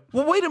 Yep.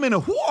 Well, wait a minute.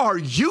 Who are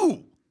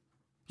you?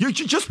 You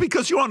just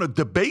because you're on a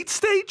debate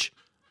stage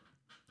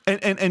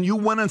and you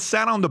went and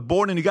sat on the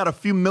board and you got a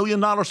few $1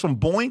 million from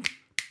Boeing?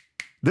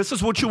 This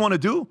is what you want to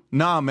do?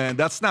 Nah, man,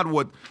 that's not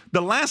what.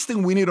 The last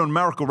thing we need in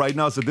America right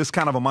now is this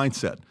kind of a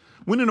mindset.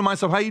 We need a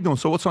mindset. How you doing?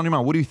 So what's on your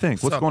mind? What do you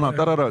think? What's going on?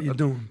 How you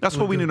doing? That's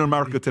what we need in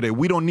America today.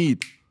 We don't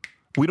need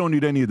We don't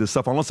need any of this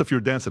stuff unless if you're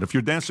dancing. If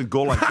you're dancing,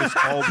 go like this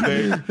all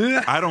day.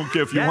 I don't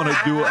care if you want to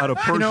do it at a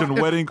Persian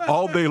wedding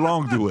all day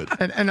long. Do it.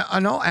 And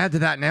I'll add to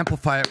that and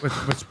amplify it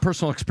with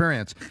personal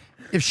experience.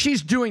 If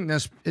she's doing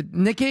this,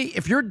 Nikki,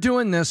 if you're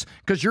doing this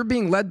because you're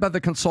being led by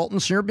the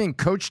consultants and you're being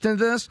coached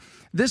into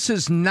this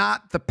is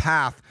not the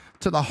path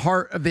to the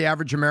heart of the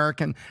average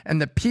American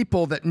and the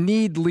people that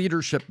need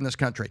leadership in this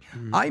country.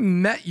 I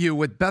met you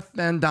with Beth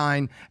Van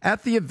Dyne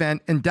at the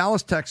event in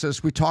Dallas,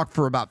 Texas. We talked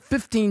for about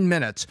 15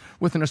 minutes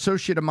with an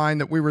associate of mine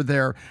that we were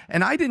there,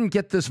 and I didn't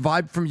get this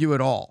vibe from you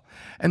at all.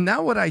 And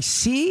now what I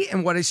see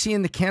and what I see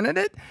in the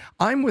candidate,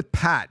 I'm with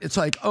Pat. It's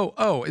like,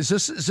 is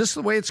this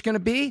the way it's going to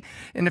be?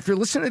 And if you're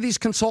listening to these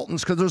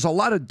consultants, because there's a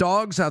lot of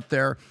dogs out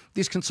there,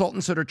 these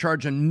consultants that are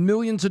charging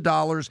millions of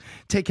dollars,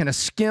 taking a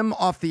skim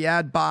off the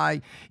ad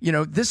buy,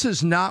 this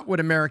is not what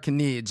America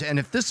needs. And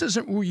if this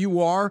isn't who you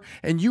are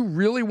and you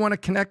really want to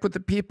connect with the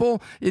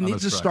people, it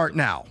needs to start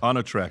now.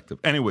 Unattractive.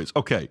 Anyways,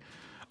 okay.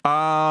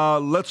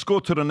 Let's go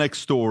to the next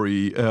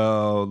story.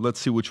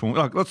 Let's see which one.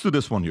 Let's do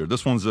this one here.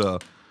 This one's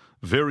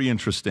very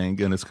interesting,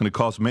 and it's going to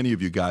cause many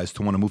of you guys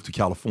to want to move to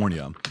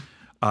California.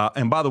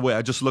 And by the way,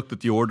 I just looked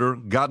at the order.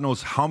 God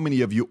knows how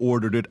many of you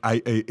ordered it.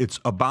 It's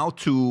about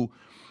to...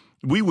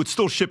 We would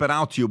still ship it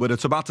out to you, but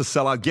it's about to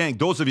sell out. Gang,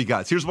 those of you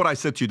guys, here's what I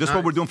said to you. This is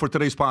what we're doing for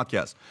today's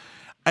podcast.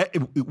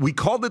 We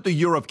called it the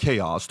year of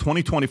chaos,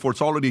 2024.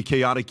 It's already a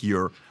chaotic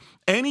year.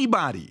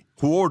 Anybody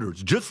who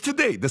orders just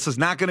today, this is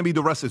not going to be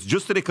the rest. It's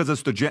just today because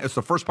it's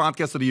the first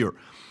podcast of the year.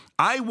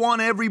 I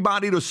want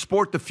everybody to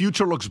sport the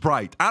future looks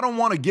bright. I don't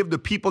want to give the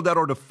people that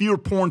are the fear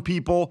porn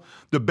people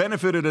the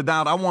benefit of the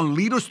doubt. I want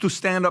leaders to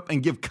stand up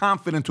and give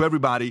confidence to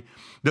everybody.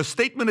 The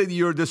statement of the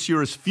year this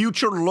year is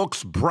future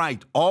looks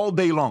bright all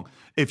day long.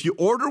 If you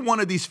order one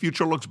of these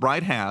future looks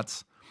bright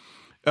hats,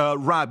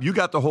 Rob, you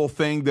got the whole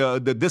thing, the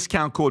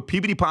discount code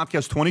PBD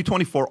Podcast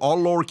 2024, all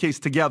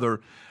lowercase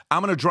together.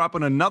 I'm going to drop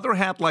in another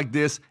hat like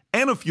this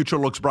and a Future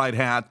Looks Bright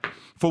hat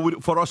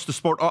for us to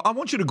sport. I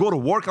want you to go to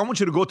work. I want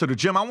you to go to the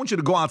gym. I want you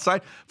to go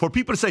outside for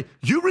people to say,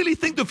 you really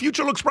think the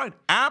future looks bright?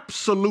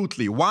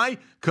 Absolutely. Why?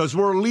 Because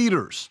we're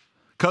leaders.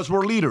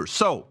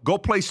 So go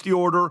place the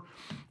order.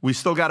 We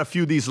still got a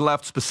few of these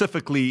left,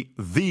 specifically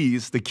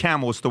these, the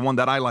camo is the one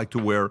that I like to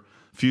wear.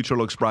 Future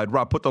Looks Bright.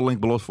 Rob, put the link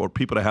below for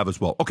people to have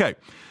as well. Okay.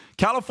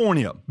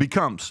 California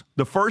becomes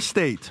the first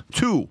state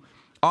to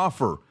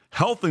offer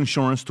health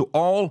insurance to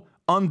all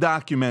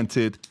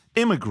undocumented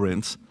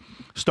immigrants.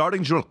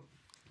 Starting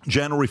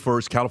January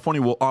 1st,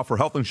 California will offer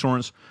health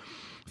insurance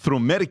through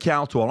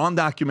Medi-Cal to all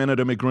undocumented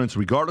immigrants,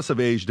 regardless of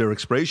age. Their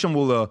expansion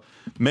will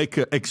make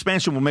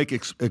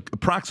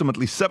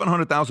approximately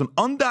 700,000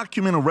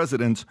 undocumented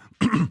residents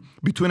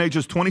between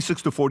ages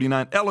 26 to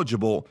 49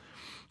 eligible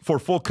for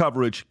full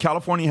coverage.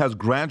 California has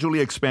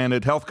gradually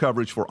expanded health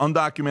coverage for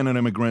undocumented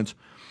immigrants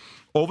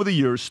over the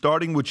years,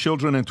 starting with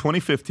children in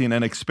 2015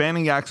 and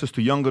expanding access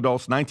to young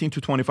adults 19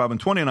 to 25 in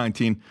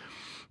 2019.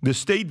 The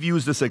state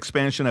views this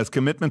expansion as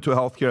commitment to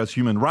healthcare as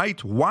human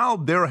right. While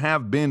there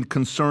have been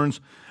concerns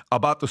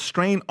about the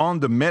strain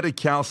on the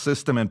Medi-Cal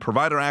system and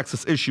provider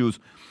access issues,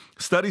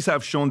 studies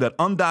have shown that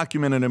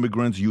undocumented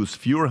immigrants use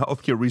fewer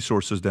healthcare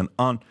resources than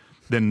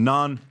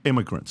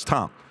non-immigrants.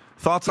 Tom,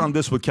 thoughts on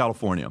this with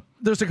California?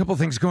 There's a couple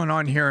things going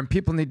on here, and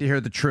people need to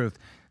hear the truth.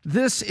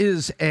 This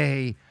is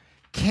a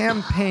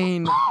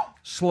campaign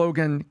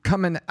slogan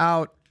coming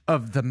out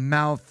of the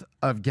mouth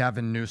of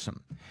Gavin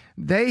Newsom.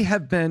 They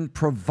have been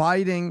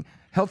providing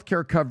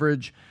healthcare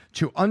coverage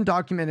to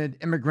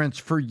undocumented immigrants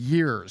for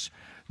years.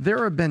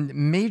 There have been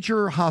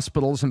major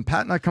hospitals, and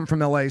Pat and I come from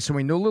LA, so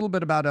we know a little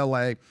bit about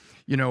LA,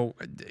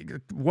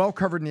 well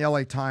covered in the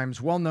LA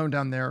Times, well known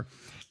down there.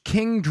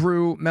 King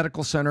Drew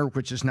Medical Center,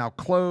 which is now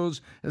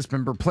closed, has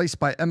been replaced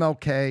by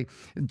MLK.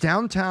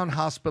 Downtown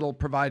hospital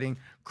providing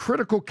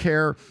critical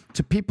care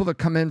to people that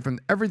come in from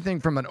everything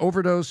from an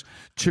overdose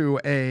to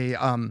a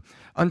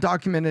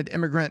undocumented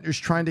immigrant who's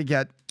trying to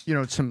get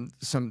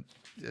some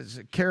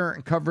care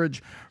and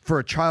coverage for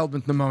a child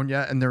with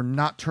pneumonia, and they're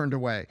not turned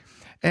away.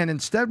 And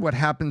instead what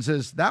happens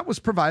is that was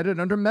provided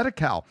under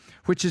Medi-Cal,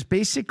 which is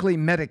basically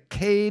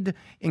Medicaid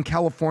in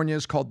California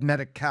is called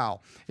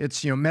Medi-Cal.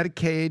 It's,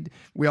 Medicaid.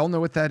 We all know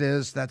what that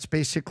is. That's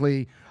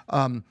basically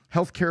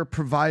healthcare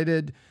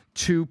provided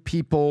to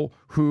people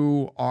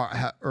who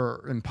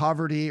are in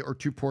poverty or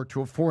too poor to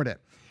afford it.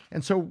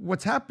 And so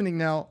what's happening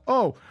now,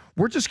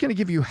 we're just going to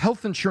give you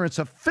health insurance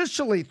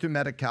officially through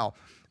Medi-Cal.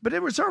 But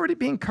it was already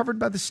being covered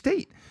by the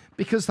state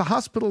because the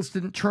hospitals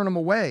didn't turn them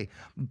away.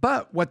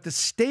 But what the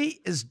state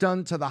has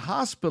done to the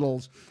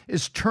hospitals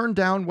is turn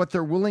down what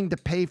they're willing to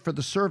pay for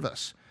the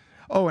service.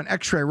 An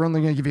x-ray, we're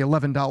only going to give you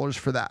 $11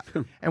 for that.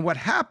 And what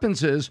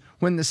happens is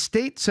when the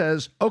state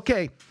says,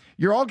 okay,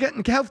 You're all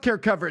getting healthcare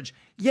coverage.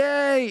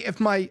 Yay! If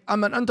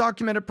I'm an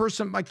undocumented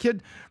person, my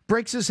kid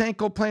breaks his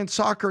ankle playing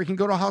soccer, he can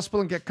go to a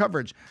hospital and get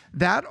coverage.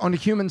 That, on the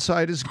human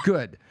side, is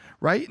good,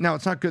 right? Now,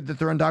 it's not good that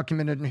they're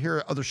undocumented and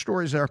hear other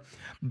stories there,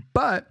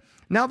 but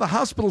now the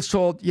hospital's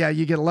told, yeah,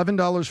 you get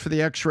 $11 for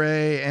the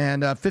x-ray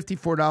and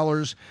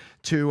 $54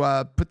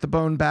 to put the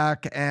bone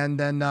back, and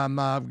then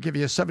give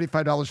you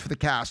 $75 for the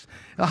cast.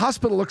 The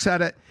hospital looks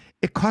at it.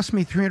 It cost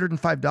me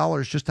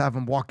 $305 just to have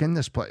them walk in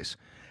this place,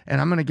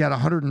 and I'm going to get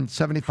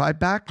 $175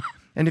 back.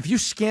 And if you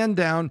scan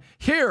down,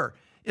 here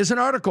is an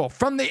article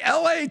from the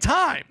LA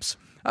Times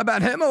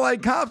about Himalaya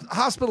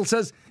Hospital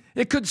says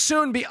it could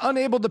soon be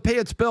unable to pay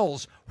its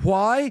bills.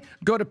 Why?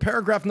 Go to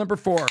paragraph number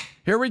 4.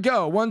 Here we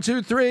go. 1,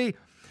 2, 3.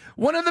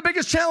 One of the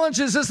biggest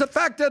challenges is the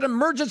fact that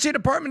emergency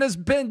department has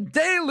been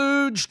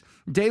deluged.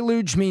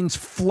 Deluge means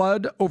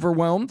flood,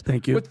 overwhelmed.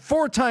 Thank you. With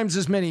 4 times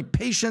as many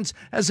patients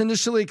as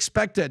initially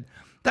expected.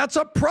 That's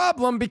a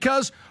problem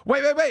because,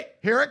 wait.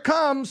 Here it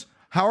comes.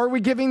 How are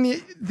we giving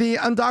the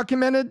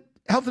undocumented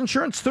health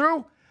insurance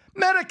through?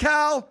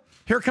 Medi-Cal.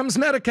 Here comes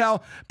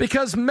Medi-Cal.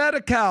 Because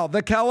Medi-Cal,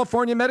 the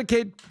California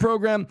Medicaid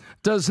program,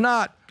 does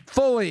not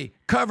fully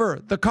cover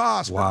the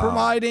cost for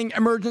providing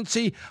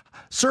emergency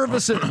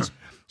services.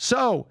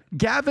 So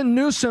Gavin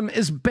Newsom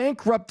is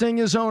bankrupting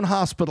his own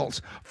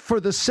hospitals for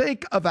the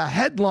sake of a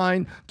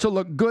headline to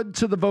look good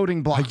to the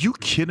voting bloc. Are you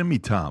kidding me,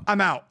 Tom?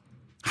 I'm out.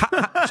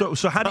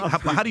 So how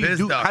do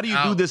you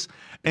do this?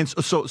 And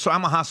so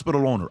I'm a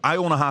hospital owner. I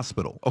own a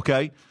hospital.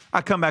 Okay,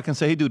 I come back and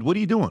say, hey, dude, what are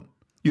you doing?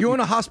 You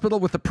own a hospital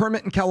with a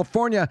permit in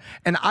California,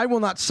 and I will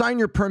not sign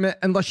your permit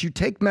unless you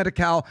take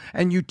Medi-Cal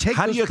and you take.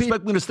 How do you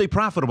expect me to stay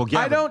profitable,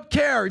 Gavin? I don't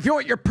care. If you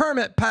want your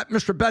permit,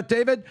 Mr. Bet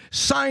David,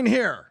 sign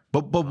here.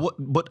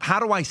 But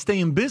how do I stay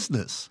in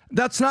business?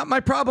 That's not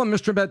my problem,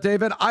 Mr. Bet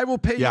David. I will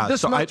pay you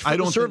this much for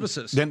the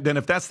services. Then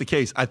if that's the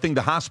case, I think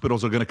the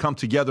hospitals are going to come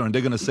together and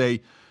they're going to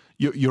say,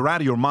 you're out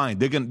of your mind.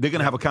 They're going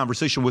to have a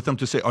conversation with them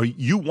to say,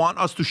 you want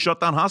us to shut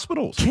down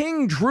hospitals?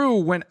 King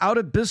Drew went out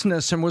of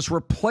business and was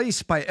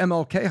replaced by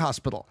MLK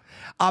Hospital,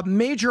 a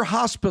major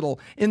hospital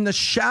in the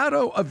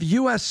shadow of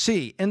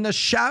USC, in the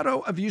shadow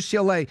of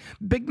UCLA.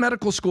 Big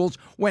medical schools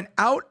went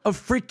out of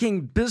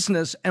freaking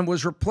business and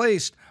was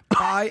replaced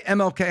by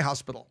MLK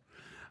Hospital.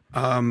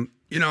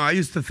 I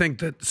used to think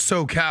that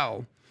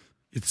SoCal,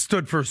 it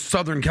stood for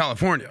Southern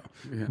California,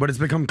 but it's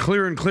become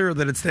clearer and clearer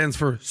that it stands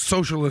for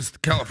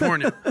Socialist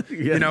California.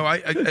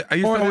 I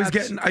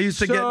used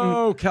to get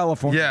in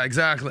California. Yeah,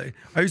 exactly.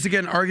 I used to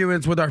get in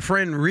arguments with our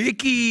friend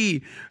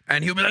Ricky,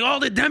 and he'll be like, "Oh,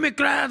 the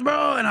Democrats,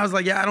 bro," and I was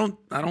like, "Yeah,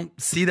 I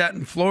don't see that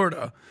in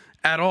Florida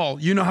at all.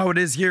 You know how it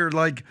is here.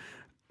 Like,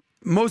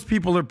 most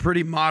people are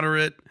pretty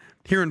moderate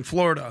here in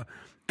Florida."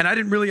 And I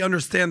didn't really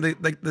understand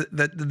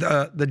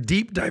the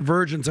deep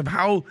divergence of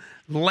how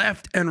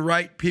left and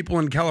right people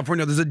in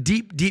California, there's a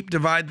deep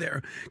divide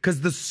there.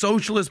 Because the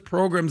socialist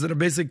programs that have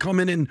basically come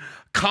in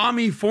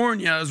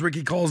California, as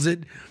Ricky calls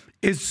it,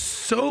 is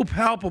so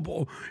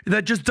palpable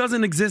that just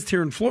doesn't exist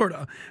here in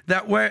Florida.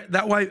 That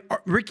why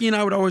Ricky and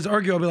I would always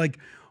argue. I'll be like,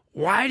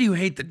 why do you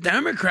hate the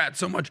Democrats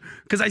so much?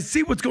 Because I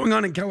see what's going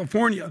on in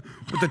California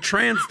with the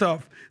trans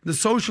stuff, the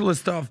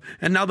socialist stuff,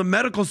 and now the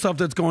medical stuff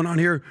that's going on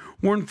here.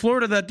 Where in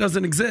Florida, that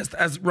doesn't exist.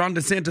 As Ron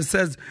DeSantis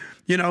says,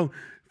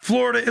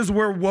 Florida is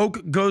where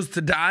woke goes to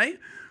die.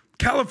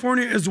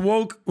 California is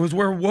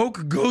where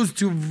woke goes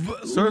to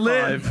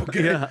live.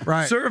 Okay? Yeah,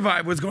 right.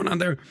 Survive what's going on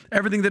there.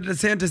 Everything that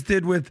DeSantis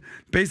did with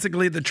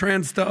basically the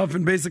trans stuff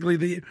and basically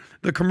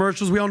the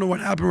commercials, we all know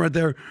what happened right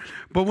there.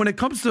 But when it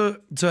comes to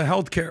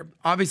healthcare,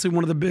 obviously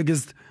one of the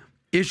biggest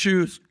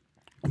issues,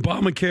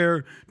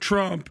 Obamacare,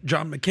 Trump,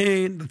 John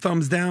McCain, the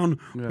thumbs down.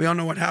 Yeah. We all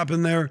know what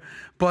happened there.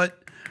 But,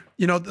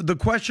 the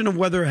question of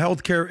whether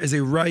healthcare is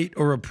a right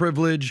or a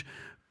privilege,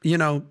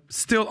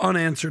 still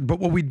unanswered. But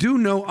what we do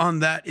know on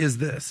that is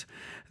this,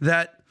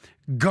 that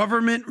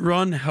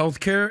government-run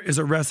healthcare is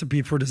a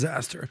recipe for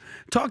disaster.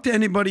 Talk to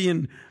anybody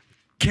in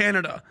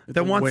Canada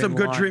that wants some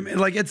good treatment.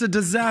 Like, it's a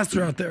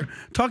disaster out there.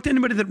 Talk to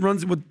anybody that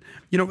runs with,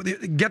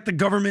 get the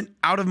government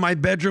out of my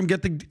bedroom,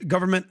 get the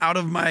government out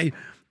of my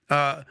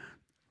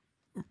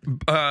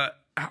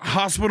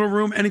hospital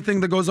room,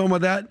 anything that goes on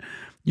with that.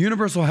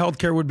 Universal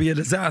healthcare would be a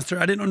disaster.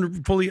 I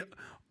didn't fully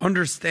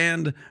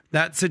understand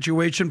that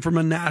situation from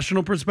a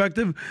national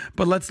perspective,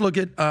 but let's look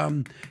at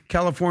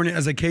California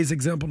as a case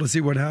example to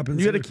see what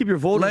happens. You got to keep your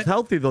voters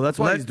healthy, though. That's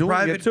why he's doing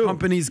it too. Private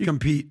companies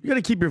compete. You got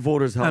to keep your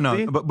voters healthy.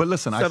 I know, but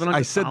listen,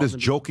 I said this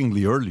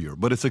jokingly earlier,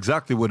 but it's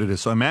exactly what it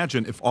is. So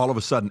imagine if all of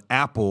a sudden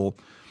Apple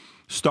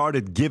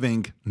started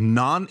giving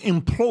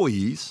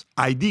non-employees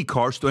ID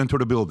cards to enter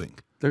the building.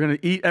 They're going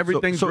to eat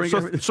everything. So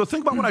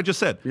think about what I just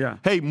said. Yeah.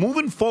 Hey,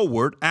 moving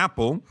forward,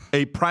 Apple,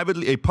 a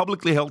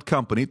publicly held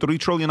company, $3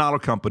 trillion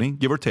company,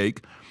 give or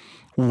take,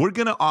 we're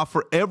going to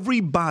offer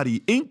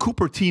everybody in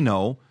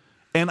Cupertino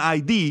an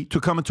ID to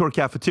come into our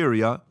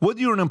cafeteria, whether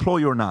you're an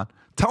employee or not.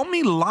 Tell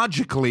me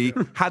logically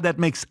how that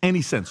makes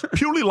any sense.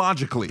 Purely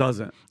logically.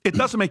 It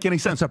doesn't make any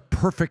sense. That's a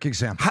perfect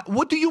example.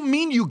 What do you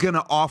mean you're going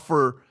to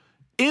offer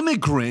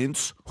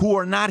immigrants who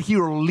are not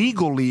here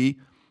legally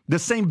the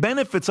same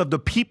benefits of the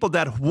people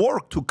that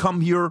work to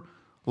come here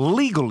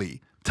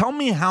legally. Tell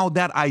me how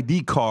that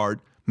ID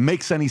card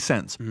makes any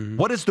sense.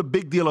 What is the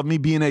big deal of me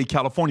being a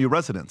California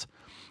resident?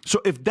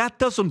 So if that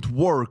doesn't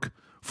work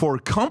for a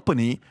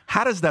company,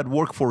 how does that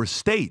work for a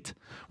state?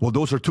 Well,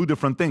 those are two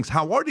different things.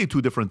 How are they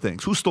two different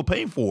things? Who's still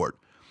paying for it?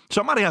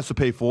 Somebody has to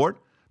pay for it.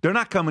 They're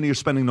not coming here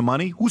spending the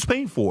money. Who's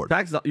paying for it?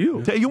 Tax,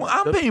 you.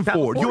 I'm paying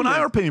for it. You and I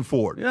are paying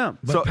for it. Yeah.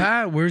 But so,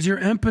 Pat, where's your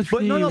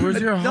empathy?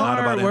 Where's your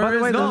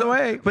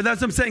heart? But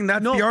that's what I'm saying.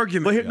 That's the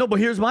argument. But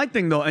here's my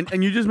thing, though,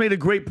 and you just made a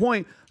great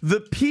point. The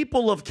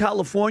people of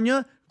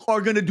California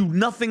are going to do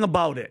nothing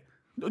about it.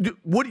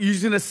 What, you're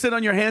just going to sit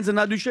on your hands and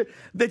not do shit?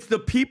 That's the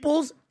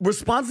people's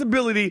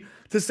responsibility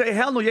to say,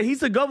 hell no, yeah,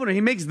 he's the governor.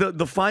 He makes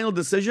the final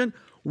decision.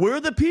 Where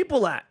are the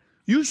people at?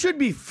 You should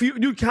be,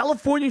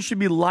 California should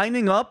be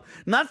lining up,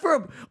 not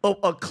for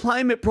a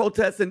climate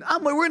protest and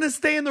we're going to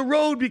stay in the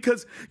road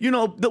because,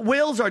 the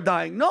whales are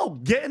dying. No,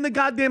 get in the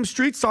goddamn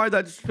streets. Sorry,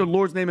 that's the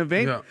Lord's name in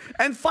vain. Yeah.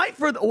 And fight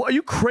for, are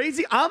you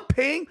crazy? I'm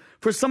paying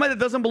for somebody that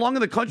doesn't belong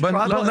in the country.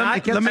 But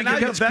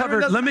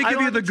let me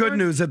give you the good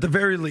news at the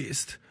very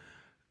least.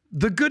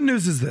 The good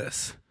news is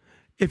this.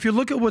 If you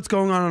look at what's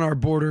going on our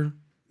border,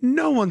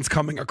 no one's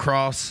coming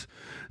across.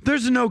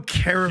 There's no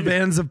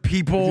caravans of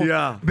people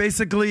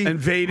basically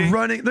invading,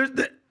 running.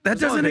 That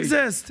doesn't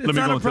exist. It's Let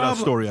me not go a into problem.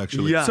 that story,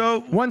 actually. Yeah.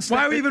 So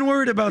why are we even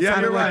worried about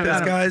something like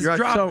this, guys? Right.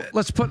 Drop so it.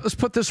 let's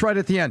put this right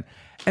at the end.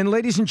 And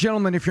ladies and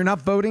gentlemen, if you're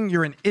not voting,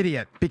 you're an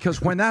idiot,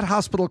 because when that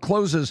hospital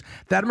closes,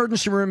 that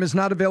emergency room is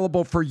not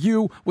available for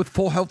you with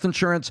full health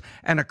insurance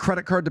and a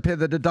credit card to pay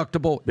the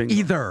deductible. Bingo.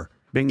 Either.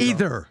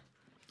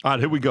 All right,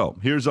 here we go.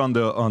 Here's on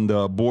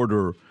the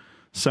border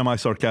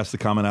semi-sarcastic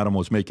comment Adam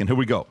was making. Here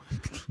we go.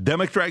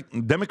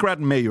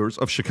 Democrat mayors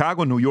of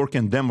Chicago, New York,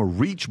 and Denver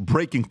reach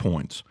breaking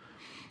points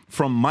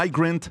from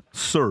migrant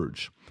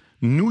surge.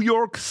 New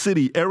York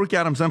City, Eric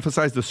Adams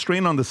emphasized the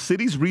strain on the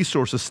city's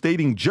resources,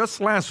 stating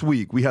just last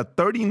week we had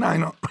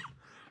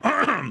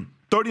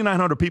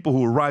 3,900 people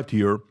who arrived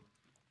here.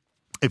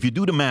 If you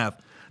do the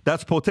math,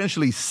 that's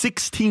potentially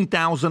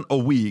 16,000 a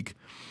week,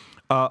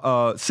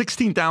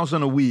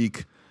 16,000 a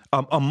week,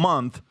 a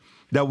month,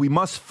 that we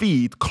must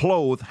feed,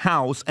 clothe,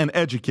 house, and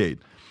educate.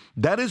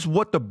 That is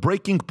what the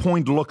breaking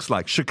point looks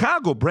like.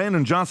 Chicago,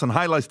 Brandon Johnson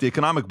highlights the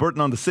economic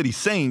burden on the city,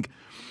 saying,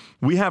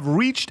 we have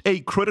reached a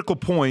critical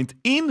point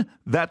in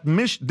that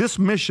this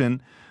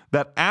mission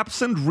that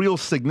absent real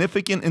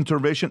significant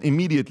intervention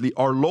immediately,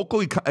 our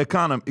local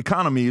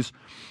economies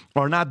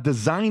are not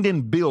designed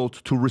and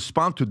built to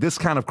respond to this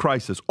kind of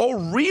crisis.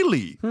 Oh,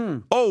 really?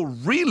 Oh,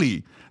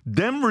 really?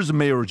 Denver's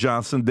Mayor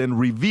Johnson then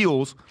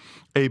reveals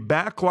a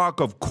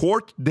backlog of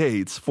court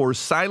dates for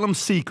asylum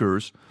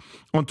seekers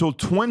until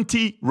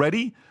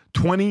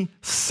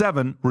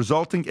 2027,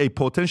 resulting a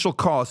potential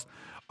cost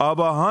of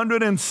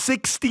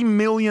 $160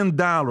 million,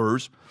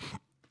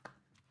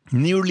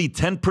 nearly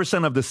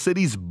 10% of the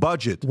city's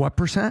budget. What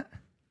percent?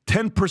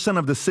 10%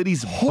 of the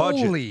city's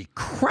budget. Holy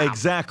crap.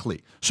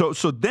 Exactly. So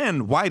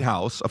then White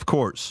House, of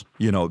course,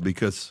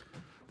 because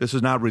this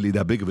is not really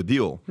that big of a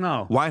deal.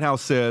 No. White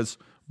House says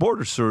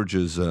border surge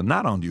is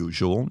not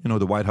unusual.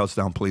 The White House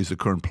downplays the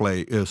current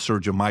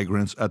surge of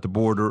migrants at the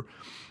border,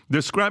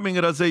 describing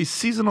it as a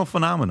seasonal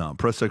phenomenon.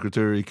 Press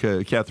Secretary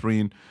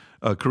Karine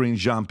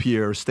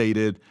Jean-Pierre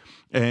stated,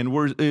 and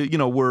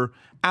we're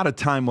at a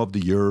time of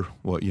the year,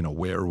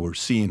 where we're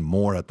seeing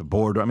more at the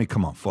border. I mean,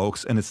 come on,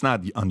 folks, and it's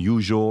not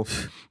unusual.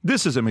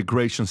 This is an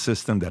immigration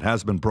system that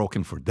has been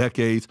broken for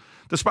decades,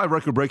 despite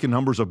record-breaking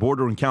numbers of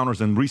border encounters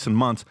in recent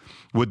months,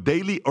 with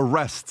daily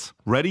arrests.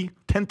 Ready?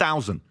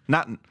 10,000.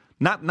 Not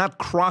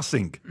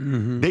crossing.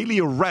 Daily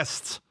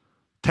arrests,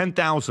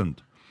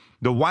 10,000.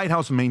 The White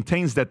House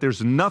maintains that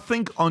there's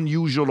nothing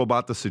unusual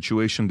about the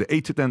situation. The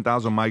 8,000 to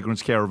 10,000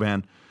 migrants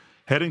caravan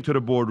heading to the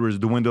border is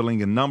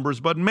dwindling in numbers,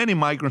 but many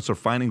migrants are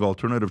finding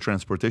alternative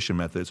transportation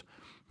methods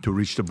to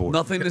reach the border.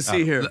 Nothing to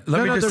see here.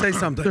 Let me just say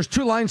something. There's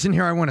 2 lines in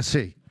here I want to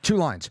see. 2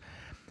 lines.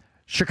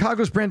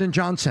 Chicago's Brandon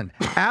Johnson.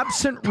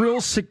 Absent real,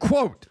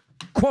 quote,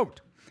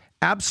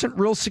 absent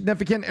real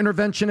significant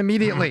intervention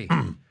immediately.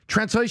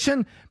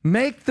 Translation,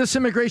 make this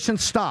immigration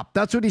stop.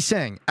 That's what he's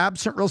saying.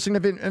 Absent real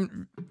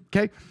significant,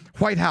 okay?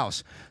 White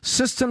House.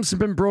 Systems have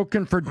been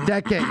broken for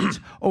decades.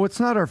 Oh, it's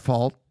not our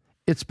fault.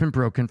 It's been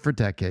broken for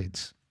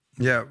decades.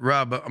 Yeah,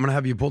 Rob, I'm going to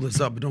have you pull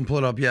this up, but don't pull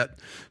it up yet.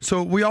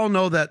 So we all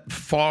know that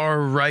far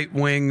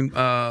right-wing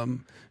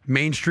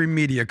mainstream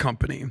media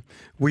company.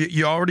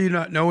 You already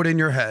know it in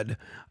your head.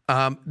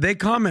 They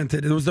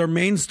commented. It was their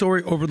main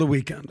story over the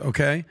weekend,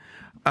 okay?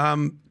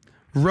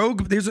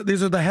 Rogue, these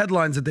are the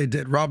headlines that they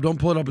did. Rob, don't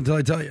pull it up until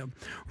I tell you.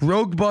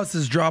 Rogue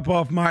buses drop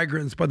off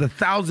migrants by the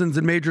thousands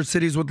in major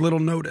cities with little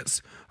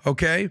notice,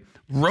 okay?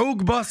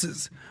 Rogue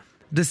buses.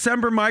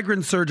 December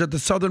migrant surge at the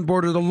southern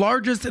border, the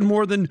largest in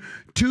more than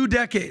 2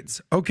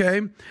 decades,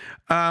 okay?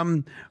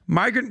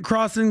 Migrant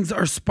crossings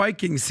are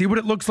spiking. See what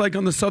it looks like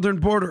on the southern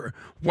border.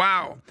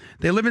 Wow.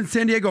 They live in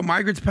San Diego.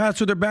 Migrants pass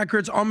through their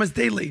backyards almost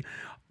daily.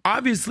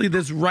 Obviously,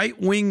 this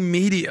right-wing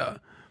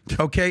media,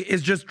 okay,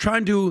 is just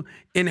trying to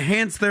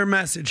enhance their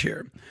message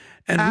here.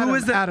 And who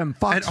is that? Adam,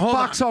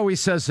 Fox always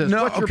says this.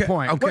 No, What's your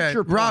point? Okay. What's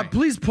your point? Rob,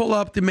 please pull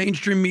up the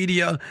mainstream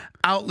media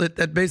outlet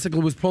that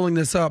basically was pulling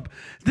this up.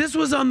 This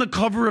was on the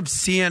cover of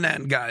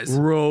CNN, guys.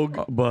 Rogue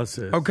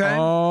buses.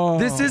 Okay?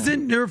 This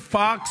isn't your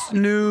Fox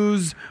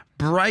News,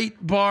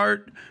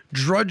 Breitbart,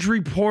 Drudge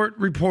Report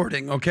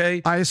reporting,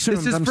 okay? I assume.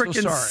 This is I'm so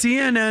freaking sorry.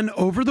 CNN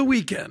over the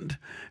weekend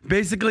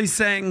basically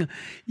saying,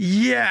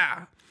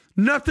 yeah,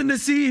 nothing to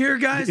see here,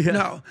 guys? Yeah.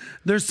 No,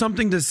 there's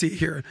something to see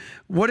here.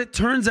 What it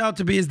turns out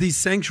to be is these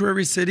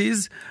sanctuary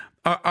cities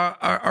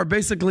are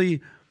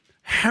basically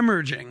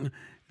hemorrhaging.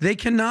 They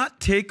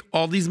cannot take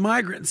all these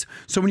migrants.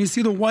 So when you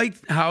see the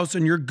White House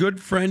and your good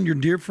friend, your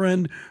dear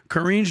friend,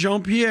 Karine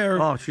Jean-Pierre,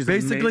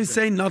 basically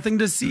say nothing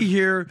to see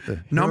here,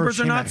 numbers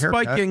are not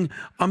spiking.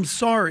 I'm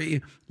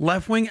sorry.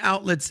 Left-wing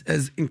outlets,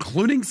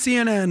 including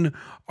CNN,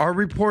 are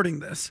reporting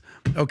this.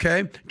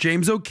 Okay?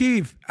 James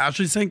O'Keefe,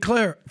 Ashley St.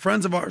 Clair,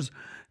 friends of ours,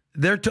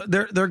 they're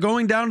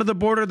going down to the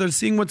border. They're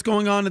seeing what's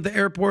going on at the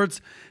airports.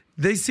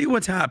 They see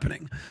what's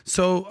happening.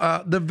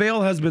 So the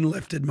veil has been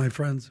lifted, my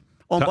friends.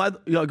 Oh, go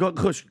ahead.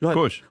 Kush.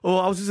 Oh,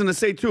 I was just gonna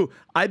say too.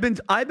 I've been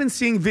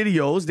seeing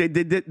videos.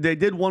 They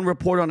did one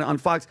report on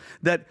Fox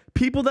that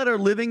people that are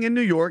living in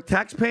New York,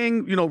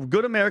 tax-paying,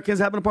 good Americans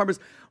having apartments,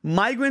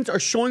 migrants are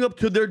showing up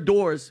to their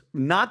doors,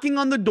 knocking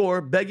on the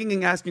door, begging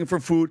and asking for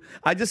food.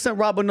 I just sent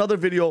Rob another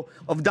video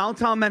of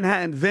downtown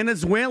Manhattan,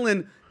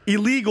 Venezuelan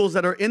illegals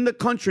that are in the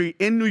country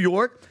in New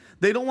York.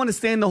 They don't want to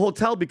stay in the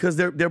hotel because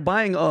they're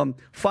buying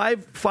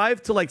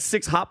five to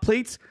 6 hot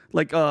plates,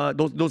 like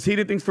those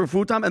heated things for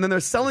food time, and then they're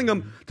selling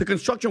them to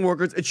construction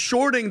workers. It's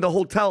shorting the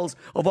hotels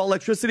of all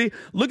electricity.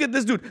 Look at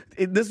this dude.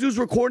 This dude's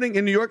recording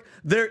in New York.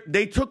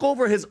 They took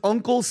over his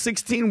uncle's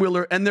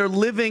 16-wheeler, and they're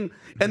living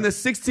in the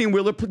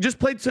 16-wheeler. Just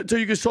play till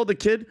you can show the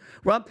kid,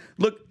 Rob.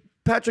 Look.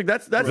 Patrick,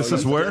 that's this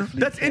is where?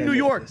 That's in New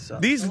York.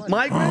 These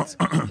migrants,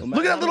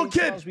 look at that little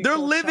kid. They're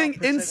living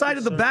inside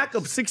of the back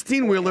of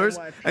 16-wheelers,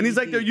 and he's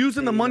like they're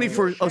using the money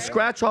for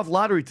scratch-off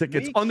lottery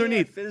tickets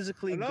underneath.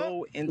 Physically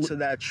go into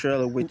that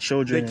trailer with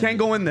children. They can't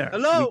go in there.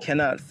 We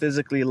cannot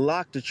physically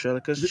lock the trailer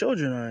because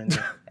children are in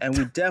there, and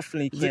we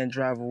definitely can't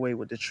drive away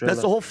with the trailer.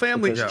 That's the whole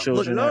family. Does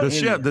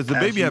the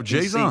baby have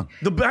J's on?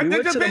 The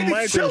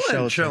baby's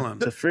chilling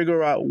to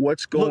figure out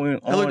what's going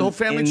on the whole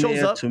family in shows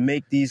there up to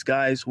make these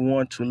guys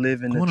want to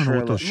live in the trailer.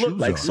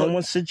 Like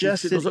someone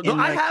suggested.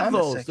 I have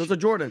those. Those are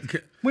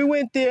Jordans. We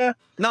went there.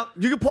 Now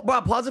you can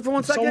pause it for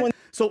 1 second.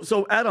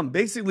 So Adam,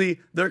 basically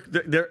they're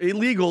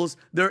illegals.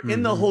 They're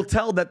in the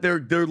hotel that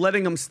they're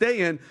letting them stay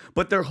in,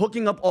 but they're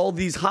hooking up all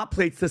these hot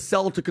plates to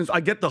sell to.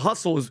 I get the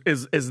hustle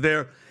is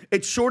there.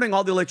 It's shorting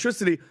all the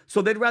electricity,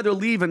 so they'd rather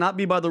leave and not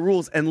be by the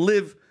rules and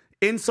live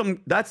in some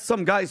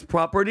guy's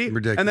property.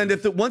 Ridiculous. And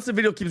then once the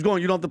video keeps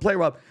going, you don't have to play,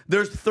 Rob.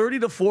 There's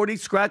 30 to 40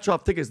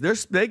 scratch-off tickets.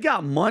 They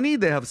got money,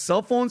 they have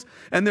cell phones,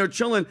 and they're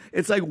chilling.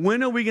 It's like,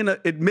 when are we going to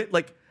admit,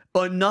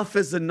 enough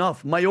is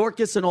enough?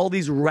 Mayorkas and all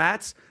these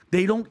rats,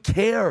 they don't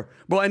care.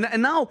 Bro,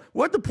 and now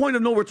we're at the point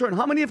of no return.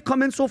 How many have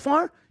come in so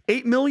far?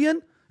 8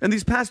 million? In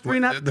these past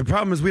 3.5? The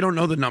problem is we don't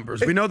know the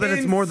numbers. We know that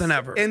it's more than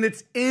ever. And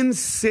it's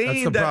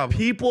insane that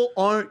people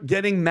aren't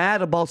getting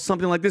mad about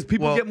something like this.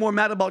 People get more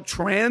mad about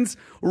trans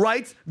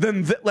rights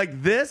than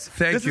this.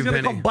 Thank you, is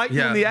going to come bite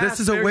you in the ass.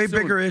 This is a way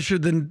bigger issue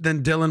than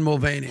Dylan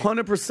Mulvaney.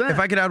 100%. If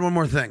I could add one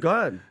more thing. Go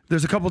ahead.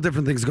 There's a couple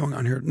different things going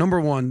on here.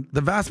 Number one,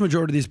 the vast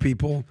majority of these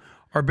people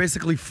are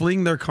basically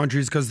fleeing their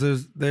countries because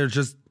there's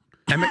just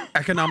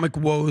economic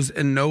woes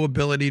and no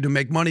ability to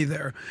make money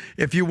there.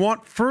 If you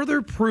want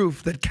further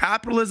proof that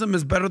capitalism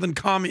is better than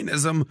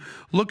communism,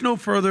 look no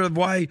further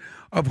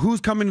of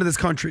who's coming to this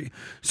country.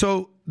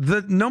 So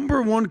the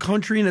number one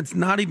country, and it's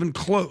not even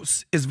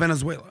close, is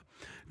Venezuela.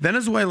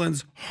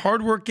 Venezuelans,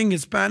 hardworking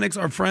Hispanics,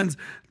 are friends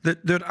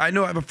that I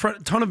know. I have a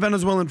ton of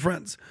Venezuelan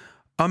friends.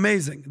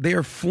 Amazing. They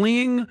are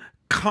fleeing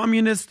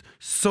communist,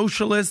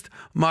 socialist,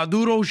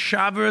 Maduro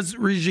Chavez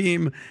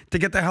regime to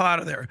get the hell out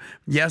of there.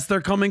 Yes,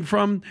 they're coming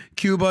from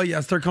Cuba.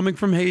 Yes, they're coming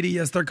from Haiti.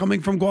 Yes, they're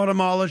coming from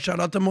Guatemala.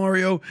 Shout out to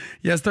Mario.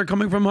 Yes, they're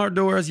coming from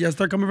Honduras. Yes,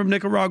 they're coming from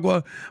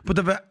Nicaragua. But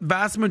the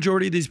vast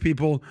majority of these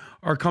people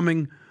are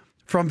coming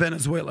from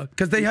Venezuela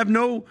because they have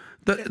no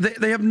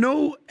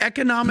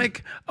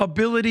economic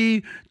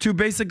ability to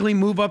basically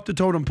move up the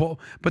totem pole.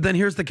 But then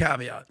here's the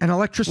caveat: and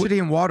electricity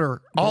and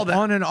water, all that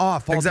on and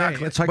off, all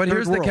exactly. Day. It's like but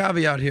here's the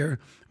caveat here: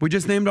 we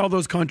just named all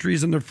those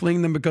countries, and they're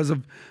fleeing them because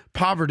of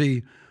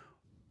poverty.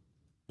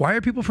 Why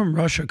are people from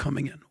Russia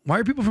coming in? Why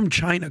are people from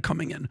China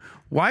coming in?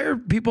 Why are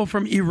people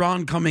from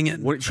Iran coming in?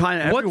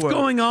 China What's everywhere.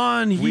 going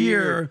on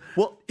here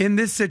in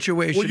this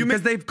situation?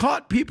 Because they've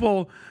caught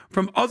people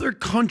from other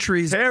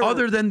countries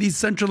other than these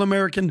Central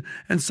American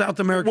and South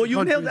American countries.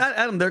 Well, you nailed that,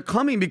 Adam. They're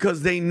coming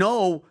because they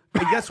know,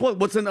 and guess what?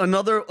 What's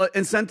another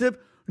incentive?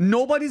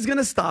 Nobody's going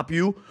to stop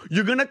you.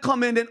 You're going to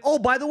come in and, oh,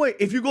 by the way,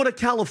 if you go to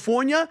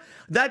California,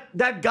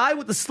 that guy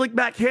with the slick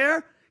back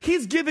hair,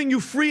 he's giving you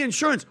free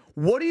insurance.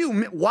 What do you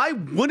mean? Why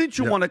wouldn't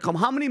you want to come?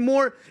 How many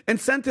more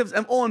incentives?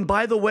 And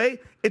by the way,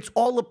 it's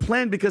all a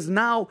plan because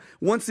now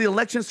once the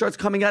election starts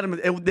coming at them,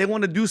 they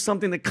want to do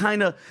something to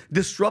kind of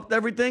disrupt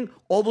everything.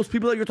 All those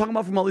people that you're talking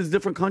about from all these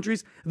different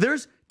countries,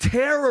 there's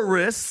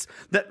terrorists,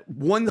 that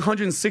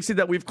 160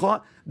 that we've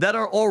caught, that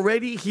are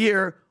already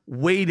here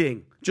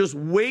waiting, just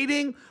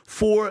waiting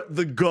for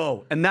the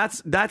go. And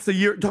that's the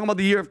year, talking about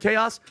the year of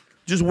chaos.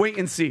 Just wait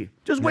and see.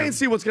 Just wait and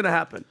see what's going to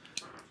happen.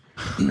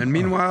 And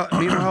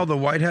meanwhile, the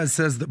White House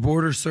says the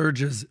border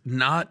surge is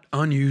not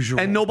unusual,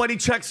 and nobody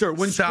checks her.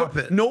 Stop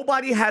it.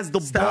 Nobody has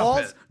the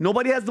balls.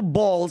 Nobody has the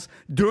balls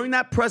during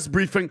that press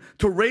briefing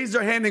to raise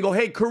their hand and go,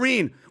 "Hey,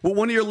 Karine, with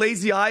one of your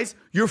lazy eyes,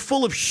 you're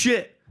full of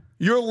shit.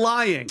 You're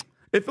lying."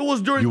 If it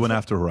was during, you went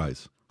after her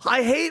eyes.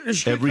 I hate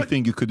it.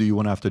 Everything you could do, you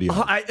went after the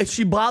eyes.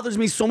 She bothers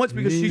me so much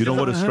because you know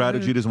what a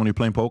strategy is when you're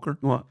playing poker?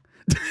 What?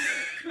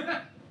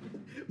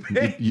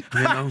 you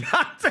know?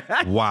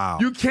 Wow.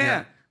 You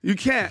can't. Yeah. You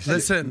can't.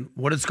 Listen,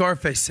 what did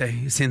Scarface say?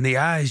 It's in the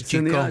eyes, Chico.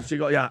 In the eyes,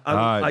 Chico. Yeah. All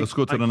right, let's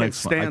go to the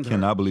next one. I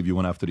cannot believe you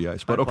went after the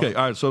eyes. But okay,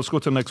 all right, so let's go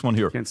to the next one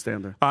here. Can't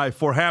stand her. All right,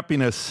 for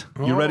happiness.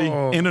 You ready?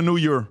 In the new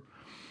year,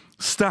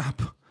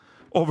 stop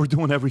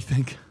overdoing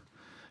everything.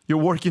 You're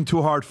working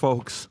too hard,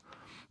 folks.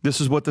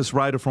 This is what this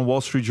writer from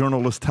Wall Street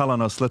Journal is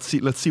telling us. Let's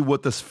see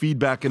what this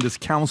feedback and this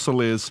counsel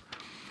is.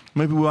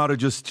 Maybe we ought to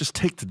just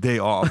take the day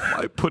off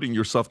by putting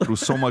yourself through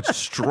so much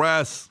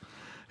stress.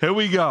 Here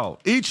we go.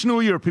 Each new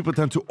year, people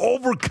tend to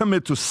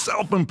overcommit to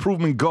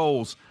self-improvement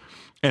goals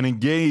and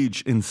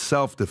engage in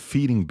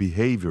self-defeating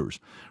behaviors,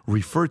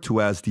 referred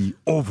to as the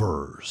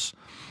overs,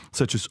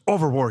 such as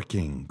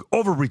overworking,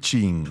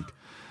 overreaching,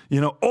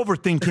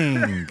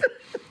 overthinking,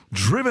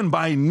 driven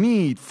by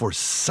need for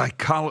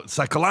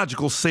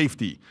psychological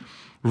safety.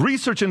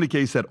 Research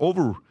indicates that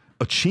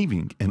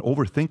overachieving and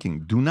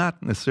overthinking do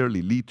not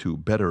necessarily lead to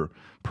better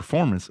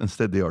performance.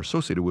 Instead, they are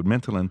associated with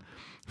mental and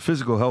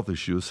physical health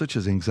issues such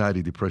as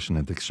anxiety, depression,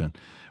 and addiction.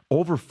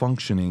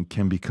 Overfunctioning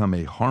can become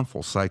a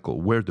harmful cycle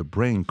where the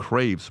brain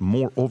craves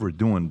more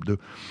overdoing.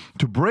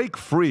 To break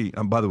free,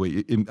 and by the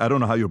way, I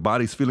don't know how your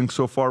body's feeling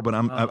so far, but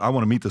I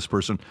want to meet this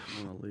person.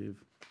 I want to leave.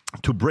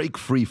 To break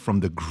free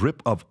from the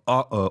grip of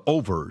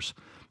overs,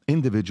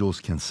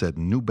 individuals can set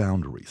new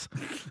boundaries,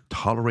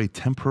 tolerate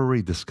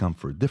temporary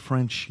discomfort,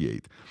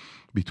 differentiate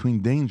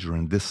between danger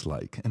and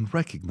dislike, and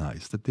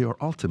recognize that they are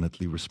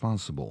ultimately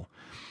responsible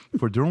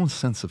for their own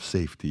sense of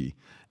safety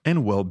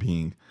and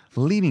well-being,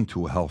 leading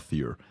to a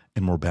healthier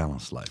and more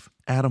balanced life.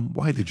 Adam,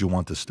 why did you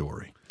want this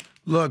story?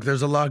 Look,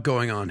 there's a lot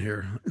going on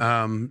here.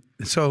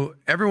 So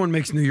everyone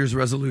makes New Year's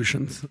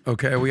resolutions,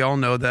 okay? We all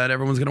know that.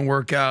 Everyone's going to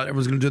work out.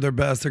 Everyone's going to do their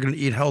best. They're going to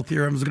eat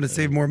healthier. Everyone's going to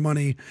save more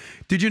money.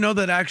 Did you know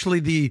that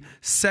actually the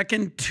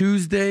second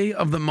Tuesday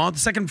of the month,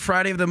 second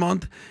Friday of the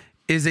month,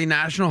 is a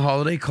national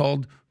holiday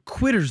called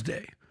Quitter's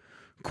Day?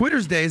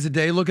 Quitter's Day is a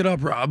day, look it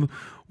up, Rob,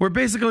 where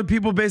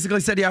people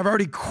said, yeah, I've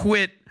already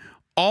quit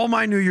all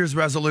my New Year's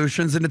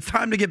resolutions, and it's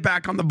time to get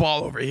back on the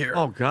ball over here.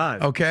 Oh,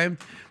 God. Okay?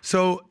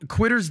 So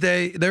Quitter's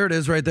Day, there it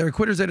is right there.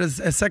 Quitter's Day is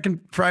a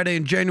second Friday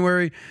in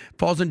January,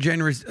 falls on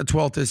January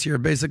 12th this year.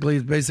 Basically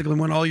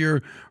when all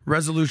your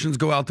resolutions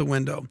go out the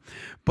window.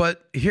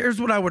 But here's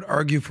what I would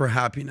argue for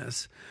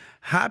happiness.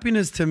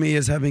 Happiness to me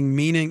is having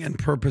meaning and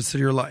purpose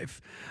in your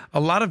life. A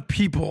lot of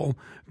people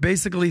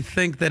basically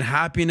think that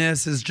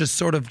happiness is just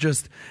sort of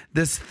just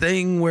this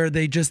thing where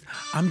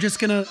I'm just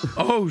gonna,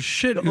 oh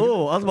shit.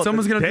 Oh, I was about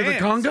someone's to gonna do the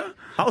dance. conga?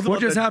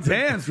 What just happened?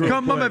 Dance real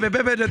Come on, quick.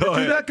 baby, do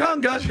that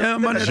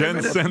conga.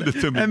 Jen, send it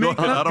to me. No,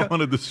 I don't want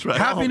to distract.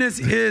 Happiness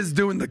is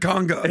doing the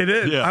conga. It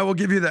is. Yeah. I will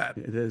give you that.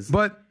 It is.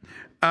 But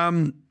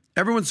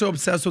everyone's so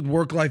obsessed with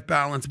work-life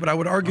balance, but I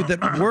would argue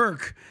that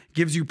work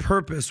gives you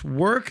purpose.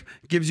 Work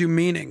gives you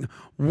meaning.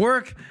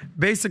 Work,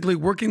 basically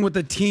working with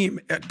a team,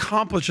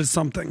 accomplishes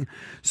something.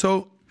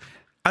 So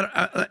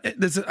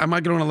I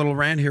might go on a little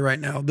rant here right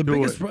now.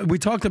 We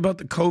talked about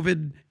the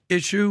COVID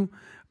issue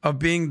of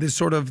being the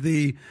sort of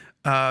the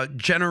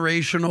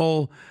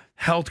generational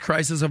health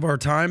crisis of our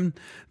time.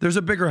 There's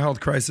a bigger health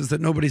crisis that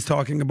nobody's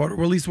talking about,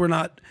 or at least we're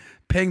not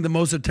paying the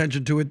most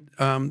attention to it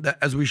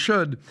as we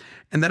should,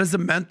 and that is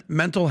the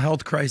mental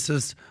health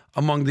crisis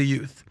among the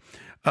youth.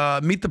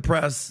 Meet the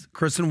Press,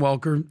 Kristen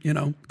Welker,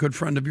 good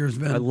friend of yours,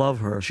 Vin. I love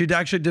her. She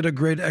actually did a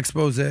great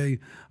expose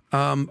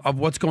of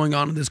what's going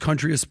on in this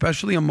country,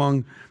 especially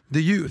among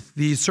the youth.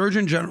 The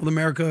Surgeon General of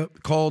America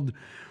called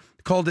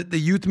it the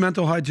youth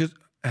mental health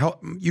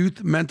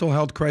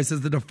crisis,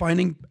 the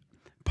defining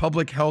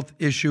public health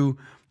issue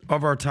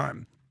of our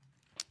time.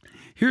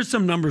 Here's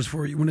some numbers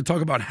for you when we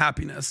talk about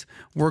happiness,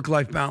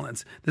 work-life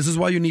balance. This is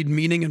why you need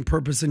meaning and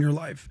purpose in your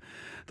life.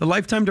 The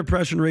lifetime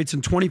depression rates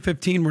in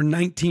 2015 were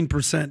 19%.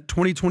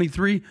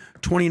 2023,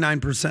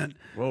 29%.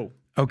 Whoa.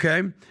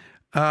 Okay?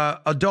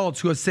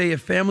 Adults who say a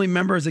family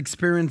member has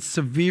experienced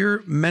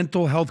severe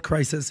mental health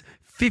crisis,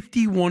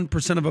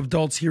 51% of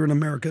adults here in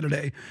America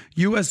today.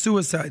 U.S.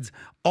 suicides,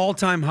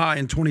 all-time high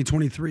in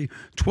 2023.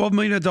 12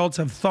 million adults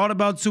have thought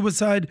about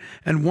suicide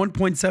and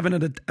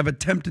 1.7 have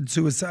attempted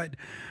suicide.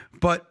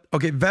 But,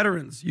 okay,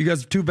 veterans. You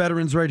guys have two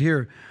veterans right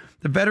here.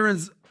 The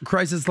Veterans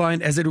Crisis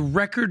Line has a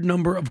record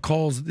number of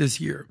calls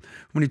this year.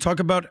 When you talk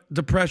about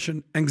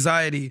depression,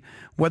 anxiety,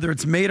 whether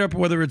it's made up,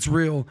 whether it's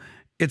real,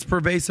 it's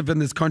pervasive in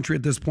this country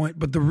at this point.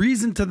 But the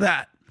reason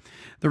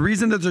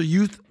there's a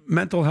youth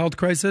mental health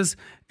crisis,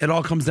 it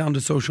all comes down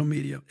to social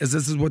media, as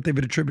this is what they've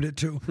attributed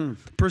to.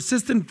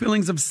 Persistent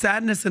feelings of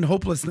sadness and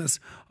hopelessness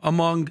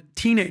among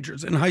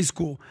teenagers in high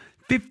school.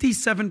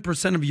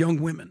 57% of young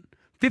women.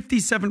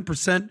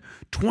 57%,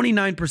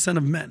 29%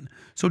 of men.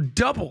 So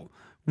double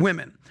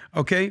women,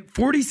 okay?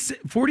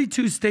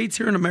 42 states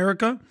here in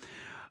America,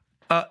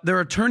 their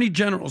attorney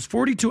generals,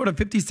 42 out of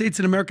 50 states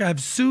in America have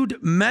sued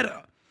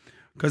Meta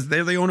because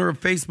they're the owner of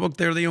Facebook,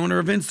 they're the owner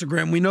of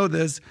Instagram. We know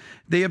this.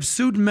 They have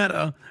sued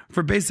Meta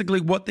for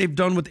basically what they've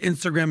done with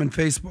Instagram and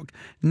Facebook.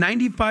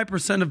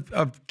 95%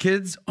 of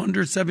kids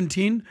under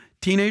 17,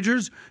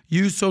 teenagers,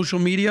 use social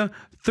media.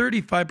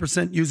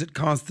 35% use it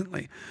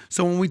constantly.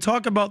 So when we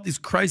talk about these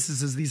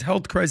crises, these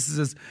health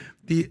crises,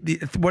 the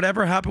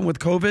whatever happened with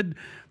COVID,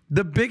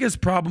 the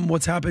biggest problem,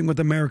 what's happening with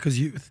America's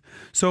youth.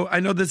 So I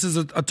know this is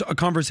a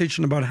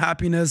conversation about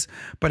happiness,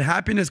 but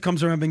happiness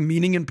comes from having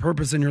meaning and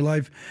purpose in your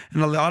life.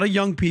 And a lot of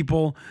young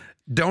people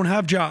don't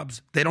have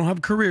jobs. They don't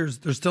have careers.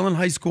 They're still in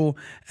high school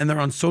and they're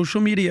on social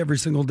media every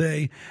single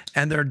day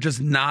and they're just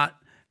not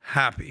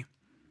happy.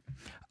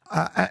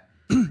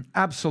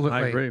 Absolutely.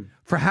 I agree.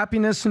 For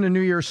happiness in the new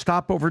year,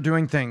 stop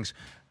overdoing things.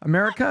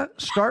 America,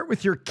 start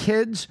with your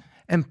kids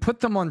and put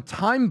them on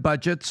time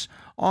budgets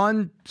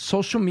on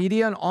social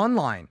media and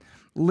online.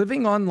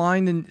 Living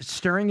online and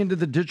staring into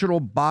the digital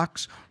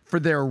box for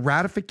their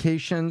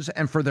ratifications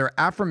and for their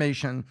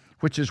affirmation,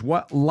 which is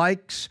what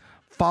likes,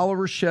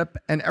 followership,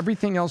 and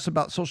everything else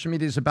about social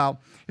media is about,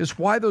 is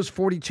why those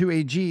 42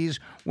 AGs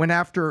went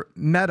after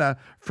Meta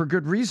for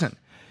good reason.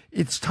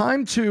 It's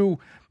time to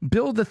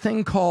build a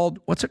thing called,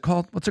 what's it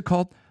called?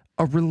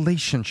 A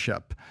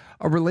relationship.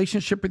 A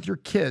relationship with your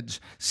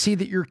kids. See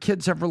that your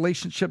kids have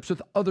relationships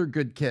with other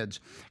good kids.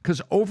 Because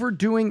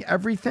overdoing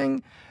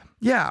everything,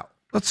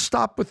 let's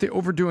stop with the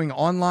overdoing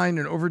online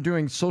and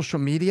overdoing social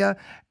media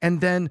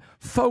and then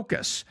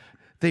focus.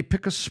 They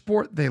pick a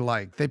sport they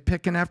like. They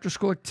pick an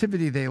after-school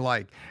activity they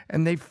like,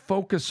 and they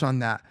focus on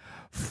that.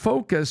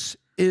 Focus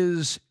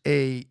is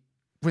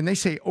when they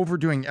say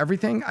overdoing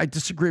everything, I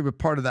disagree with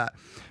part of that.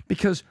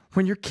 Because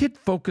when your kid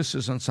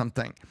focuses on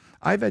something,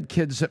 I've had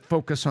kids that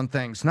focus on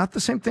things, not the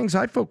same things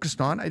I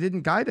focused on. I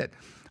didn't guide it.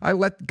 I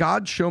let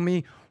God show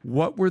me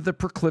what were the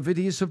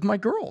proclivities of my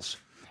girls.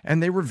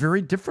 And they were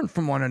very different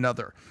from one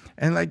another.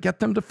 And I get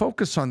them to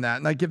focus on that.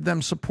 And I give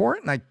them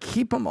support and I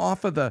keep them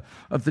off of the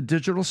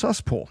digital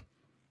cesspool.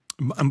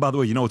 And by the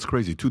way, it's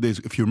crazy. 2 days,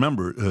 if you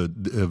remember,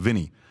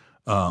 Vinny,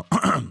 I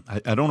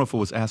don't know if it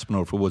was Aspen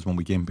or if it was when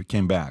we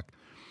came back.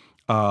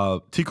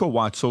 Tico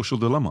watched Social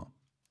Dilemma.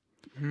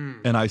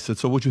 And I said,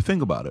 so what'd you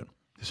think about it?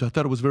 He said, I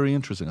thought it was very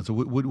interesting. I said,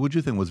 what'd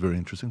you think was very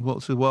interesting?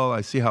 Well, I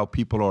see how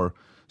people are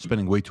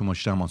spending way too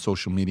much time on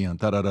social media and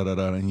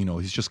da-da-da-da-da. And,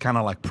 he's just kind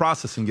of like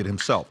processing it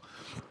himself.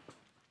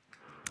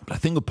 But I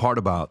think the part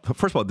about,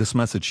 first of all, this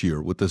message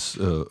here with this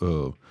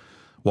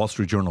Wall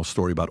Street Journal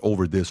story about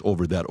over this,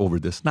 over that, over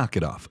this, knock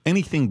it off.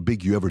 Anything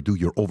big you ever do,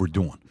 you're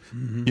overdoing.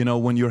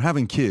 When you're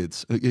having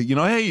kids,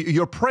 hey,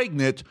 you're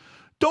pregnant,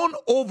 don't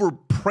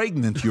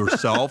over-pregnant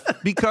yourself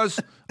because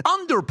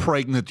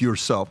under-pregnant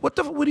yourself. What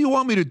do you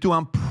want me to do?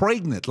 I'm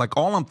pregnant. Like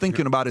all I'm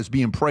thinking about is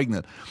being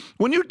pregnant.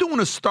 When you're doing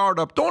a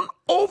startup, don't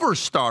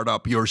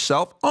over-startup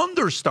yourself,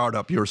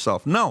 under-startup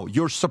yourself. No,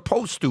 you're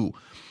supposed to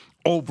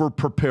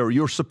over-prepare.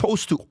 You're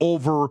supposed to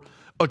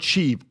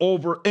overachieve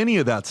over any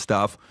of that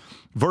stuff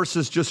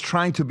versus just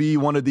trying to be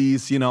one of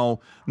these, no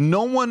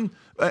one,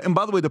 and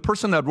by the way, the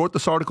person that wrote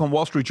this article in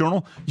Wall Street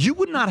Journal, you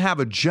would not have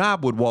a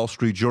job with Wall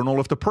Street Journal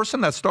if the person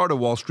that started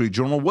Wall Street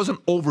Journal wasn't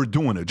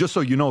overdoing it, just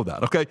so you know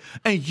that, okay?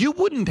 And you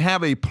wouldn't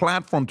have a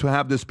platform to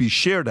have this be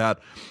shared at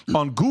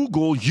on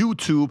Google,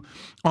 YouTube,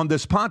 on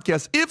this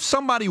podcast if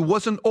somebody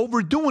wasn't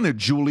overdoing it,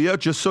 Julia,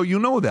 just so you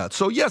know that.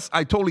 So yes,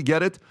 I totally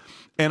get it,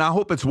 and I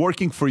hope it's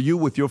working for you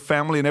with your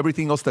family and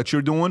everything else that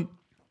you're doing.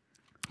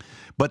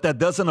 But that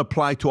doesn't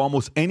apply to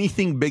almost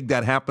anything big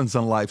that happens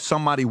in life.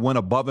 Somebody went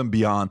above and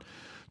beyond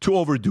to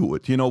overdo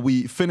it.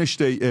 We finished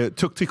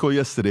took Tico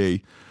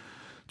yesterday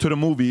to the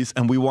movies,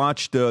 and we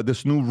watched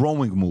this new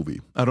rowing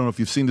movie. I don't know if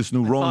you've seen this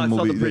new rowing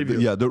movie.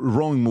 The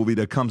rowing movie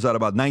that comes out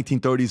about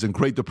 1930s and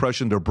Great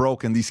Depression. They're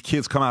broke, and these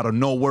kids come out of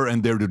nowhere,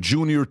 and they're the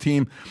junior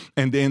team,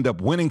 and they end up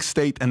winning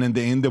state, and then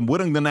they end up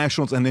winning the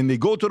nationals, and then they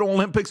go to the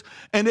Olympics,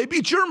 and they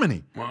beat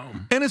Germany. Wow.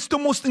 And it's the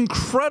most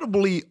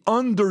incredibly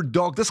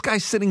underdog. This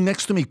guy's sitting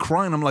next to me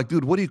crying. I'm like,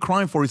 dude, what are you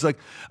crying for? He's like,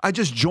 I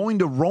just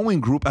joined a rowing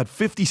group at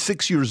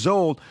 56 years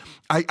old.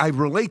 I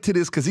relate to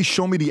this because he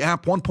showed me the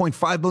app,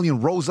 1.5 million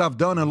rows I've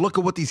done, and look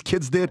at what these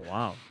kids did.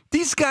 Wow.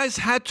 These guys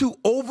had to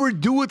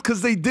overdo it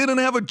because they didn't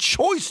have a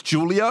choice,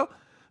 Julia.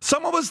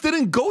 Some of us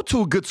didn't go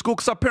to a good school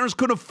because our parents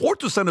couldn't afford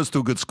to send us to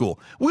a good school.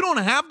 We don't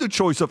have the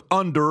choice of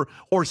under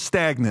or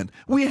stagnant.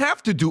 We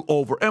have to do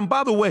over. And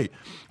by the way,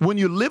 when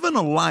you live in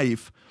a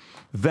life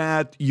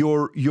that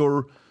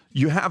you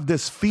have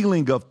this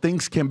feeling of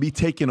things can be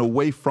taken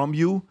away from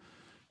you,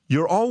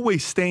 you're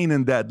always staying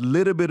in that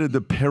little bit of the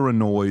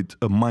paranoid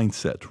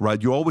mindset,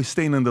 right? You're always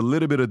staying in the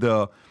little bit of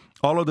the,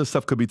 all of this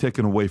stuff could be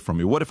taken away from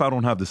you. What if I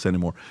don't have this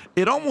anymore?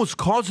 It almost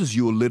causes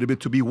you a little bit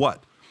to be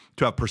what?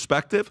 To have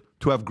perspective,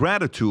 to have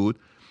gratitude,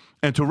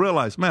 and to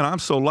realize, man, I'm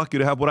so lucky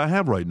to have what I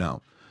have right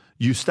now.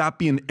 You stop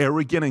being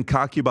arrogant and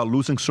cocky about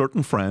losing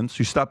certain friends.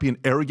 You stop being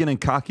arrogant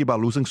and cocky about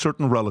losing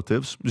certain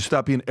relatives. You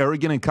stop being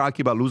arrogant and cocky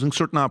about losing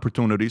certain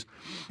opportunities.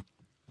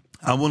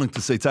 I'm willing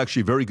to say it's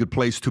actually a very good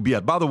place to be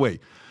at. By the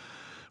way,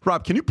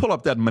 Rob, can you pull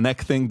up that Manek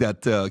thing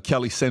that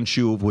Kelly sent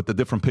you with the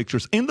different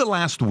pictures? In the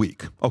last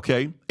week,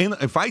 okay,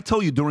 if I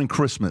tell you during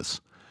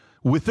Christmas,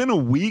 within a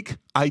week,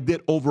 I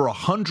did over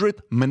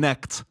 100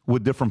 Maneks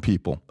with different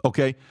people,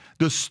 okay?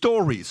 The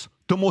stories,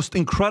 the most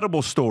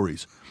incredible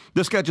stories.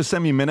 This guy just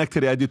sent me Manek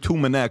today. I did 2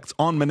 Maneks.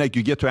 On Manek,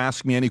 you get to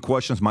ask me any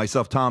questions,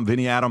 myself, Tom,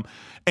 Vinny, Adam.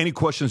 Any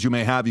questions you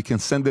may have, you can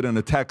send it in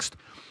a text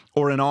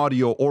or an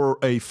audio or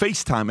a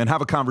FaceTime and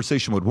have a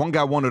conversation with. One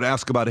guy wanted to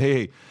ask about,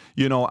 hey,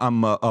 you know,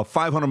 I'm a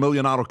 $500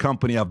 million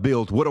company I've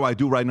built. What do I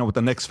do right now with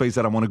the next phase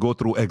that I want to go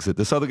through, exit?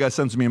 This other guy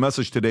sends me a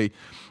message today.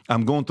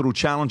 I'm going through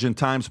challenging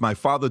times. My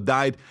father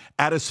died.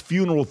 At his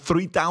funeral,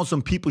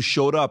 3,000 people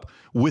showed up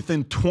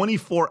within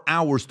 24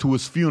 hours to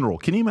his funeral.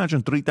 Can you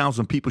imagine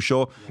 3,000 people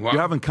show up? Wow.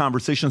 You're having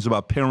conversations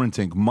about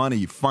parenting,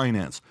 money,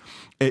 finance.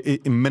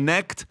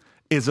 Manekt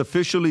is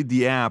officially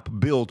the app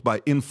built by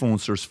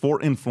influencers for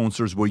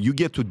influencers where you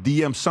get to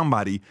DM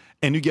somebody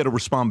and you get to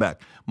respond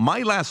back.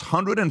 My last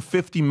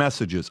 150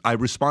 messages, I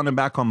responded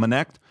back on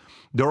Manekt.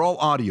 They're all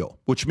audio,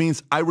 which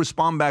means I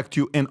respond back to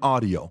you in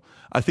audio.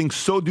 I think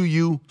so do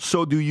you,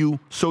 so do you,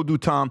 so do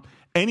Tom.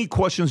 Any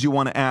questions you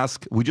want to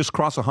ask, we just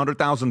crossed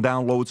 100,000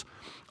 downloads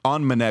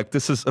on Manekt.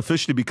 This is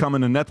officially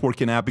becoming a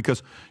networking app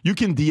because you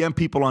can DM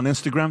people on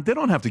Instagram. They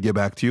don't have to get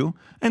back to you,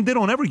 and they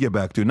don't ever get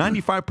back to you.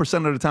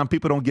 95% of the time,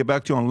 people don't get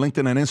back to you on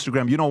LinkedIn and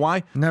Instagram. You know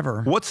why?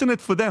 Never. What's in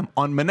it for them?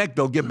 On Manekt,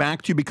 they'll get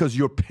back to you because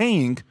you're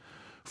paying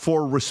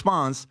for a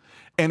response,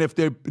 and if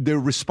they're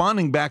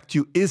responding back to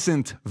you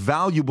isn't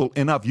valuable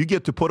enough, you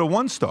get to put a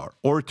 1-star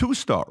or a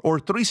 2-star or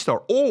a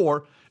 3-star,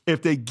 or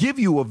if they give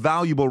you a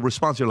valuable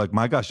response, you're like,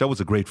 my gosh, that was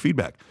a great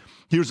feedback.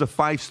 Here's a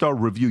 5-star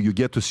review you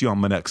get to see on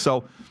Manekt.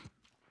 So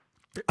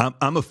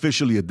I'm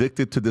officially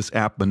addicted to this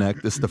app,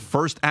 Manekt. It's the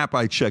first app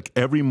I check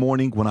every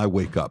morning when I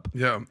wake up.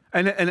 Yeah.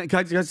 And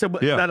can I say,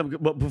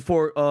 but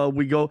before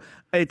we go,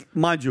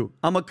 mind you,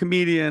 I'm a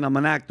comedian, I'm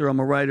an actor, I'm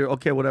a writer,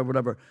 okay,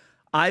 whatever.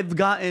 I've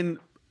gotten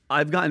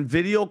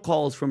video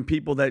calls from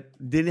people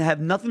that didn't have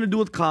nothing to do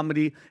with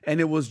comedy, and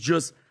it was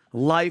just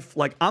life.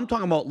 Like, I'm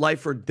talking about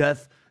life or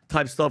death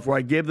type stuff where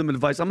I gave them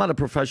advice. I'm not a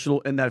professional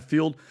in that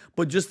field,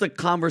 but just the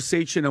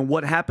conversation and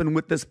what happened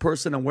with this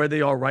person and where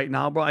they are right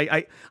now, bro.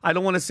 I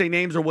don't want to say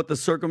names or what the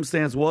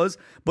circumstance was,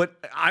 but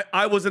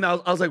I was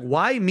like,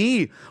 why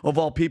me of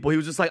all people? He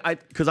was just like,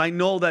 because I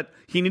know that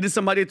he needed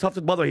somebody to tough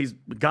the brother. He's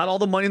got all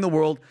the money in the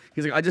world.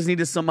 He's like, I just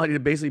needed somebody to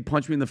basically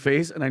punch me in the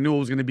face, and I knew it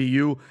was going to be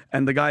you.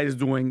 And the guy is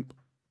doing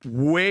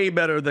way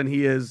better than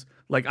he is.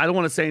 Like, I don't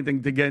want to say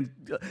anything again.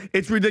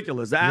 It's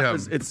ridiculous. The app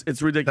is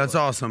it's ridiculous. That's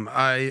awesome.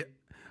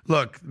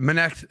 Look,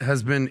 Manekt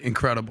has been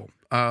incredible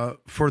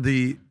for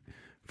the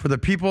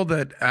people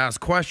that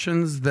ask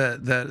questions,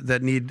 that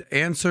need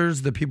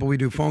answers, the people we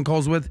do phone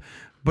calls with.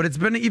 But it's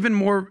been even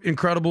more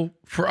incredible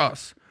for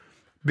us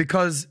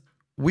because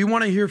we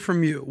want to hear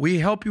from you. We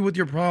help you with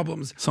your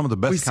problems. Some of the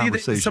best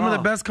conversations. Some of the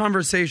best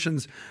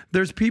conversations.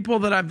 There's people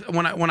that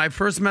when I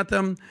first met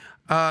them,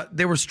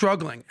 they were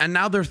struggling, and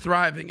now they're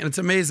thriving, and it's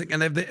amazing.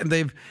 And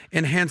they've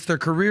enhanced their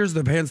careers,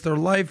 they've enhanced their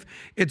life.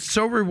 It's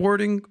so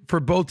rewarding for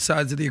both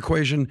sides of the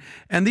equation.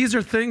 And these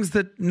are things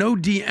that no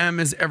DM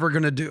is ever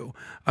going to do.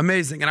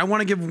 Amazing. And I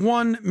want to give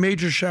one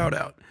major shout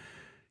out.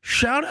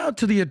 Shout out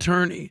to the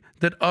attorney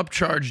that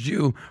upcharged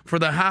you for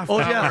the half hour.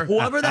 Yeah,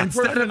 whoever that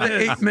instead of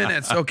the 8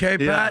 minutes, okay,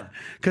 Pat?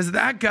 Because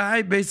that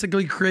guy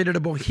basically created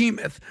a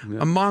behemoth,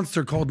 a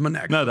monster called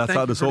Manekt. No, that's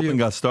how this whole thing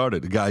got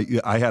started. The guy,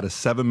 I had a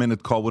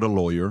 7-minute call with a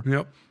lawyer.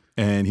 Yep.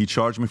 And he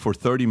charged me for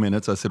 30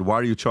 minutes. I said, why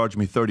are you charging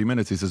me 30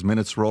 minutes? He says,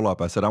 minutes roll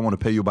up. I said, I want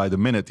to pay you by the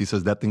minute. He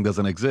says, that thing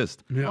doesn't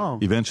exist. Yep. Oh.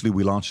 Eventually,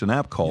 we launched an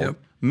app called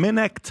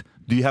Manekt.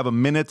 Do you have a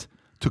minute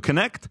to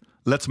connect?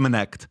 Let's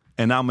Manekt.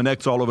 And now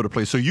Manekt's all over the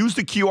place. So use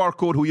the QR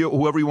code,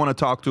 whoever you want to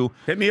talk to.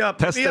 Hit me up.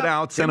 Test it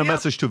out. Send a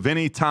message to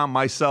Vinny, Tom,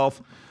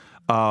 myself,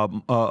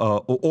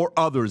 or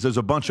others. There's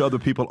a bunch of other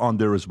people on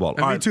there as well.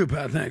 And me too,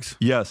 Pat. Thanks.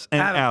 Yes,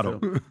 and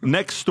Adam.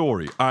 Next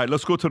story. All right,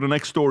 let's go to the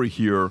next story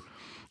here.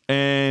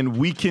 And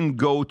we can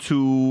go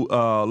to,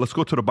 let's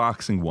go to the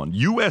boxing one.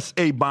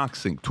 USA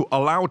Boxing to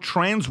allow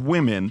trans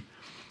women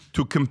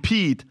to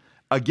compete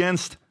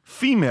against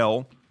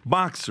female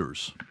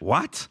boxers.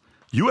 What?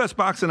 U.S.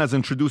 Boxing has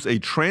introduced a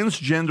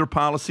transgender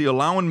policy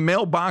allowing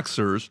male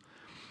boxers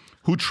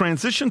who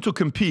transition to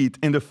compete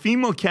in the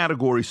female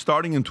category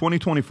starting in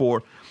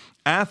 2024.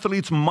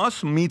 Athletes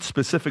must meet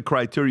specific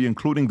criteria,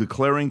 including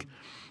declaring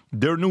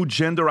their new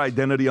gender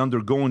identity,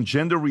 undergoing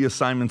gender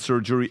reassignment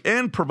surgery,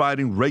 and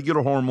providing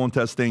regular hormone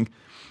testing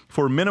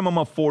for a minimum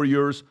of 4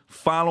 years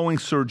following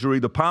surgery.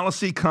 The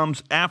policy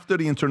comes after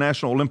the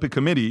International Olympic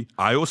Committee,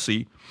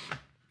 IOC,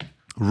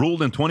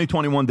 ruled in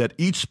 2021 that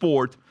each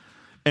sport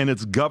and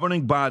its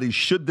governing body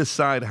should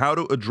decide how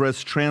to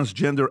address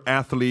transgender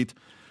athlete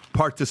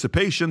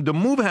participation. The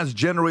move has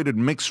generated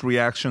mixed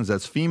reactions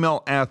as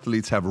female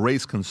athletes have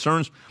raised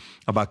concerns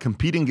about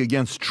competing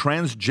against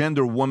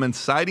transgender women,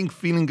 citing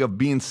feeling of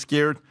being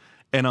scared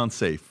and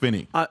unsafe.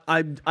 Vinny.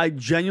 I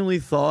genuinely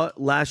thought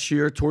last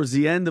year, towards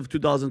the end of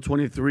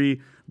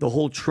 2023, the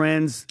whole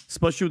trans,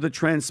 especially with the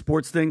trans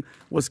sports thing,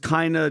 was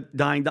kind of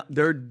dying down.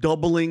 They're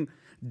doubling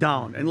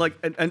down.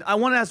 And I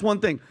want to ask one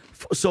thing.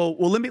 So,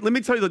 well, let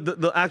me tell you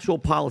the actual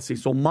policy.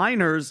 So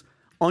minors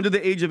under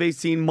the age of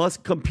 18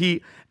 must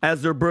compete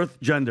as their birth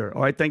gender.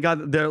 All right, thank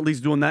God they're at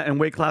least doing that. And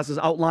weight classes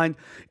outlined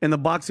in the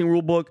boxing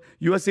rule book.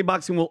 USA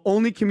Boxing will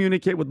only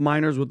communicate with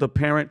minors with the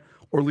parent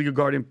or legal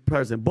guardian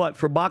present. But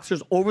for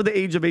boxers over the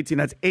age of 18,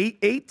 that's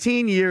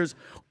 18 years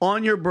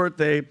on your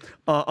birthday,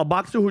 a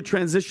boxer who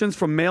transitions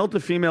from male to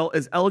female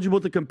is eligible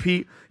to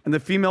compete in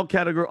the female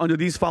category under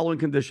these following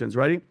conditions.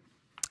 Ready?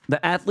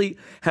 The athlete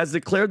has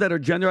declared that her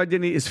gender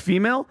identity is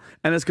female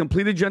and has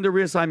completed gender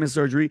reassignment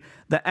surgery.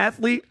 The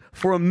athlete,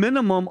 for a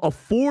minimum of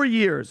 4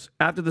 years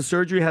after the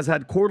surgery, has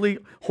had quarterly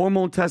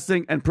hormone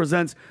testing and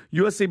presents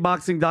USA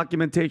Boxing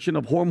documentation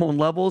of hormone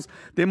levels.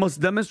 They must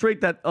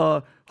demonstrate that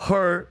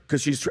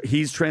because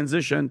he's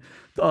transitioned,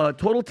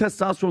 total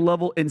testosterone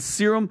level in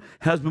serum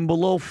has been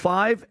below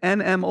 5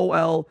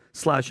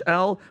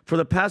 nmol/L for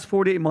the past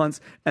 48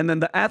 months, and then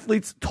the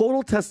athlete's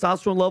total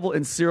testosterone level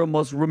in serum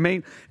must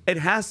remain. It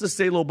has to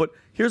stay low. But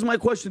here's my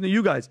question to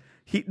you guys: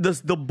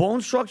 the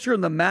bone structure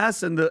and the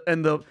mass and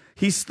the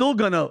he's still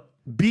gonna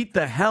beat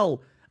the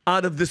hell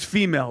out of this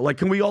female. Like,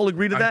 can we all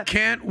agree to that? I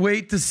can't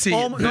wait to see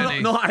it,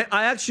 Benny. No,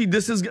 I actually,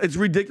 it's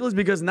ridiculous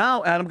because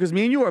now, Adam, because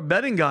me and you are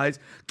betting guys,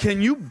 can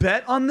you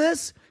bet on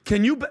this?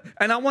 Can you bet?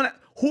 And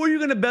who are you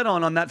going to bet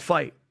on that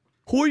fight?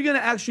 Who are you going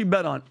to actually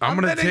bet on? I'm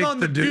going to betting take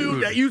on the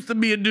dude that used to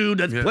be a dude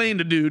that's playing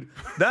the dude.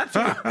 That's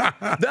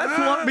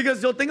who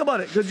because think about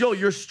it. Because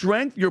your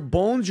strength, your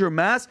bones, your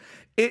mass,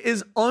 it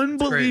is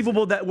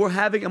unbelievable that we're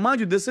having, and mind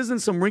you, this isn't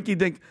some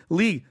rinky-dink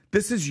league.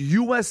 This is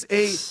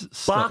USA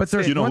Boxing. But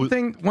there's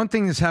one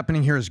thing that's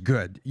happening here is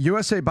good.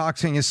 USA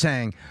Boxing is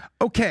saying,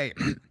 okay,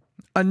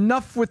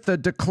 enough with the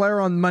declare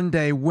on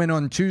Monday, win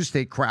on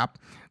Tuesday crap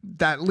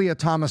that Leah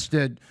Thomas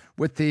did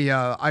with the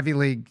Ivy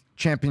League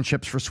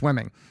championships for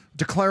swimming.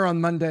 Declare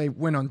on Monday,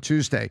 win on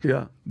Tuesday.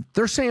 Yeah.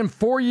 They're saying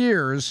 4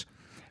 years,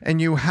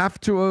 and you have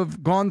to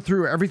have gone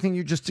through everything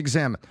you just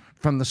examined,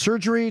 from the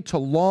surgery to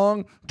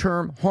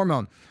long-term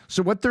hormone.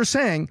 So what they're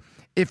saying,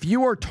 if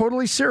you are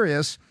totally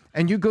serious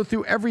and you go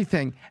through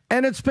everything,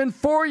 and it's been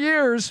 4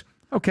 years,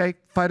 okay,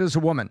 fight as a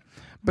woman.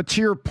 But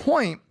to your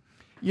point,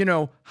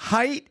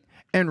 height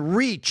and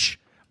reach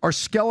are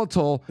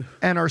skeletal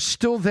and are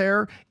still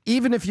there,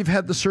 even if you've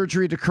had the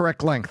surgery to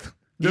correct length.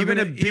 Even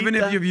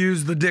if you've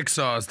used the dick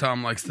saw, as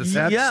Tom likes to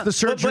say. That's the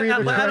surgery.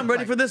 But Adam,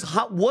 ready for this?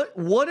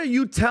 What are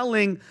you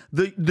telling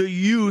the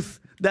youth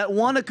that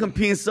want to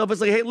compete and stuff? It's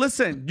like, hey,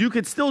 listen, you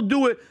could still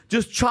do it.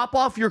 Just chop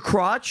off your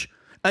crotch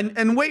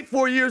and wait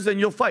 4 years and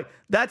you'll fight.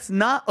 That's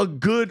not a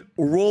good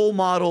role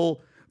model.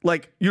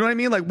 Like, you know what I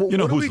mean? Like,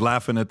 who's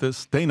laughing at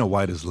this? Dana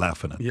White is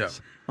laughing at this.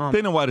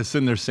 Dana White is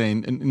sitting there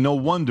saying, no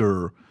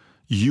wonder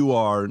you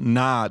are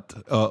not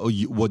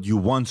what you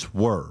once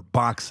were,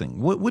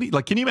 boxing. What do you,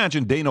 like? Can you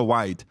imagine Dana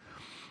White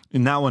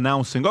now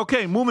announcing,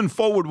 okay, moving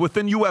forward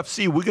within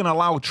UFC, we're going to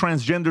allow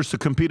transgenders to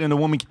compete in the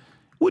women.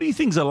 What do you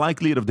think is the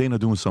likelihood of Dana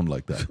doing something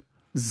like that?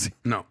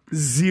 No.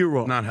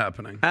 Zero. Not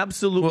happening.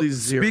 Absolutely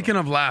zero. Speaking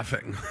of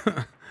laughing,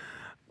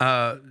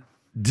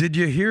 did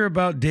you hear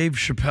about Dave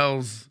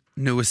Chappelle's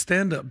newest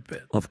stand-up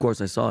bit? Of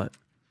course, I saw it.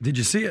 Did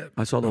you see it?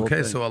 I saw the whole thing.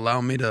 Okay, so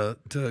allow me to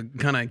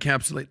kind of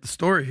encapsulate the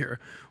story here.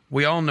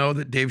 We all know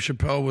that Dave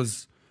Chappelle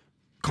was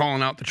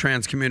calling out the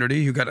trans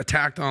community who got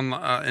attacked in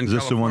California. Is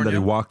this the one that he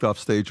walked off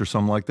stage or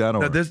something like that?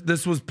 Or? No,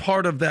 this was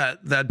part of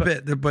that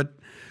bit. But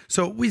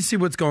so we see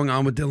what's going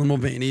on with Dylan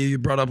Mulvaney. You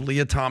brought up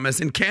Leah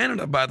Thomas. In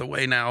Canada, by the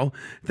way, now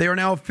they are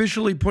now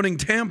officially putting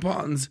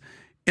tampons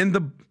in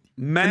the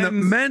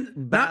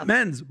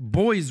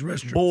boys'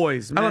 restroom.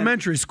 Boys,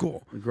 elementary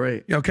school.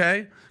 Great.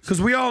 Okay?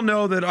 Because we all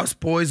know that us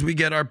boys, we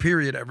get our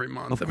period every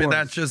month. I mean,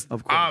 that's just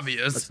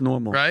obvious. That's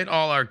normal. Right?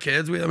 All our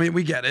kids.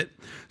 We get it.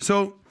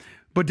 So,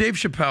 but Dave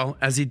Chappelle,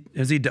 as he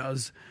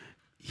does,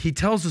 he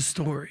tells a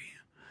story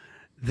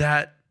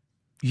that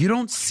you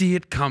don't see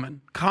it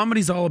coming.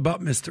 Comedy's all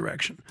about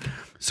misdirection.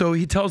 So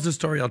he tells the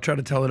story. I'll try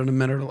to tell it in a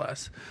minute or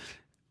less.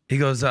 He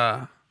goes,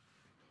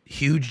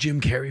 huge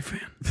Jim Carrey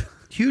fan.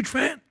 Huge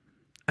fan.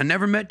 I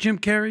never met Jim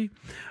Carrey,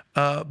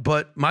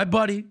 but my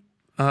buddy,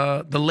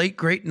 the late,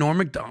 great Norm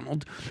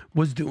Macdonald,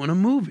 was doing a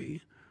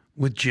movie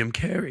with Jim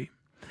Carrey.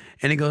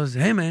 And he goes,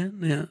 hey,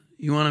 man,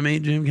 you want to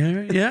meet Jim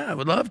Carrey? Yeah, I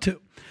would love to.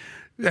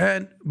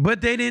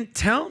 But they didn't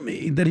tell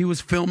me that he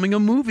was filming a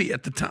movie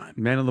at the time.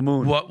 Man on the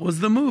Moon. What was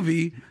the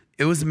movie?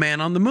 It was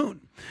Man on the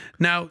Moon.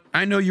 Now,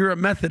 I know you're a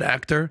method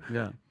actor.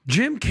 Yeah.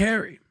 Jim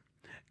Carrey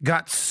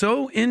got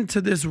so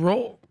into this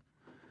role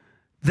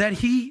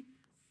that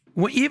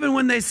even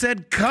when they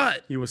said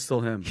cut, he was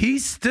still him. He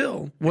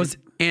still was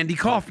Andy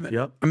Kaufman.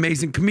 Yep.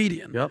 Amazing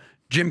comedian. Yep.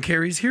 Jim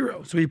Carrey's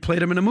hero. So he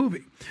played him in a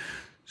movie.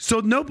 So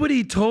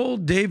nobody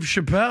told Dave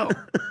Chappelle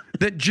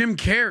that Jim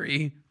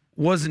Carrey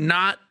was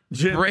not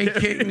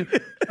breaking,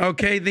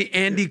 the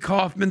Andy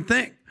Kaufman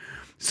thing.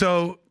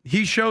 So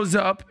he shows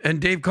up, and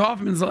Dave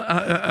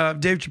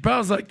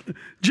Chappelle's like,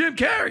 Jim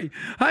Carrey,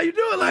 how you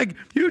doing? Like,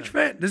 huge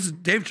fan. This is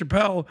Dave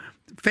Chappelle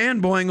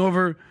fanboying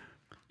over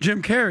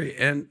Jim Carrey,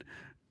 and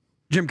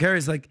Jim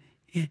Carrey's like,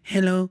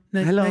 hello,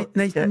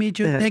 nice to meet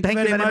you. Thank you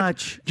very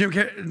much. Dave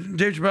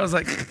Chappelle's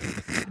like,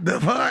 the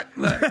fuck?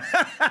 Like,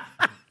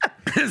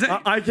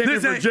 I came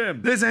here for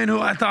Jim. This ain't who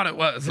I thought it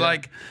was. Yeah.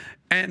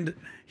 And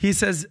he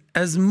says,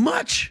 as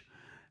much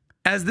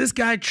as this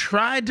guy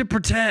tried to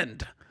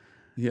pretend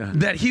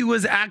that he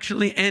was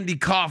actually Andy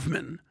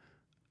Kaufman,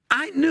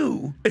 I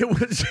knew it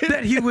was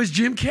that he was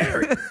Jim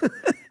Carrey.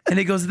 And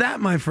he goes, that,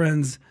 my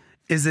friends,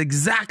 is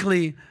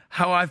exactly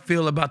how I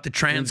feel about the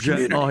trans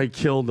community. Oh, he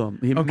killed him.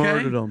 He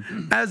murdered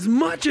him. As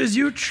much as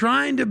you're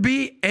trying to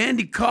be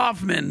Andy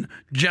Kaufman,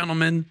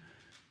 gentlemen,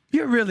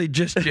 you're really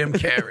just Jim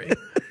Carrey.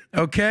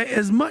 Okay?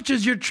 As much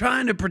as you're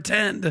trying to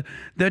pretend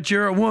that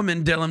you're a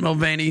woman, Dylan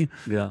Mulvaney,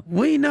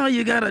 we know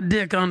you got a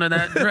dick under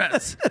that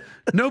dress.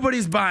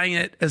 Nobody's buying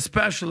it,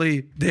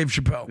 especially Dave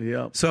Chappelle.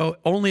 Yep. So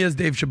only as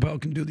Dave Chappelle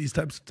can do these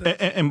types of things.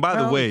 And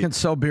by the way, he can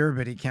sell beer,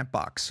 but he can't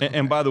box.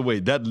 And by the way,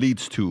 that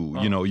leads to,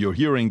 you're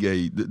hearing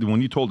when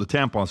you told the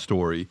tampon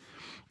story,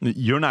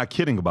 you're not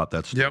kidding about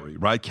that story,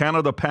 right?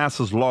 Canada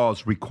passes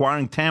laws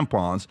requiring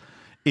tampons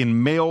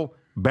in male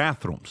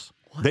bathrooms.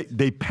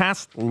 They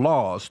passed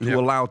laws to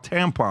allow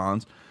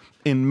tampons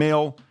in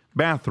male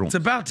bathrooms. It's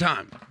about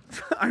time.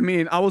 I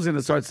mean, I was going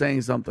to start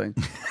saying something.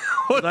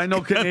 I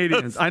know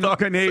Canadians. I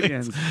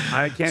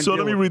can't. So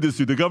let me read this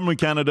to you. The government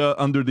of Canada,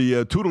 under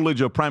the tutelage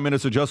of Prime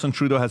Minister Justin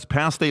Trudeau, has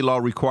passed a law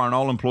requiring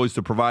all employees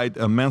to provide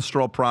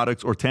menstrual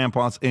products or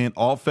tampons in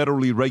all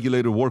federally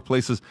regulated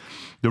workplaces.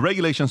 The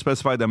regulations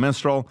specify that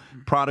menstrual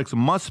products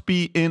must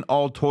be in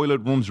all toilet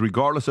rooms,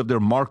 regardless of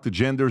their marked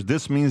genders.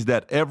 This means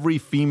that every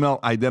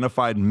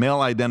female-identified,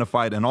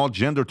 male-identified, and all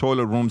gender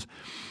toilet rooms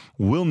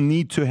will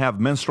need to have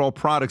menstrual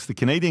products. The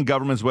Canadian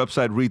government's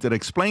website reads, it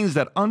explains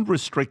that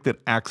unrestricted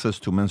access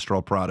to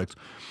menstrual products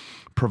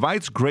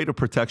provides greater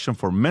protection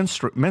for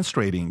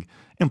menstruating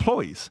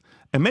employees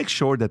and makes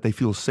sure that they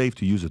feel safe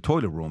to use a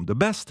toilet room. The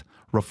best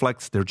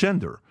reflects their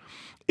gender.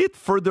 It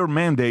further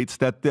mandates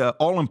that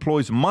all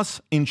employees must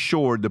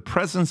ensure the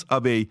presence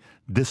of a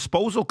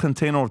disposal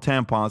container of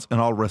tampons in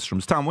all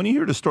restrooms. Tom, when you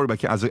hear the story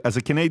about as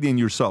a Canadian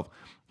yourself,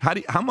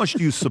 how much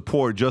do you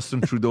support Justin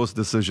Trudeau's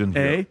decision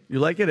here? You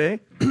like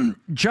it,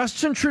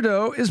 Justin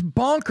Trudeau is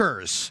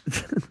bonkers.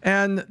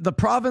 And the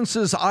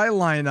provinces I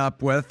line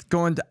up with,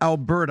 going to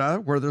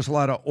Alberta, where there's a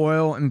lot of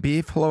oil and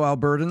beef. Hello,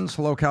 Albertans.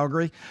 Hello,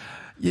 Calgary.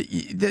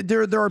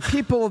 There are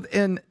people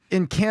in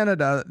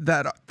Canada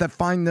that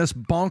find this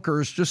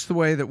bonkers just the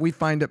way that we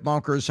find it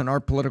bonkers in our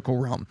political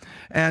realm.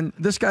 And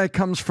this guy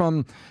comes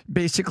from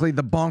basically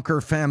the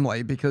bonker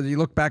family, because you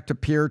look back to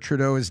Pierre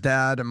Trudeau, his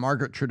dad, and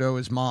Margaret Trudeau,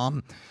 his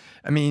mom.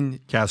 I mean,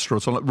 Castro,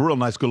 it's a real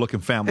nice, good-looking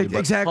family.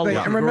 Exactly.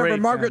 And remember,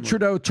 Margaret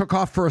Trudeau took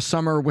off for a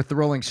summer with the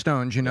Rolling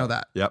Stones. You know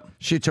that? Yep.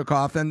 She took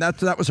off, and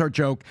that was our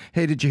joke.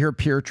 Hey, did you hear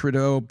Pierre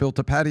Trudeau built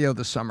a patio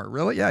this summer?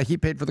 Really? Yeah, he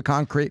paid for the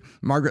concrete.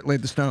 Margaret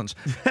laid the stones.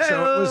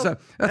 So it was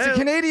that's a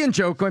Canadian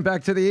joke going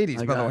back to the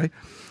 80s, by the way.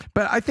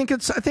 But I think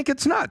it's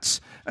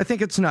nuts. I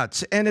think it's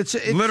nuts, and it's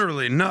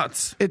literally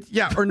nuts.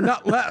 Or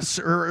nutless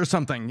or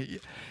something.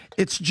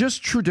 It's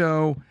just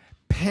Trudeau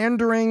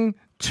pandering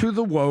to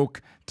the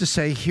woke to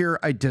say, here,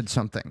 I did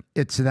something.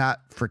 It's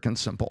that freaking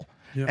simple.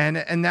 Yep.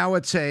 And now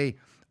it's a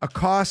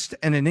cost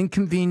and an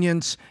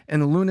inconvenience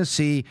and a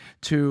lunacy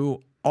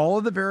to all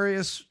of the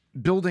various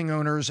building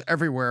owners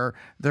everywhere.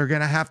 They're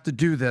going to have to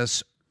do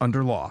this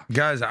under law.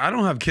 Guys, I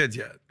don't have kids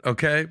yet,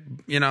 okay?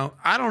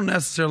 I don't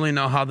necessarily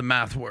know how the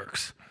math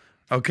works,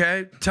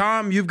 okay?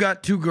 Tom, you've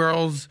got 2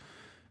 girls.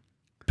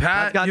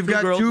 Pat, you've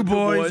got 2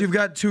 boys. You've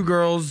got 2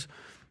 girls.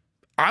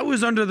 I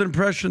was under the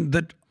impression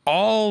that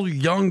all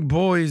young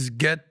boys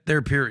get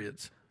their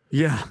periods.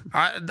 Yeah.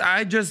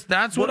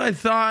 That's what I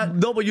thought.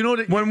 No, but you know,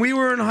 when we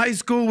were in high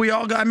school,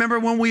 I remember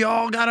when we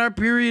all got our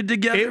period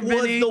together. It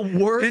was the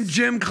worst. In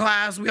gym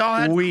class, we all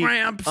had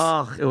cramps.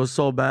 It was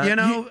so bad.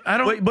 I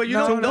don't. But you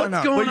know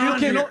what's going on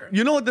here?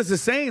 You know what this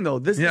is saying, though?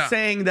 This is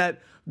saying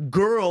that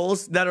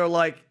girls that are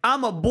like,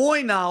 I'm a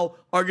boy now,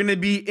 are going to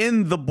be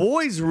in the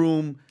boys'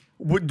 room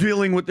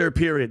dealing with their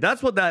period.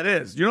 That's what that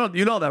is. You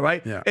know that,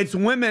 right? Yeah. It's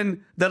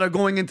women that are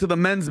going into the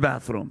men's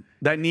bathroom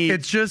that need.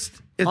 It's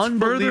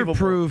further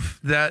proof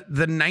that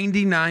the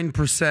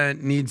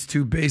 99% needs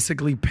to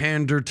basically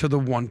pander to the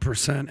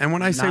 1%. And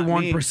when I say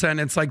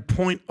 1%, it's like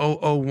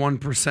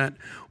 0.001%.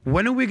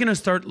 When are we going to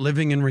start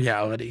living in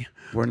reality?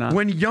 We're not.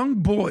 When young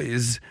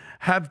boys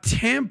have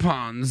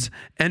tampons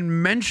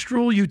and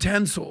menstrual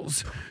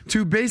utensils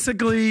to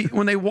basically,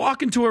 when they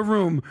walk into a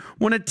room,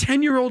 when a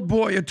 10-year-old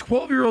boy, a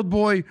 12-year-old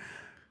boy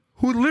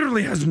who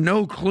literally has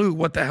no clue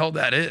what the hell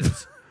that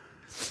is,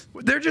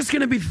 they're just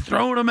going to be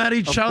throwing them at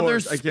each other,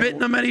 spitting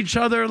them at each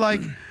other.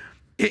 Like,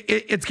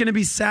 It's going to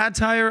be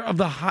satire of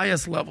the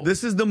highest level.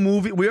 This is the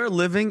movie. We are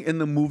living in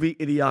the movie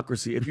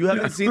Idiocracy. If you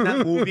haven't seen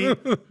that movie,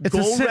 it's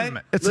a sim.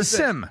 It's a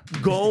sim.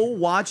 Go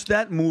watch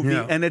that movie,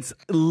 and it's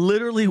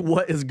literally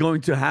what is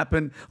going to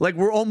happen. Like,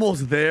 we're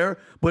almost there,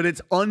 but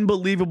it's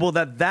unbelievable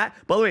that. By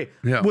the way,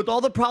 with all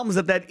the problems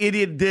that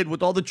idiot did,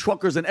 with all the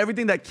truckers and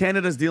everything that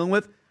Canada's dealing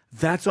with,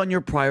 that's on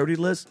your priority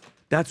list.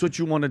 That's what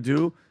you want to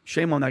do.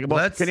 Shame on that.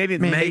 But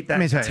Canadians hate that.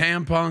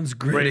 Tampons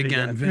great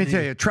again. Let me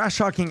tell you,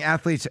 trash-talking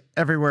athletes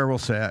everywhere will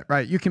say it,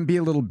 right? You can be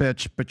a little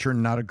bitch, but you're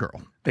not a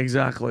girl.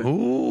 Exactly.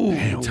 Ooh,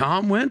 damn.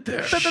 Tom went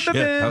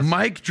there.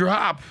 Mic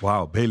drop.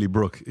 Wow, Bailey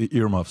Brooke,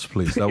 earmuffs,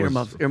 please. That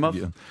earmuffs.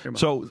 Yeah.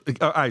 So,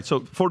 all right.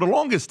 So, for the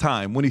longest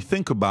time, when you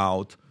think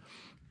about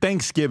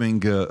Thanksgiving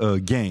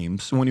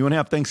games, when you want to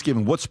have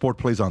Thanksgiving, what sport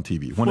plays on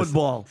TV?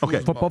 Football.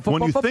 Okay.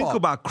 When you think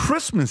about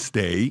Christmas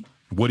Day,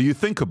 what do you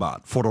think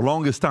about for the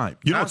longest time?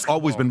 You know, it's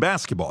always been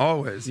basketball.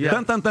 Always, yeah.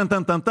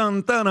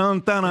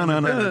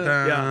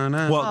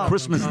 Well,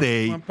 Christmas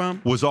Day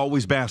was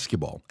always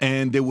basketball,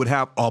 and they would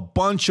have a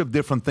bunch of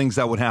different things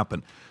that would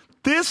happen.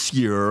 This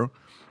year,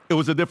 it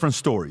was a different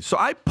story. So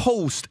I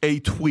post a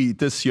tweet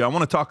this year. I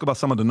want to talk about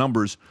some of the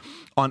numbers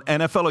on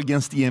NFL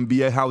against the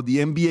NBA, how the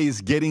NBA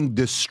is getting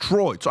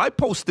destroyed. So I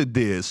posted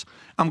this.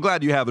 I'm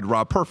glad you have it,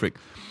 Rob. Perfect.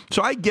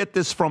 So I get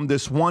this from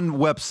this one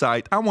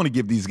website. I want to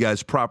give these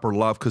guys proper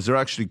love because they're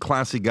actually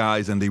classy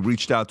guys, and they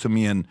reached out to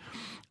me, and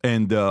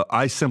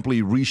I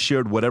simply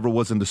reshared whatever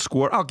was in the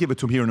score. I'll give it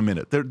to them here in a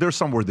minute. They're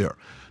somewhere there.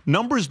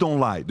 Numbers don't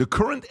lie. The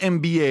current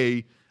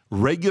NBA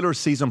regular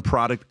season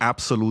product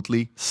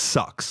absolutely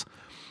sucks.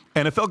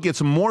 NFL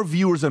gets more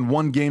viewers in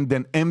one game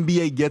than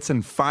NBA gets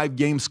in 5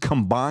 games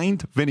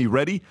combined. Vinny,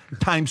 ready?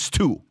 Times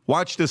 2.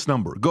 Watch this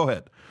number. Go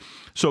ahead.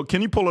 So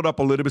can you pull it up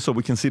a little bit so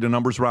we can see the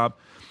numbers, Rob?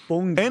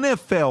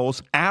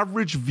 NFL's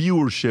average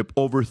viewership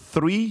over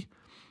 3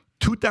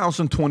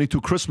 2022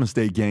 Christmas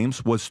Day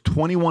games was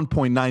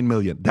 21.9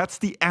 million. That's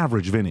the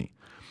average, Vinny.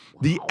 Wow.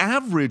 The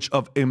average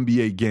of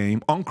NBA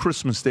game on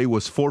Christmas Day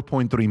was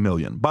 4.3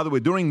 million. By the way,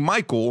 during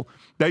Michael,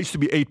 that used to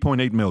be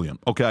 8.8 million,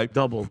 okay?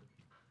 Double.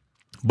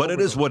 But it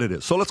is what it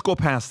is. So let's go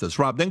past this,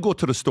 Rob. Then go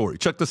to the story.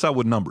 Check this out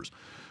with numbers.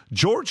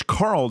 George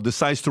Karl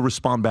decides to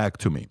respond back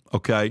to me,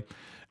 okay?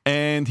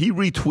 And he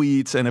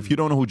retweets, and if you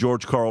don't know who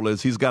George Karl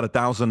is, he's got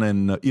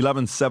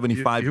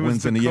 1,175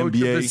 wins in the NBA. Of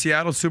the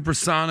Seattle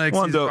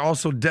Supersonics. He's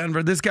also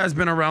Denver. This guy's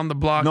been around the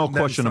block. No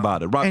question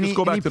about it. Rob, just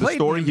go back to the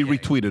story. He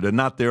retweeted it.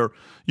 Not there.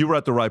 You were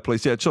at the right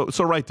place. Yeah, so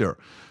right there.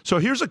 So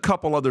here's a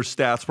couple other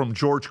stats from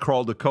George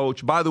Karl, the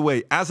coach. By the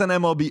way, as an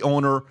MLB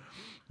owner,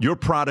 your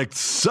product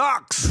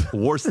sucks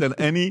worse than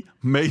any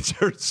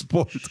major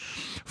sport.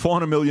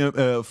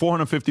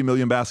 450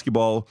 million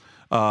basketball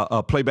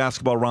play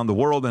basketball around the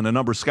world, and the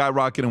number's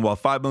skyrocketing while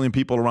 5 million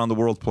people around the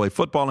world play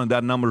football, and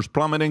that number's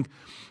plummeting.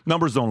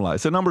 Numbers don't lie.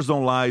 So numbers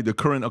don't lie. The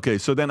current, okay,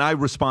 so then I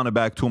responded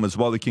back to him as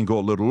well. They can go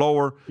a little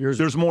lower.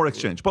 There's more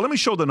exchange. But let me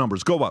show the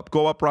numbers. Go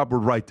up, Robert,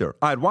 right there.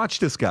 All right, watch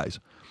this, guys.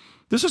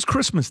 This is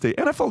Christmas Day.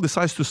 NFL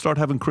decides to start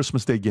having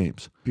Christmas Day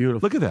games.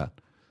 Beautiful. Look at that.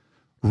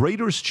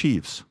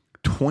 Raiders-Chiefs,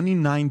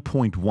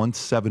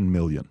 29.17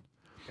 million.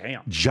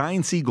 Damn.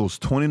 Giants-Eagles,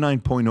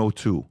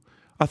 29.02.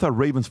 I thought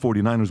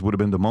Ravens-49ers would have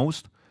been the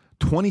most.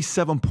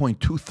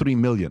 27.23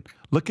 million.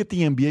 Look at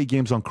the NBA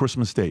games on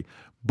Christmas Day.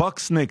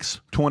 Bucks-Knicks,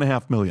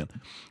 2.5 million.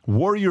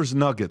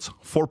 Warriors-Nuggets,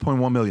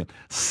 4.1 million.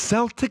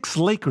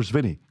 Celtics-Lakers,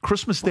 Vinny,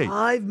 Christmas Day.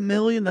 5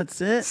 million,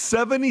 that's it.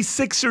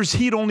 76ers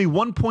Heat, only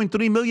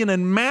 1.3 million.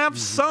 And Mavs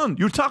Sun,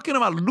 you're talking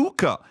about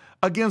Luka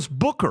against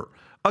Booker,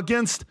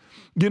 against,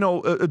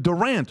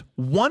 Durant.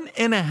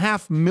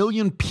 1.5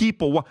 million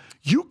people.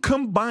 You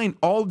combine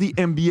all the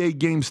NBA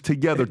games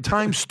together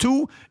times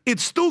 2,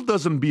 it still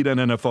doesn't beat an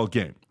NFL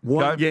game.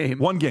 One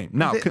game.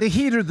 Now, the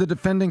Heat are the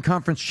defending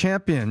conference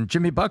champion,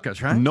 Jimmy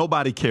Buckets, right?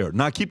 Nobody cared.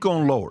 Now keep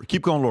going lower.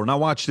 Now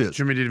watch this.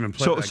 Jimmy didn't even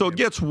play that So game. it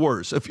gets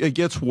worse. It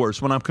gets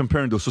worse when I'm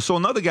comparing those. So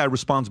another guy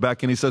responds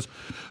back and he says,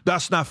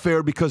 that's not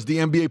fair because the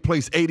NBA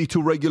plays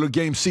 82 regular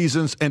game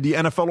seasons and the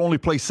NFL only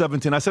plays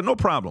 17. I said, no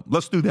problem.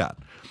 Let's do that.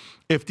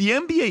 If the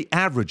NBA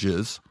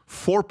averages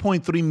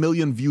 4.3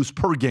 million views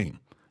per game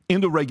in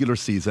the regular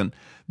season,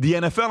 the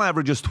NFL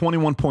averages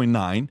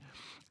 21.9.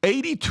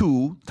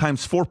 82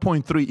 times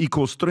 4.3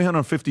 equals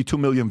 352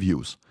 million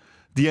views.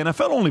 The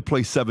NFL only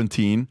plays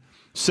 17.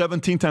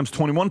 17 times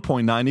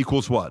 21.9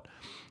 equals what?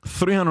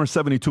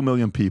 372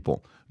 million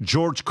people.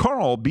 George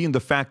Karl, being the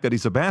fact that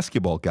he's a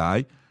basketball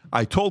guy,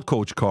 I told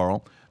Coach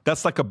Karl,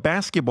 that's like a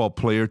basketball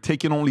player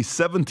taking only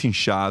 17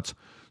 shots,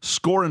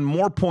 scoring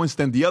more points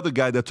than the other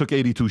guy that took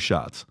 82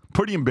 shots.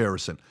 Pretty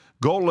embarrassing.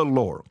 Go a little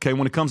lower, okay,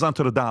 when it comes down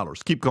to the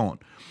dollars. Keep going.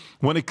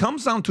 When it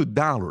comes down to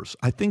dollars,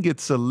 I think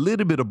it's a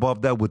little bit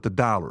above that with the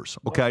dollars,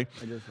 okay?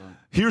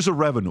 Here's a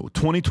revenue.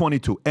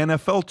 2022,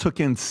 NFL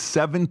took in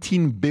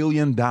 $17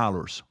 billion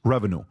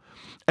revenue.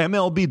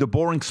 MLB, the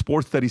boring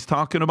sports that he's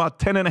talking about,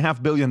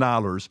 $10.5 billion.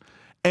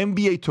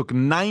 NBA took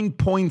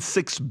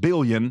 $9.6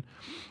 billion.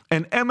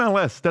 And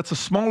MLS, that's a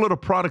small little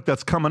product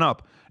that's coming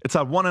up. It's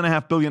at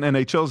 $1.5 billion.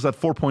 NHL is at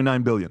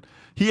 $4.9 billion.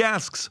 He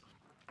asks,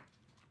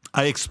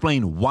 I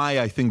explain why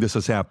I think this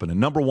is happening.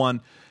 Number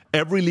one,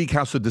 every league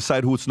has to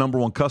decide who its number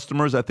one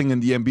customers. I think in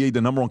the NBA,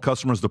 the number one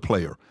customer is the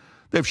player.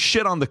 They've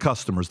shit on the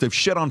customers. They've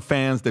shit on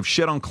fans. They've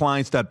shit on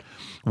clients that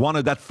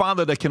wanted that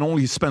father that can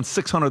only spend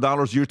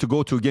 $600 a year to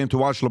go to a game to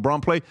watch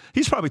LeBron play.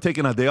 He's probably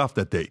taking a day off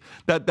that day.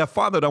 That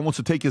father that wants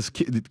to take his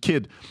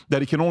kid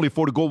that he can only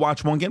afford to go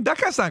watch one game, that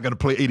guy's not going to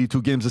play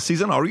 82 games a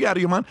season. Are you out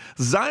of your mind?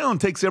 Zion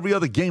takes every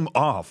other game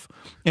off,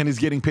 and he's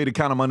getting paid the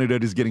kind of money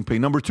that he's getting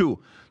paid. Number two,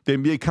 the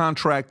NBA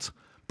contracts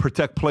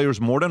protect players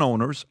more than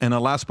owners. And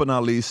last but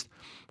not least,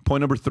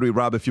 point number three,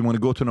 Rob, if you want to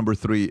go to number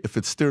three, if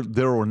it's still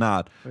there or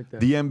not,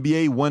 the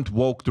NBA went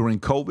woke during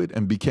COVID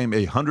and became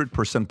a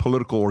 100%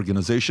 political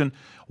organization.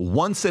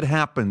 Once it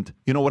happened,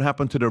 you know what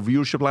happened to their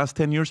viewership last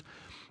 10 years?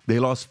 They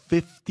lost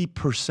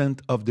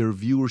 50% of their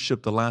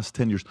viewership the last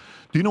 10 years.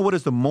 Do you know what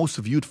is the most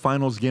viewed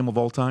finals game of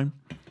all time?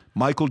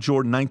 Michael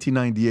Jordan,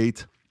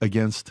 1998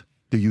 against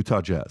the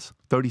Utah Jazz.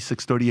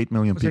 38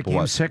 million people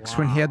watched. Was it Game 6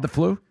 when he had the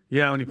flu?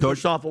 Yeah, when he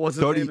pushed off, it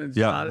wasn't 30,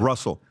 yeah,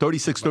 Russell.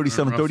 36,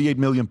 37, 38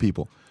 million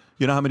people.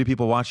 You know how many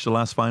people watched the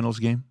last finals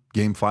game?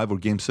 Game 5 or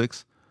Game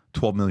 6?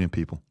 12 million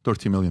people,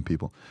 13 million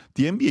people.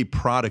 The NBA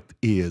product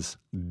is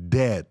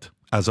dead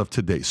as of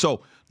today.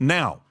 So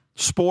now,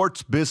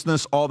 sports,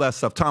 business, all that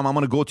stuff. Tom, I'm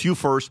going to go to you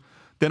first.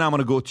 Then I'm going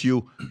to go to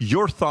you.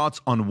 Your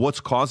thoughts on what's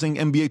causing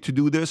NBA to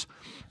do this?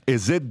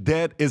 Is it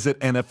dead? Is it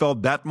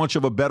NFL that much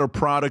of a better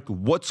product?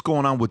 What's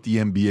going on with the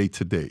NBA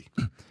today?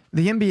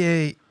 The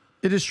NBA,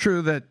 it is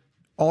true that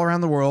all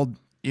around the world,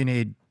 you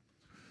need,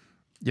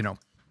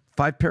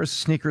 5 pairs of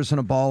sneakers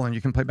and a ball, and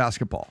you can play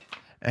basketball.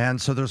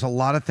 And so there's a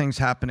lot of things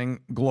happening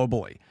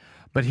globally.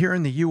 But here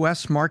in the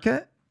U.S.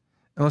 market,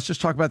 and let's just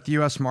talk about the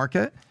U.S.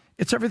 market,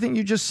 it's everything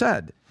you just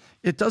said.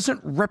 It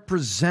doesn't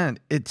represent,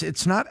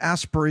 it's not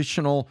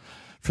aspirational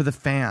for the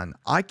fan.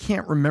 I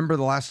can't remember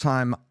the last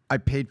time I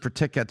paid for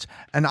tickets,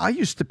 and I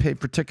used to pay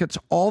for tickets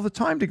all the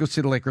time to go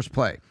see the Lakers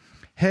play.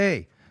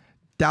 Hey,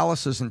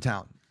 Dallas is in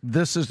town.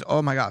 This is,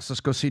 oh my gosh, let's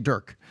go see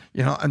Dirk.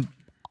 And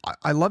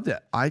I loved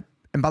it.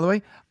 And by the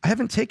way, I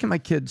haven't taken my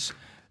kids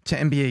to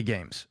NBA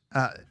games.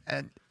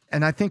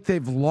 And I think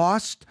they've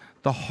lost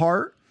the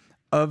heart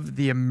of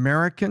the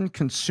American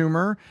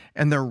consumer,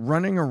 and they're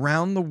running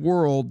around the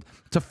world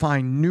to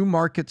find new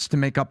markets to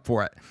make up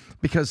for it.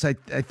 Because I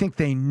think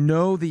they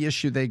know the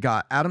issue they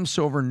got. Adam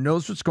Silver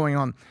knows what's going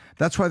on.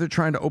 That's why they're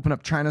trying to open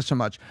up China so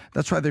much.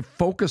 That's why they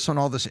focus on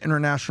all this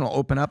international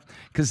open up,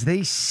 because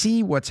they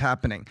see what's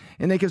happening.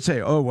 And they can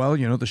say, oh, well,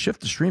 the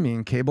shift to streaming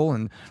and cable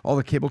and all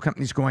the cable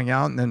companies going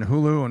out and then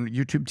Hulu and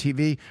YouTube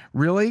TV.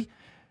 Really?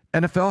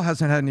 NFL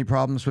hasn't had any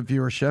problems with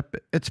viewership.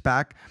 It's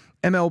back.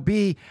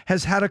 MLB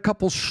has had a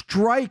couple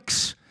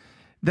strikes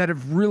that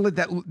have really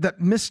that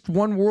missed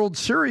one World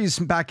Series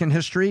back in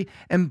history,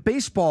 and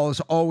baseball has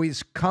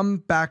always come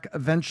back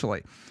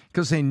eventually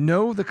because they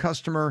know the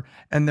customer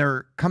and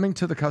they're coming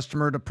to the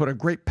customer to put a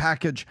great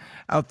package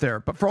out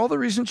there. But for all the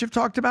reasons you've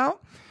talked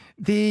about,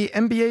 the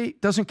NBA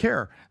doesn't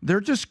care.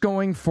 They're just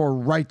going for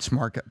rights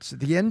markets.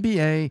 The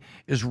NBA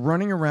is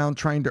running around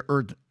trying to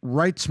earn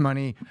rights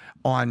money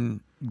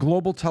on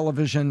global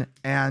television,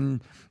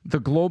 and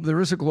there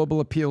is a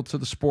global appeal to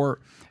the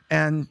sport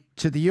and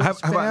to the U.S.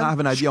 fan. I have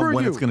an idea on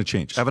when it's going to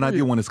change. I have an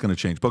idea when it's going to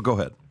change, but go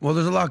ahead. Well,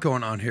 there's a lot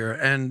going on here,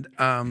 and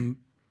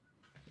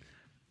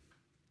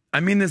I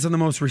mean this in the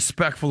most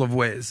respectful of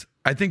ways.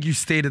 I think you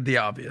stated the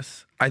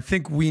obvious. I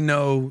think we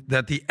know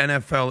that the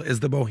NFL is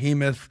the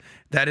behemoth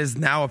that is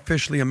now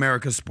officially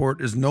America's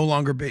sport, is no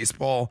longer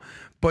baseball.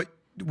 But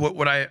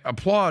what I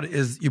applaud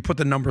is you put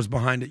the numbers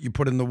behind it. You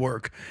put in the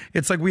work.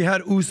 It's like we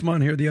had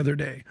Usman here the other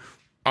day.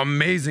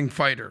 Amazing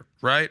fighter,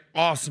 right?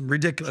 Awesome,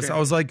 ridiculous. Sure. I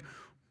was like,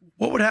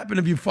 what would happen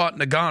if you fought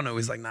Nagano?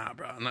 He's like, nah,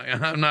 bro,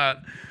 I'm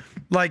not.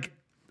 Like,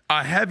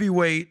 a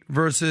heavyweight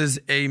versus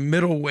a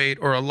middleweight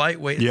or a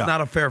lightweight, it's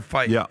not a fair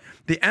fight. Yeah.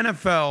 The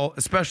NFL,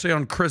 especially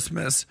on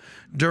Christmas,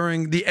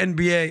 during the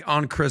NBA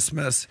on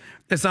Christmas,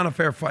 it's not a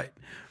fair fight.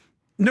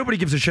 Nobody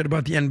gives a shit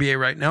about the NBA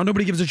right now.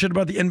 Nobody gives a shit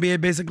about the NBA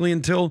basically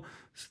until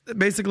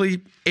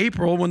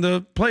April, when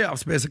the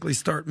playoffs basically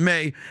start,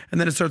 May,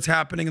 and then it starts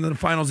happening, and then the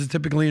finals is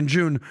typically in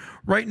June.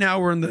 Right now,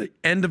 we're in the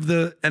end of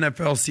the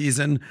NFL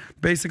season.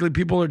 Basically,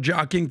 people are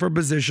jockeying for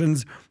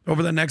positions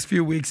over the next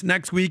few weeks.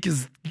 Next week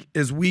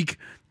is week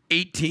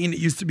 18. It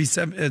used to be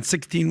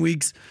 16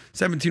 weeks,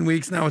 17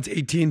 weeks. Now it's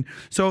 18.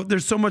 So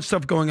there's so much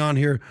stuff going on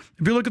here.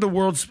 If you look at the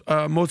world's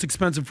most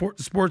expensive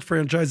sports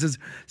franchises,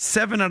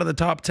 7 out of the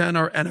top 10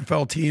 are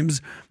NFL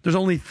teams. There's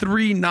only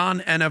 3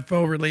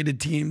 non-NFL related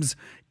teams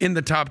in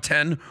the top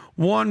 10.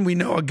 One, we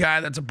know a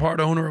guy that's a part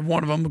owner of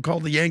one of them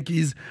called the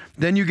Yankees.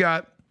 Then you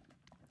got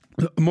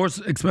the most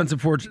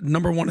expensive fortune.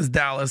 Number 1 is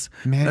Dallas.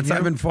 That's not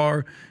even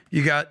far.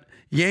 You got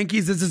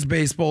Yankees, this is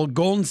baseball.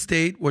 Golden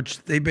State,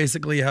 which they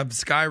basically have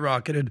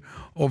skyrocketed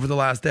over the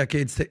last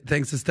decades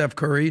thanks to Steph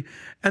Curry.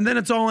 And then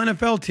it's all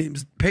NFL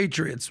teams.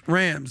 Patriots,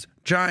 Rams,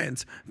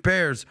 Giants,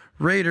 Bears,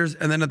 Raiders.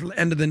 And then at the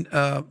end of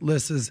the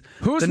list is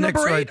who's the number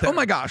Knicks 8? right there. Oh,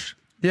 my gosh.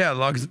 Yeah,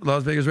 Las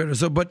Vegas Raiders.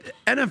 So, but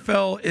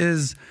NFL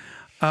is,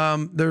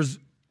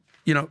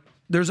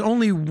 there's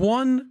only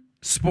one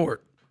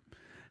sport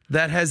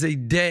that has a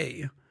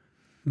day,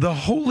 the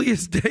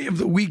holiest day of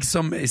the week,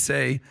 some may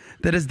say,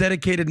 that is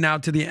dedicated now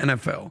to the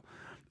NFL.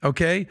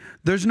 Okay?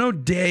 There's no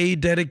day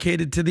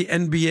dedicated to the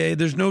NBA.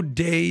 There's no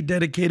day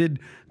dedicated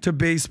to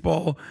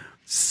baseball.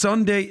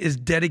 Sunday is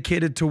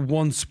dedicated to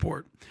one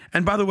sport.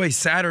 And by the way,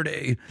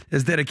 Saturday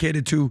is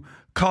dedicated to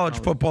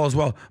college football as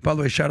well. By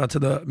the way, shout out to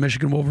the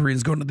Michigan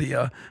Wolverines going to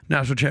the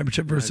national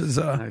championship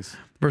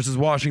versus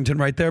Washington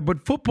right there.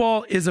 But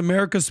football is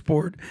America's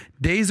sport.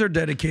 Days are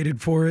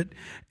dedicated for it,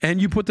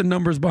 and you put the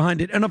numbers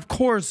behind it. And of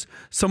course,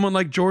 someone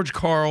like George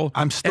Karl,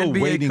 I'm still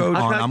NBA waiting coach,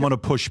 on. I'm going to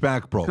push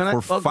back, bro.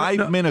 For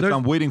 5 minutes,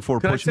 I'm waiting for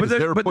a push. But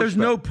there's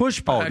no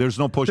pushback. Oh, there's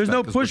no pushback. There's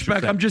no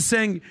pushback. I'm just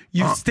saying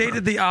you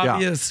stated the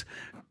obvious.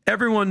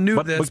 Everyone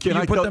knew this, but you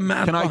put the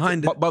math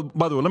behind it. By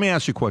the way, let me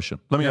ask you a question.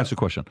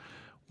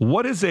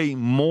 What is a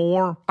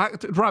more,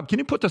 Rob, can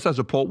you put this as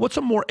a poll? What's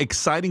a more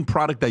exciting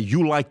product that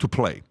you like to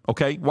play?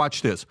 Okay,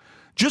 watch this.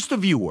 Just a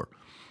viewer.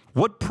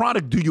 What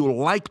product do you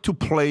like to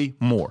play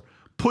more?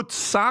 Put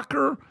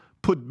soccer,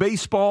 put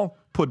baseball,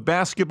 put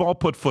basketball,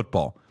 put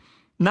football.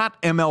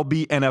 Not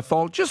MLB,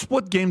 NFL. Just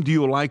what game do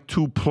you like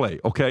to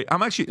play? Okay,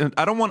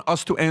 I don't want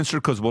us to answer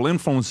because we'll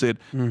influence it.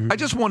 I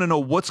just want to know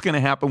what's going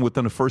to happen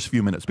within the first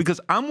few minutes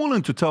because I'm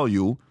willing to tell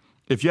you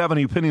if you have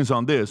any opinions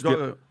on this.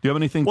 Do you have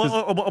anything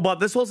about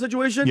this whole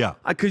situation? Yeah,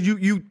 because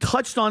you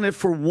touched on it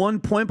for one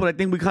point, but I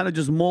think we kind of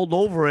just mulled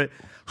over it.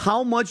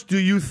 How much do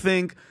you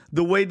think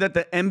the way that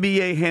the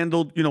NBA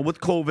handled, with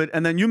COVID,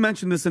 and then you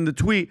mentioned this in the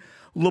tweet,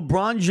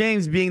 LeBron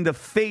James being the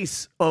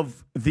face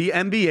of the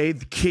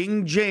NBA,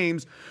 King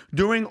James,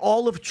 during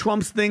all of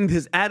Trump's thing,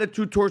 his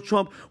attitude towards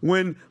Trump,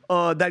 when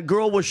that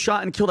girl was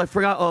shot and killed, I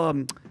forgot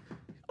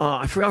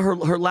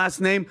her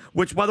last name,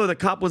 which, by the way, the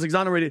cop was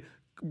exonerated.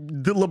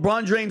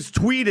 LeBron James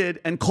tweeted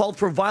and called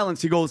for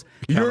violence. He goes,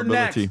 "You're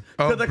next."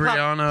 Oh,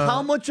 Brianna.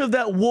 How much of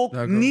that woke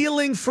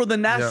kneeling for the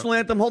national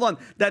anthem? Hold on,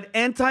 that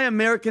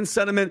anti-American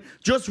sentiment.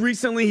 Just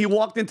recently, he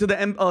walked into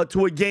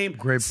to a game,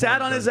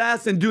 sat on his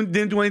ass, and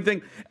didn't do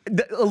anything.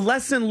 A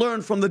lesson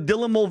learned from the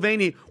Dylan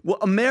Mulvaney. Well,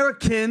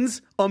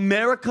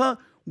 America.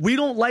 We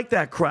don't like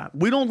that crap.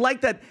 We don't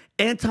like that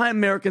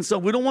anti-American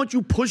stuff. We don't want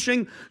you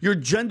pushing your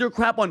gender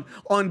crap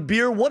on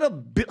beer.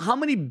 How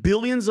many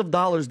billions of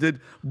dollars did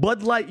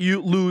Bud Light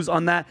lose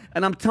on that?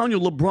 And I'm telling you,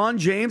 LeBron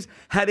James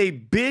had a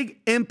big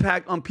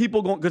impact on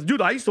people going, because,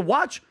 dude, I used to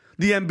watch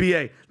the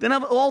NBA. Then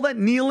have all that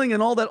kneeling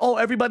and all that,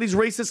 everybody's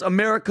racist,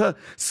 America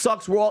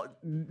sucks, nobody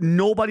likes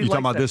that. You're talking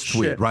about this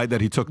tweet, right,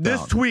 that he took down.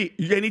 This tweet,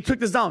 and he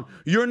took this down.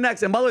 You're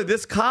next. And by the way,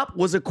 this cop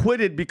was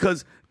acquitted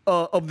because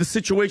of the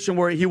situation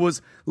where he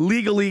was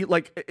legally,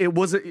 it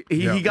was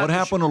he got. What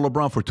happened to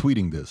LeBron for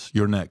tweeting this?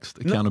 You're next.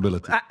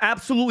 Accountability.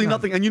 Absolutely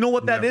nothing. And you know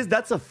what that is?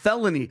 That's a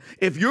felony.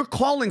 If you're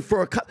calling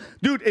for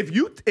dude, if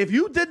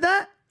you did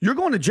that, you're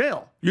going to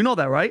jail. You know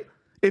that, right?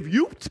 If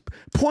you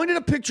pointed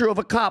a picture of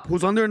a cop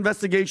who's under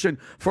investigation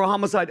for a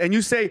homicide and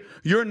you say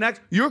you're next,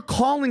 you're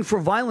calling for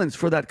violence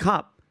for that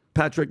cop.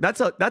 Patrick, that's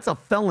a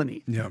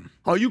felony. Yeah.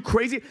 Are you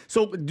crazy?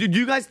 So, do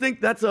you guys think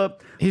that's a?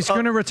 He's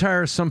going to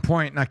retire at some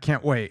point, and I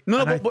can't wait.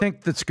 No, I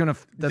think that's going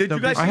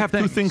to. I have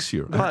two things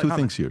here.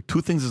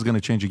 Two things is going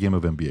to change the game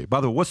of NBA. By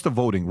the way, what's the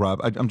voting,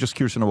 Rob? I'm just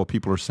curious to know what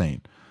people are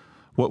saying.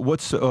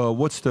 What's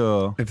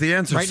the? If the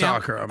answer is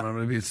soccer, I'm going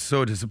to be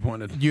so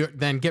disappointed.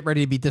 Then get ready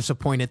to be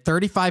disappointed.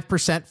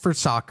 35% for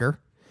soccer.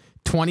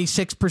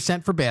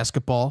 26% for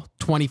basketball,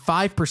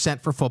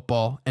 25% for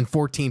football, and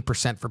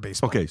 14% for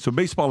baseball. Okay, so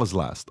baseball is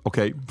last.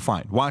 Okay,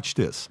 fine. Watch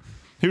this.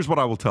 Here's what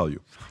I will tell you.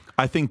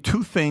 I think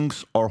two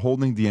things are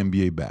holding the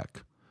NBA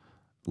back.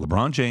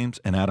 LeBron James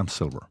and Adam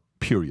Silver,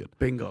 period.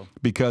 Bingo.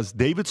 Because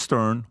David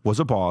Stern was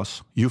a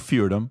boss. You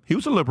feared him. He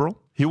was a liberal.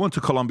 He went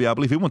to Columbia. I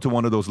believe he went to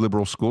one of those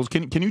liberal schools.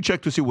 Can you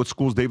check to see what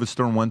schools David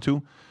Stern went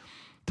to?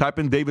 Type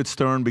in David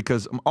Stern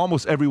because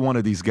almost every one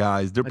of these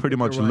guys, they're pretty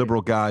much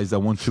liberal guys that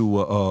went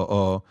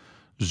to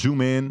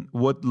zoom in.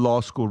 What law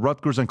school?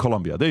 Rutgers and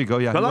Columbia. There you go.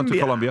 Yeah, he went to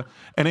Columbia.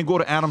 And then go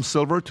to Adam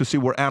Silver to see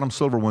where Adam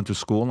Silver went to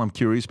school. I'm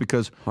curious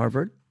because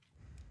Harvard.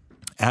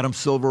 Adam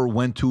Silver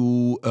went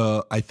to,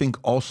 I think,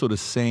 also the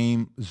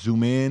same.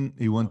 Zoom in.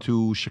 He went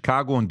to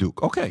Chicago and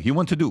Duke. Okay, he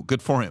went to Duke.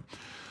 Good for him.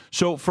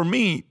 So for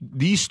me,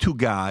 these two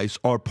guys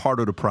are part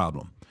of the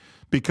problem.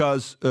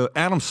 Because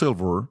Adam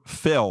Silver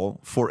fell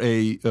for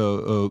a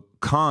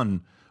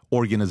con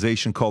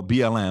organization called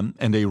BLM,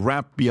 and they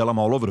wrapped BLM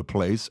all over the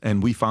place,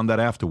 and we found that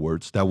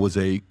afterwards. That was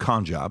a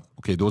con job.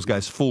 Okay, those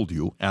guys fooled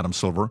you, Adam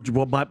Silver.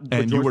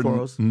 And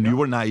you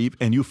were naive,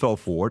 and you fell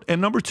for it.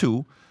 And number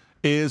two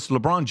is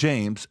LeBron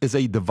James is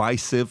a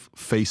divisive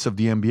face of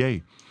the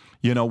NBA.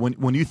 You know,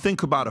 when you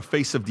think about a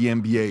face of the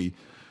NBA,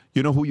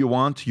 you know who you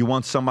want? You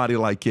want somebody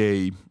like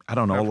who's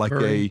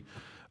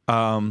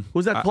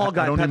that Paul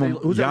guy?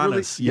 Who's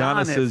Giannis.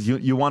 Giannis is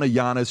you want a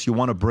Giannis, you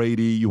want a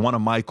Brady, you want a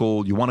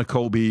Michael, you want a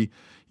Kobe.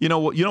 You know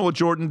what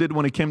Jordan did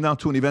when it came down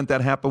to an event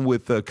that happened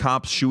with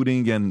cops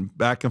shooting and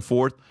back and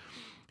forth?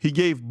 He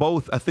gave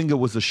both, I think it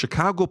was a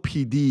Chicago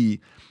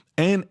PD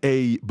and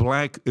a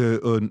black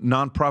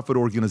nonprofit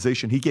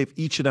organization. He gave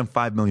each of them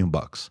 $5 million.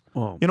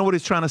 Oh. You know what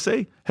he's trying to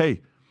say?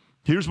 Hey,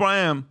 here's where I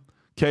am.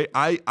 Okay,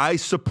 I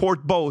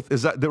support both.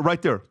 Is that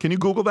right there? Can you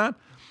Google that?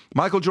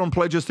 Michael Jordan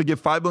pledges to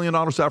give $5 million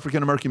to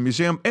African American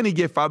Museum, and he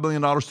gave $5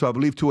 million to, I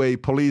believe, to a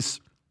police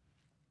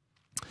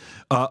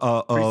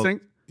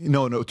precinct.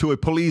 No, to a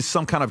police,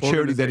 some kind of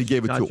charity that he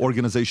gave it to,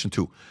 organization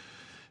to.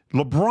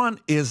 LeBron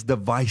is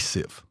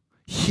divisive.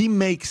 He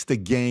makes the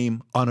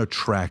game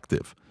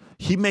unattractive.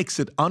 He makes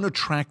it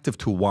unattractive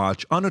to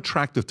watch,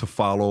 unattractive to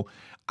follow.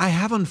 I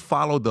haven't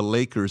followed the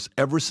Lakers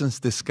ever since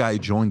this guy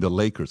joined the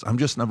Lakers. I'm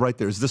just not right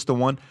there. Is this the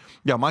one?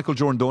 Yeah, Michael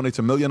Jordan donates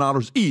 $1 million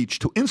each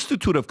to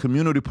Institute of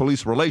Community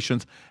Police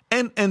Relations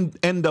and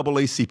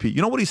NAACP.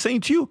 You know what he's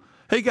saying to you?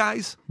 Hey,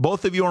 guys,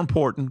 both of you are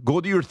important.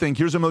 Go do your thing.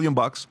 Here's $1 million.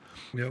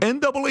 Yep.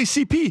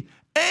 NAACP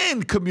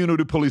and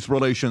Community Police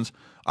Relations.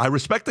 I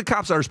respect the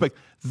cops. I respect.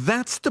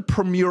 That's the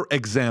premier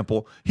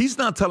example. He's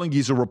not telling you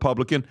he's a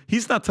Republican.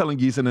 He's not telling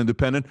you he's an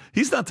independent.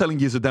 He's not telling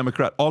you he's a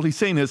Democrat. All he's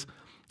saying is,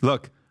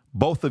 look,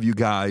 both of you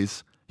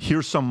guys,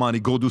 here's some money.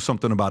 Go do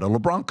something about it.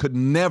 LeBron could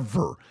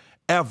never,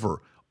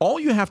 ever. All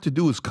you have to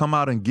do is come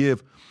out and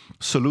give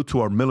salute to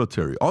our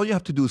military. All you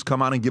have to do is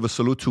come out and give a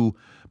salute to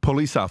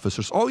police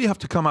officers. All you have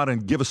to come out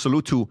and give a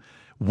salute to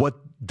what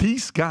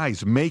these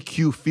guys make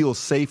you feel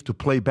safe to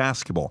play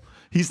basketball.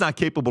 He's not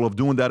capable of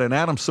doing that. And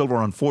Adam Silver,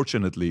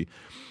 unfortunately,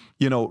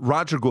 you know,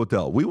 Roger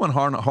Goodell. We went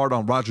hard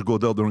on Roger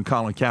Goodell during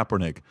Colin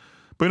Kaepernick.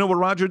 But you know what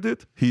Roger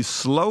did? He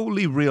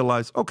slowly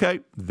realized, okay,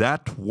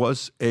 that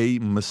was a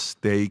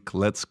mistake.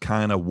 Let's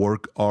kind of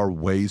work our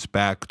ways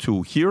back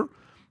to here.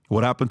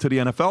 What happened to the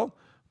NFL?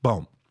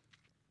 Boom.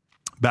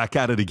 Back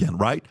at it again,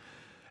 right?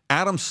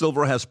 Adam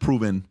Silver has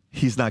proven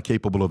he's not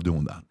capable of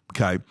doing that,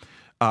 okay?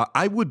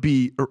 I would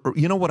be,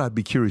 you know what I'd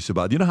be curious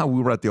about? You know how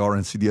we were at the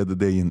RNC the other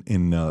day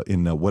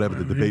in whatever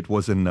the debate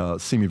was in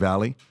Simi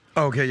Valley?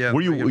 Okay, yeah.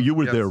 You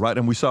were there, right?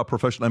 And we saw a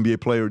professional NBA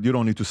player. You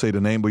don't need to say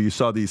the name, but you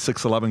saw the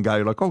 6'11" guy.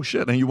 You're like, oh,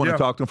 shit. And you want to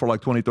talk to him for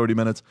like 20, 30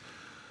 minutes.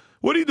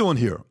 What are you doing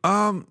here?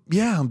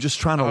 Yeah, I'm just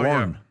trying to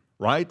learn,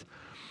 right?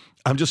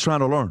 I'm just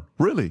trying to learn.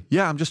 Really?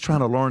 Yeah, I'm just trying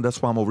to learn. That's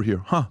why I'm over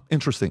here. Huh,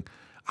 interesting.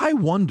 I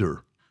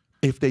wonder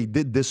if they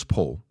did this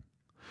poll.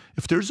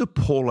 If there's a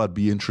poll I'd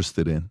be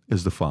interested in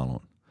is the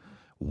following.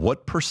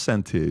 What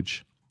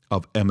percentage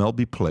of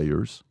MLB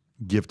players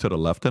give to the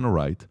left and the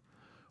right?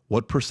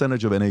 What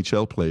percentage of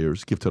NHL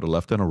players give to the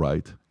left and the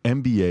right?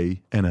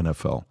 NBA and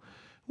NFL.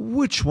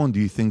 Which one do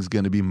you think is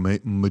going to be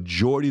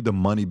majority of the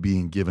money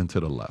being given to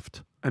the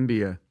left?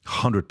 NBA.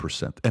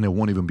 100%. And it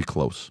won't even be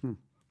close.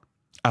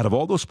 Out of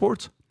all those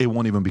sports, it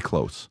won't even be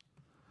close.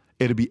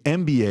 It'll be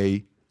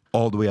NBA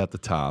all the way at the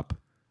top.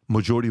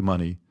 Majority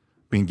money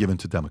being given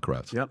to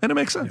Democrats. Yep. And it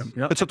makes sense.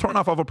 Yep. It's a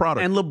turnoff of a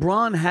product. And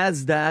LeBron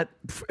has that,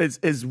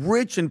 is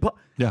rich and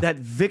that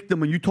victim,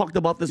 when you talked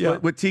about this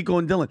with Tico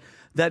and Dylan,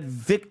 that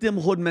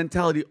victimhood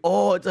mentality.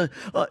 Oh, it's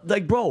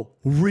like, bro,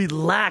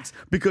 relax,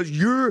 because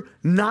you're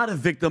not a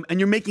victim and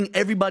you're making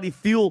everybody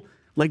feel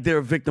like they're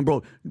a victim,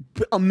 bro.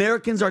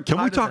 Americans are tired.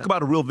 Can we talk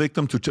about a real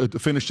victim to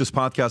finish this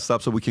podcast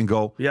up so we can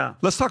go? Yeah.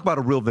 Let's talk about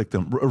a real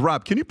victim.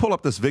 Rob, can you pull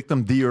up this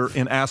victim deer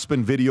in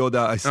Aspen video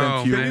that I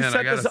sent you? Can you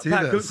set this up,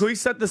 Pat? Can we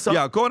set this up?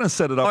 Yeah, go ahead and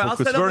set it up.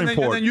 It's very important.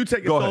 And then you take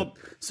it. Go ahead.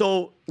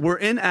 So we're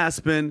in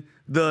Aspen.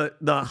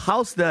 The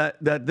house that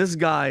this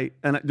guy,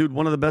 and dude,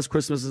 one of the best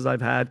Christmases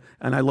I've had,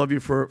 and I love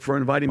you for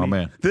inviting me.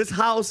 Man. This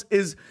house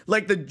is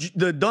like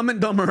the Dumb and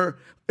Dumber.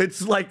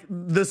 It's like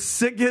the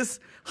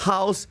sickest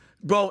house.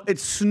 Bro,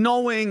 it's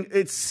snowing,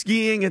 it's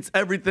skiing, it's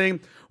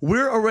everything.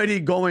 We're already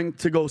going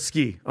to go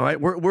ski, all right?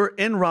 We're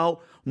en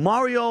route.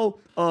 Mario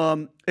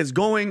is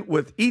going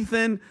with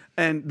Ethan,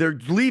 and they're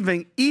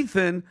leaving.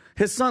 Ethan,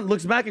 his son,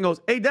 looks back and goes,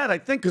 hey, Dad, I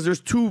think, because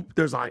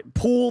there's a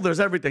pool,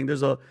 there's everything.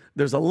 There's a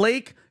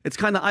lake. It's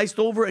kind of iced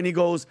over, and he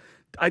goes,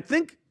 I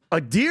think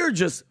a deer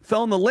just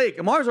fell in the lake,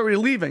 and Mario's already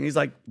leaving. He's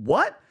like,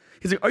 what?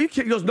 He's like, are you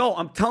kidding? He goes, no,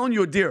 I'm telling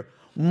you, a deer.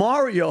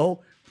 Mario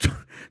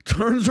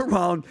turns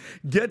around,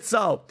 gets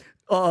out.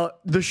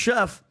 The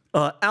chef,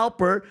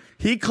 Alper,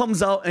 he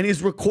comes out and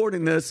he's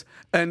recording this.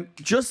 And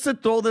just to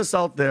throw this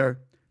out there,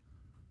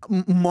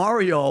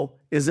 Mario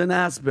is in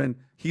Aspen.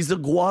 He's a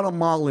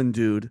Guatemalan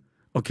dude,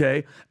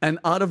 okay? And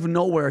out of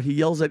nowhere, he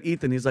yells at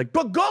Ethan. He's like,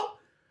 bro,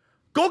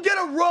 go get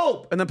a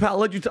rope. And then, Pat, I'll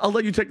let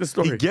you take the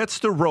story. He gets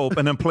the rope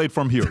and then play it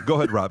from here. Go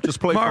ahead, Rob. Just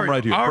play it from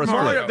right here. Press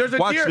Mario, there's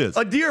Watch deer. this.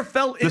 A deer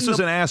fell in This is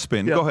in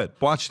Aspen. Yeah. Go ahead.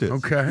 Watch this.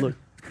 Okay. Look.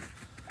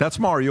 That's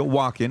Mario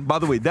walking. By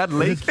the way, that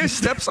lake, he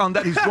steps on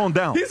that, he's going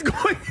down. He's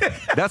going.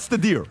 That's the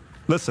deer.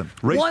 Listen.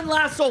 One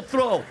lasso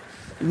throw.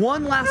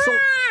 One lasso.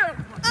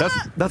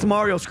 That's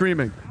Mario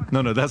screaming.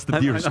 No, that's the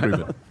deer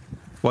screaming.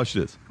 Watch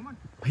this.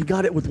 He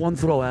got it with one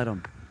throw at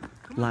him.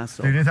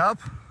 Lasso. Do you need help?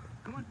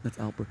 That's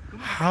Alper.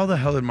 How the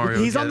hell did Mario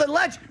He's on the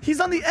ledge. He's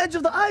on the edge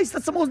of the ice.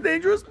 That's the most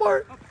dangerous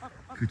part.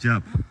 Good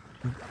job.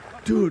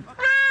 Dude.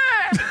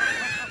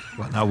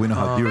 Well, now we know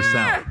how deer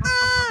sound.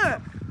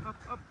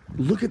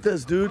 Look at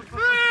this, dude.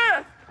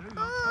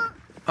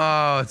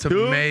 Oh, it's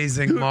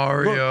amazing,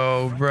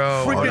 Mario,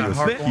 bro.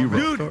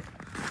 Freaking dude.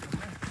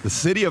 The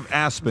city of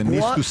Aspen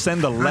needs to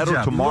send a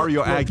letter to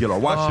Mario Aguilar.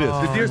 Watch this.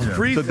 The deer's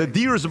freezing. The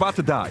deer is about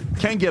to die.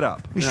 Can't get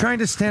up. He's trying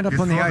to stand up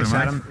on the ice,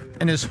 Adam,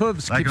 and his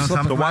hooves keep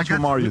slipping. So watch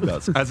what Mario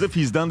does, as if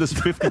he's done this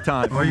 50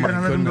 times.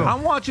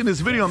 I'm watching this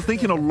video. I'm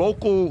thinking of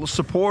local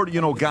support,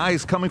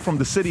 guys coming from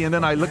the city, and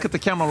then I look at the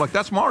camera, I'm like,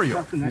 that's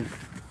Mario.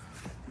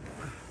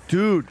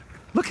 Dude,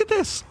 look at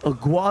this. A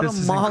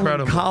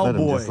Guatemalan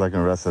cowboy. Just like the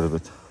rest of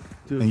it.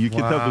 Dude, and you can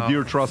tell the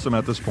deer trusts him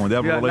at this point. They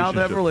have a relationship. Now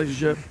they have a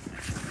relationship.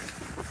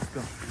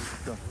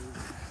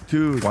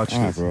 Dude, watch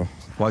this. Bro.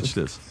 Watch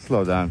this.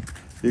 Slow down.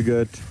 You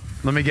good?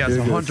 Let me guess.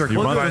 A hunter he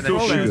runs into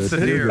a fence.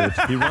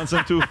 He runs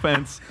into a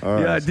fence.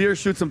 Yeah, deer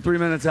shoots him 3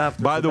 minutes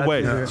after. By the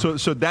way,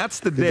 so that's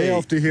the day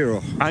of the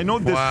hero. I know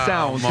this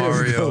sounds.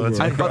 Mario.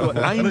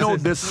 I know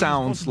this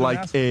sounds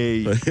like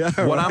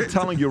what I'm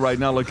telling you right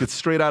now, like it's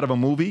straight out of a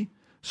movie.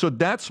 So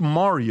that's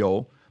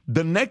Mario.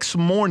 The next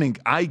morning,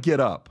 I get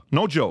up,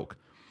 no joke,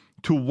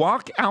 to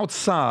walk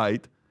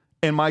outside,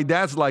 and my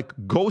dad's like,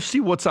 "Go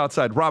see what's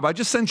outside." Rob, I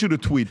just sent you the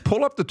tweet.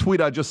 Pull up the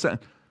tweet I just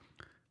sent.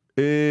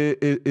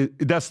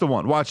 That's the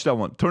one. Watch that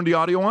one. Turn the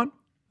audio on.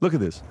 Look at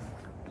this.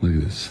 Look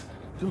at this.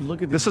 Dude,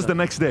 look at this. This is the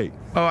next day.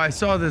 Oh, I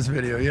saw this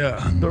video.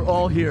 Yeah. They're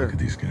all here. Look at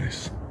these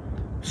guys.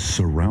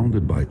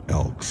 Surrounded by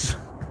elks.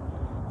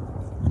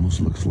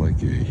 Almost looks like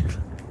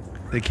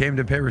They came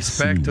to pay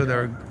respect to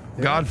their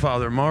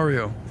godfather,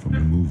 Mario. From a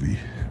movie.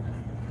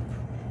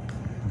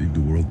 Leave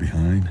the world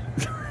behind.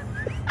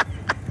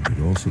 But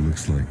it also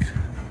looks like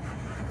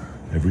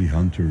every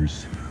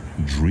hunter's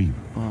dream.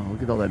 Oh,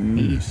 look at all that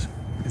meat.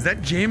 Is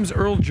that James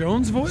Earl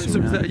Jones' voice,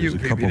 or is that you,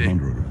 PBD? A couple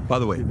hundred. By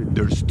the way,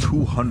 there's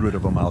 200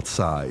 of them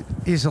outside.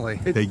 Easily.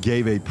 They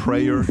gave a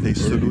prayer. They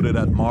saluted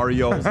at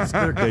Mario.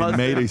 They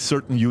made a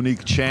certain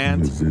unique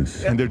chant,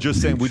 and they're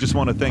just saying, "We just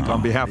want to thank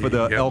on behalf of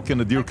the elk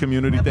and the deer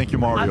community. Thank you,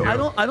 Mario." I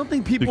don't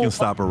think people. You can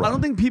stop her. I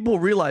don't think people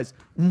realize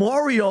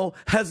Mario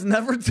has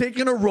never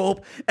taken a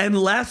rope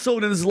and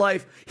lassoed in his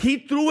life. He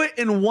threw it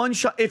in one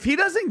shot. If he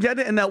doesn't get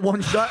it in that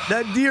one shot,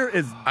 that deer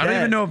is dead. I don't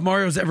even know if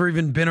Mario's ever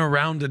even been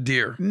around a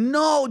deer.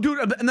 No,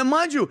 dude. And then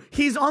mind you,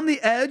 he's on the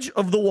edge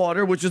of the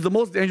water, which is the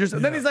most dangerous.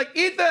 And then he's like,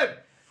 "Ethan,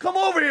 come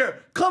over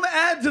here. Come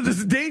add to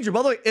this danger."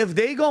 By the way, if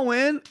they go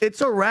in,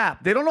 it's a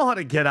wrap. They don't know how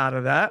to get out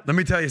of that. Let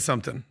me tell you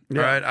something. All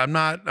right, I'm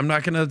not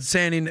gonna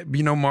say any.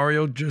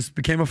 Mario just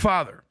became a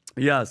father.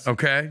 Yes.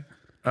 Okay.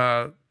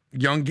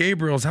 Young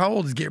Gabriel's, how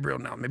old is Gabriel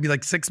now? Maybe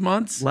like 6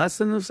 months? Less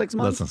than 6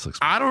 months? Less than 6 months.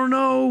 I don't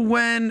know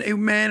when a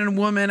man and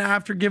woman,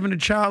 after giving a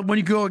child, when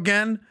you go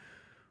again.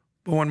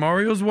 But when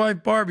Mario's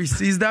wife, Barbie,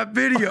 sees that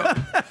video,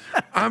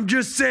 I'm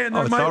just saying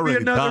there might be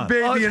another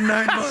baby in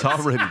 9 months. It's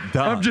already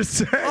done. I'm just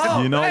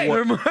saying. You know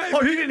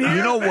what? You didn't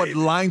hear You know what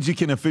lines you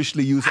can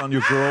officially use on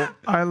your girl?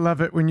 I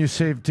love it when you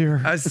save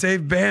deer. I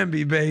saved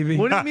Bambi, baby.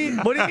 What do you mean?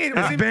 What do you mean?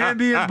 It's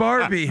Bambi and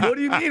Barbie. What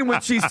do you mean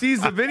when she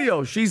sees the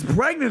video? She's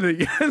pregnant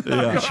again.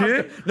 Yeah.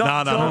 Shit. No.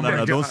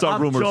 Don't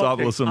start rumors.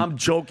 Listen. I'm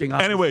joking.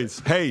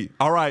 Anyways, hey,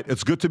 all right.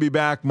 It's good to be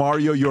back.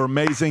 Mario, you're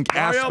amazing.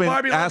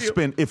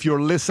 Aspen, if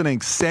you're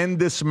listening, send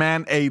this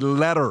man a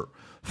letter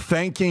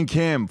thanking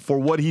him for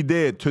what he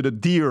did to the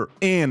deer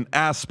in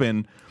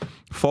Aspen.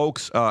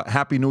 Folks,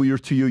 Happy New Year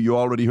to you. You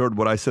already heard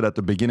what I said at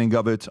the beginning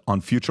of it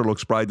on Future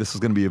Looks Bright. This is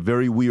going to be a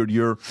very weird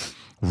year.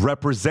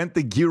 Represent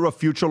the gear of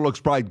Future Looks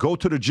Bright. Go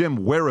to the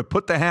gym, wear it,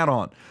 put the hat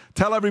on.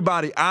 Tell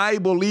everybody, I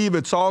believe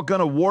it's all going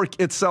to work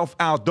itself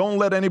out. Don't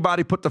let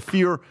anybody put the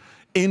fear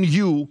in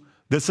you.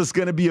 This is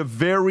going to be a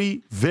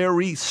very,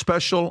 very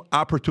special,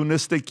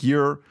 opportunistic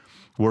year.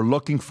 We're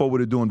looking forward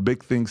to doing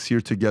big things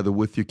here together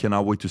with you.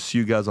 Cannot wait to see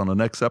you guys on the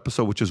next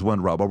episode, which is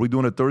when, Rob? Are we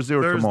doing it Thursday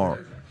or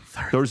tomorrow?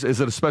 Thursday. Is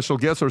it a special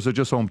guest or is it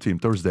just home team?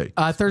 Thursday.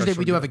 Thursday,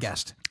 we do have a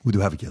guest. We do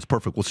have a guest.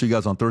 Perfect. We'll see you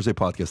guys on Thursday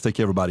podcast. Take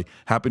care, everybody.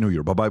 Happy New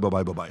Year. Bye-bye,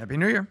 bye-bye, bye-bye. Happy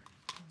New Year.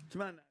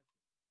 Come on.